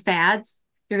fashion fads.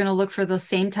 You're going to look for those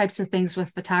same types of things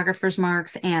with photographers'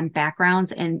 marks and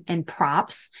backgrounds and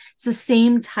props. It's the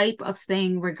same type of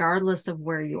thing regardless of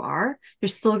where you are. You're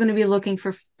still going to be looking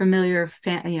for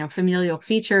familial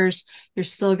features. You're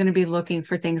still going to be looking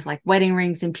for things like wedding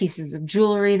rings and pieces of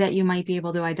jewelry that you might be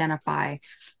able to identify.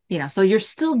 So you're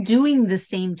still doing the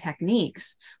same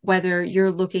techniques, whether you're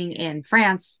looking in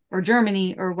France or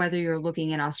Germany or whether you're looking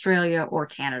in Australia or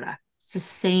Canada. It's the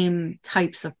same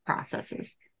types of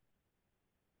processes.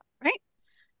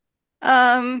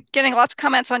 Getting lots of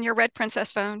comments on your red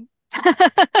princess phone.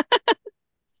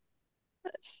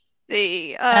 Let's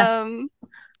see.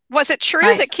 Was it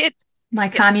true that kid? My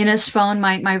communist phone,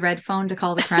 my red phone to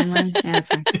call the Kremlin. Yeah,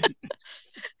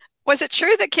 was it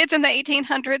true that kids in the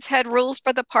 1800s had rules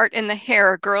for the part in the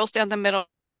hair, girls down the middle?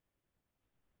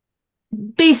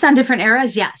 Based on different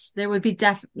eras, yes, there would be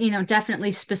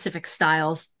definitely specific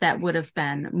styles that would have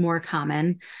been more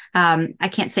common. I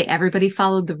can't say everybody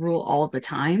followed the rule all the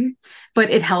time, but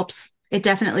it helps. It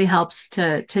definitely helps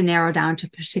to narrow down to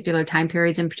particular time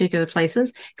periods in particular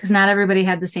places, because not everybody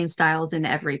had the same styles in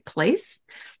every place,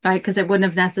 right? Because it wouldn't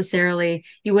have necessarily,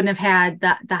 you wouldn't have had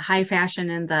the high fashion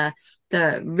and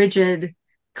the rigid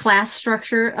class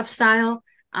structure of style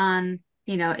on,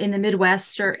 in the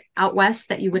Midwest or out West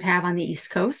that you would have on the East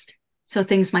Coast. So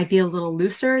things might be a little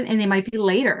looser and they might be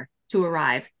later to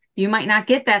arrive. You might not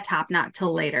get that top knot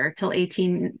till later, till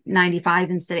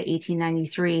 1895 instead of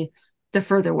 1893, the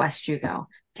further west you go.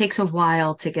 It takes a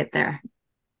while to get there.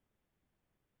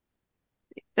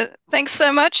 Thanks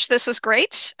so much. This was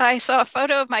great. I saw a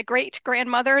photo of my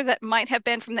great-grandmother that might have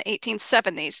been from the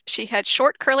 1870s. She had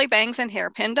short curly bangs and hair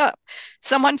pinned up.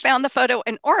 Someone found the photo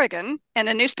in Oregon, and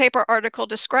a newspaper article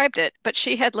described it, but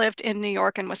she had lived in New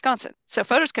York and Wisconsin. So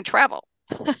photos can travel.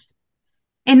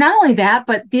 And not only that,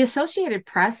 but the Associated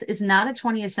Press is not a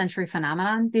 20th century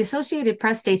phenomenon. The Associated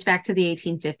Press dates back to the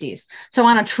 1850s. So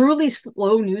on a truly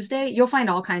slow news day, you'll find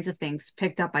all kinds of things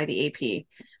picked up by the AP.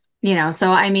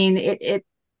 So I mean,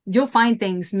 you'll find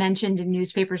things mentioned in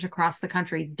newspapers across the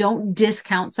country. Don't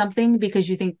discount something because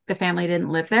you think the family didn't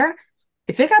live there.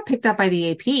 If it got picked up by the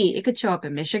AP, it could show up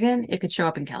in Michigan, it could show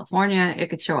up in California,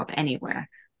 it could show up anywhere.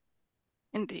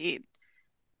 Indeed.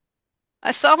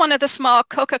 I saw one of the small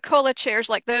Coca-Cola chairs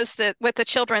like those that with the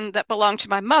children that belonged to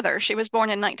my mother. She was born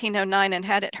in 1909 and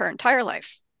had it her entire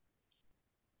life.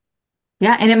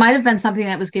 Yeah, and it might have been something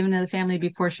that was given to the family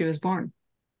before she was born.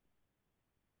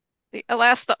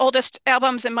 Alas, the oldest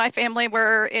albums in my family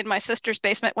were in my sister's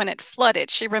basement when it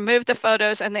flooded. She removed the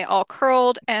photos and they all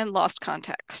curled and lost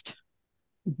context.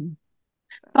 Mhm.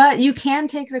 But you can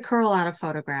take the curl out of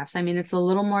photographs. I mean, it's a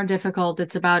little more difficult.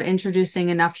 It's about introducing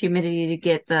enough humidity to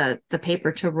get the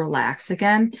paper to relax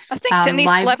again. I think Denise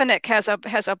Levenick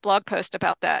has a blog post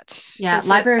about that. Yeah,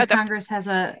 Library of Congress has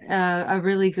a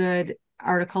really good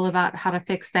article about how to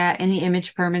fix that. And the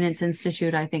Image Permanence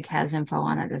Institute, I think, has info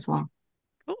on it as well.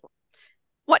 Cool.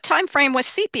 What time frame was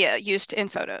sepia used in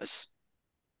photos?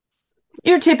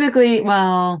 You're typically,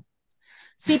 well,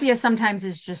 sepia sometimes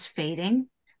is just fading.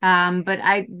 But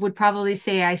I would probably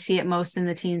say I see it most in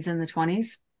the teens and the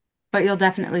 20s. But you'll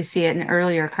definitely see it in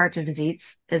earlier carte de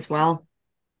visites as well.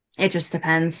 It just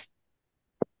depends.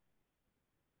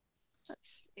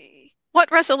 Let's see.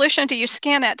 What resolution do you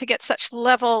scan at to get such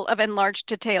level of enlarged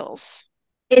details?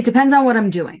 It depends on what I'm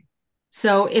doing.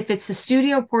 So if it's a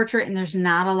studio portrait and there's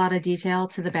not a lot of detail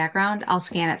to the background, I'll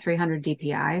scan at 300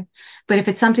 DPI. But if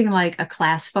it's something like a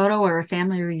class photo or a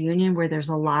family reunion where there's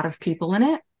a lot of people in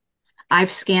it,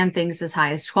 I've scanned things as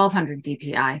high as 1200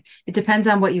 DPI. It depends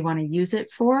on what you want to use it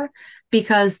for,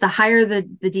 because the higher the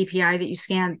DPI that you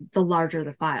scan, the larger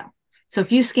the file. So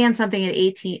if you scan something at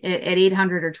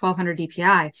 800 or 1200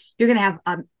 DPI, you're going to have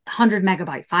a 100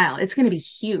 megabyte file. It's going to be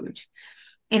huge.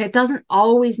 And it doesn't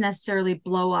always necessarily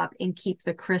blow up and keep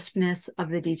the crispness of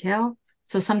the detail.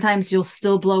 So sometimes you'll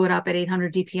still blow it up at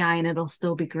 800 DPI and it'll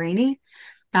still be grainy.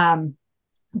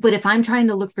 But if I'm trying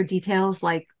to look for details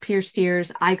like pierced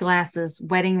ears, eyeglasses,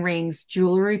 wedding rings,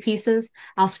 jewelry pieces,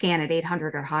 I'll scan at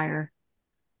 800 or higher.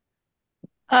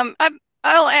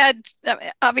 I'll add,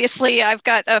 obviously, I've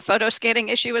got a photo scanning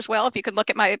issue as well. If you could look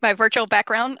at my virtual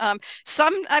background, I've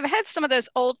had some of those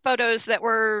old photos that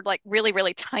were like really,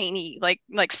 really tiny,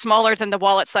 like smaller than the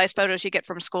wallet size photos you get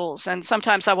from schools. And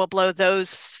sometimes I will blow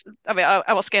those. I mean,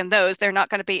 I will scan those. They're not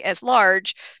going to be as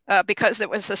large because it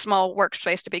was a small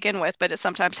workspace to begin with, but it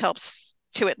sometimes helps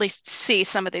to at least see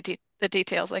some of the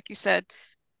details, like you said.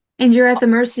 And you're at the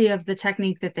mercy of the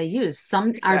technique that they use.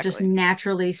 Some are just Exactly.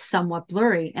 naturally somewhat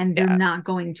blurry and they're Yeah. not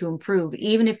going to improve.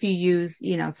 Even if you use,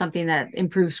 something that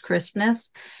improves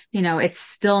crispness, it's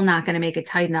still not going to make it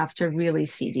tight enough to really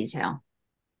see detail.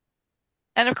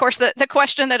 And of course, the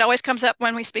question that always comes up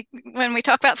when we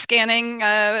talk about scanning,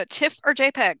 TIFF or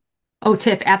JPEG? Oh,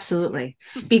 TIFF, absolutely.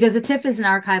 Because a TIFF is an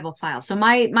archival file. So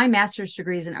my master's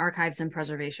degree is in archives and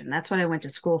preservation. That's what I went to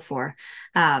school for.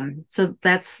 So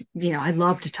that's, I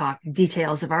love to talk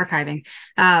details of archiving.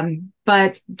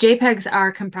 But JPEGs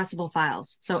are compressible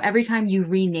files. So every time you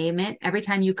rename it, every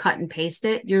time you cut and paste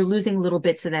it, you're losing little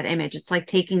bits of that image. It's like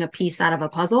taking a piece out of a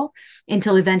puzzle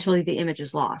until eventually the image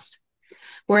is lost.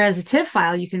 Whereas a TIFF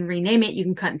file, you can rename it, you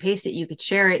can cut and paste it, you could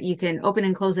share it, you can open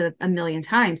and close it a million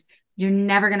times. You're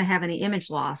never going to have any image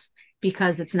loss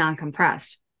because it's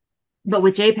non-compressed. But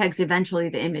with JPEGs, eventually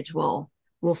the image will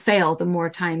fail the more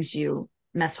times you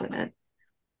mess with it.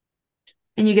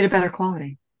 And you get a better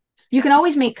quality. You can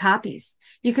always make copies.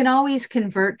 You can always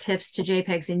convert TIFFs to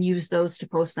JPEGs and use those to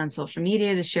post on social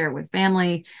media, to share with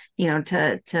family,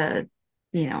 to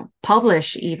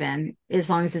publish, even as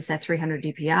long as it's at 300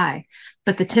 DPI.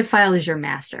 But the TIFF file is your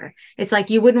master. It's like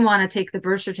you wouldn't want to take the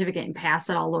birth certificate and pass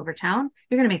it all over town.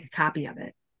 You're going to make a copy of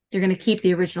it. You're going to keep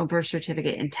the original birth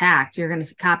certificate intact. You're going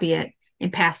to copy it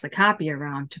and pass the copy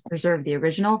around to preserve the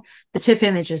original. The TIFF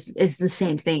image is the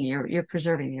same thing. You're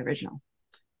preserving the original.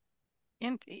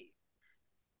 Indeed.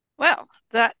 Well,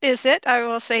 that is it. I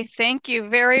will say thank you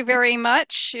very, very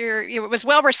much. It was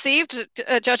well received,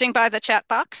 judging by the chat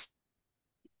box.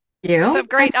 You?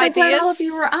 Great I'm so ideas. glad all of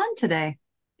you were on today.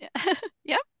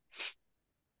 Yeah.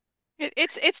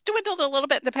 It's dwindled a little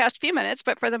bit in the past few minutes,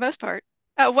 but for the most part.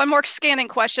 One more scanning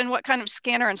question. What kind of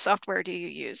scanner and software do you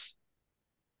use?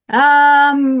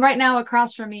 Right now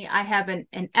across from me, I have an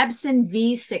Epson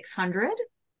V600,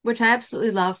 which I absolutely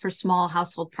love for small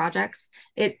household projects.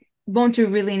 It won't do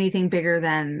really anything bigger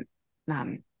than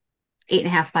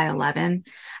 8.5 by 11.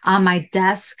 On my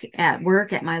desk at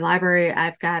work at my library,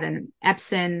 I've got an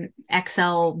Epson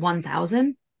XL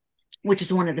 1000, which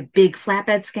is one of the big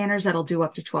flatbed scanners that'll do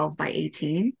up to 12 by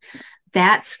 18.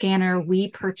 That scanner we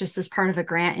purchased as part of a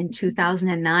grant in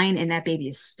 2009, and that baby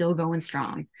is still going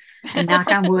strong. And knock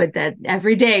on wood that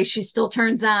every day she still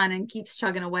turns on and keeps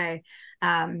chugging away.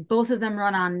 Both of them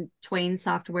run on Twain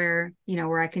software,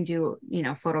 where I can do,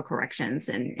 photo corrections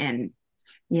and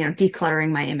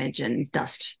decluttering my image and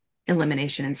dust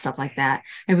elimination and stuff like that.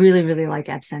 I really, really like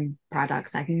Epson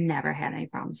products. I've never had any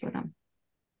problems with them.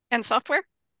 And software?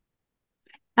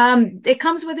 It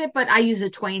comes with it, but I use a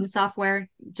Twain software,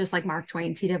 just like Mark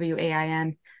Twain,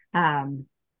 TWAIN.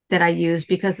 that I use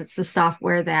because it's the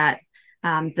software that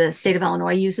the state of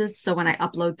Illinois uses. So when I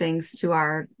upload things to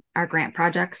our grant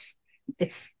projects,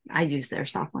 I use their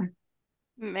software.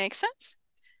 Makes sense.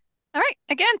 All right.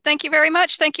 Again, thank you very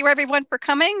much. Thank you everyone for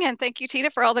coming, and thank you, Tina,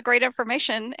 for all the great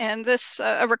information. And this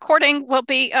recording will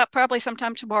be up probably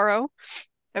sometime tomorrow.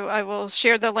 So I will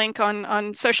share the link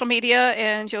on social media,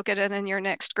 and you'll get it in your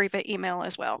next GRIVA email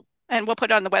as well. And we'll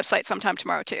put it on the website sometime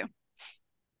tomorrow too.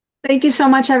 Thank you so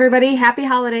much, everybody. Happy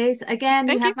holidays. Again,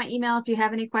 you Thank you. have my email. If you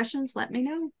have any questions, let me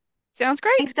know. Sounds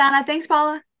great. Thanks, Donna. Thanks,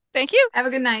 Paula. Thank you. Have a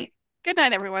good night. Good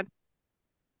night, everyone.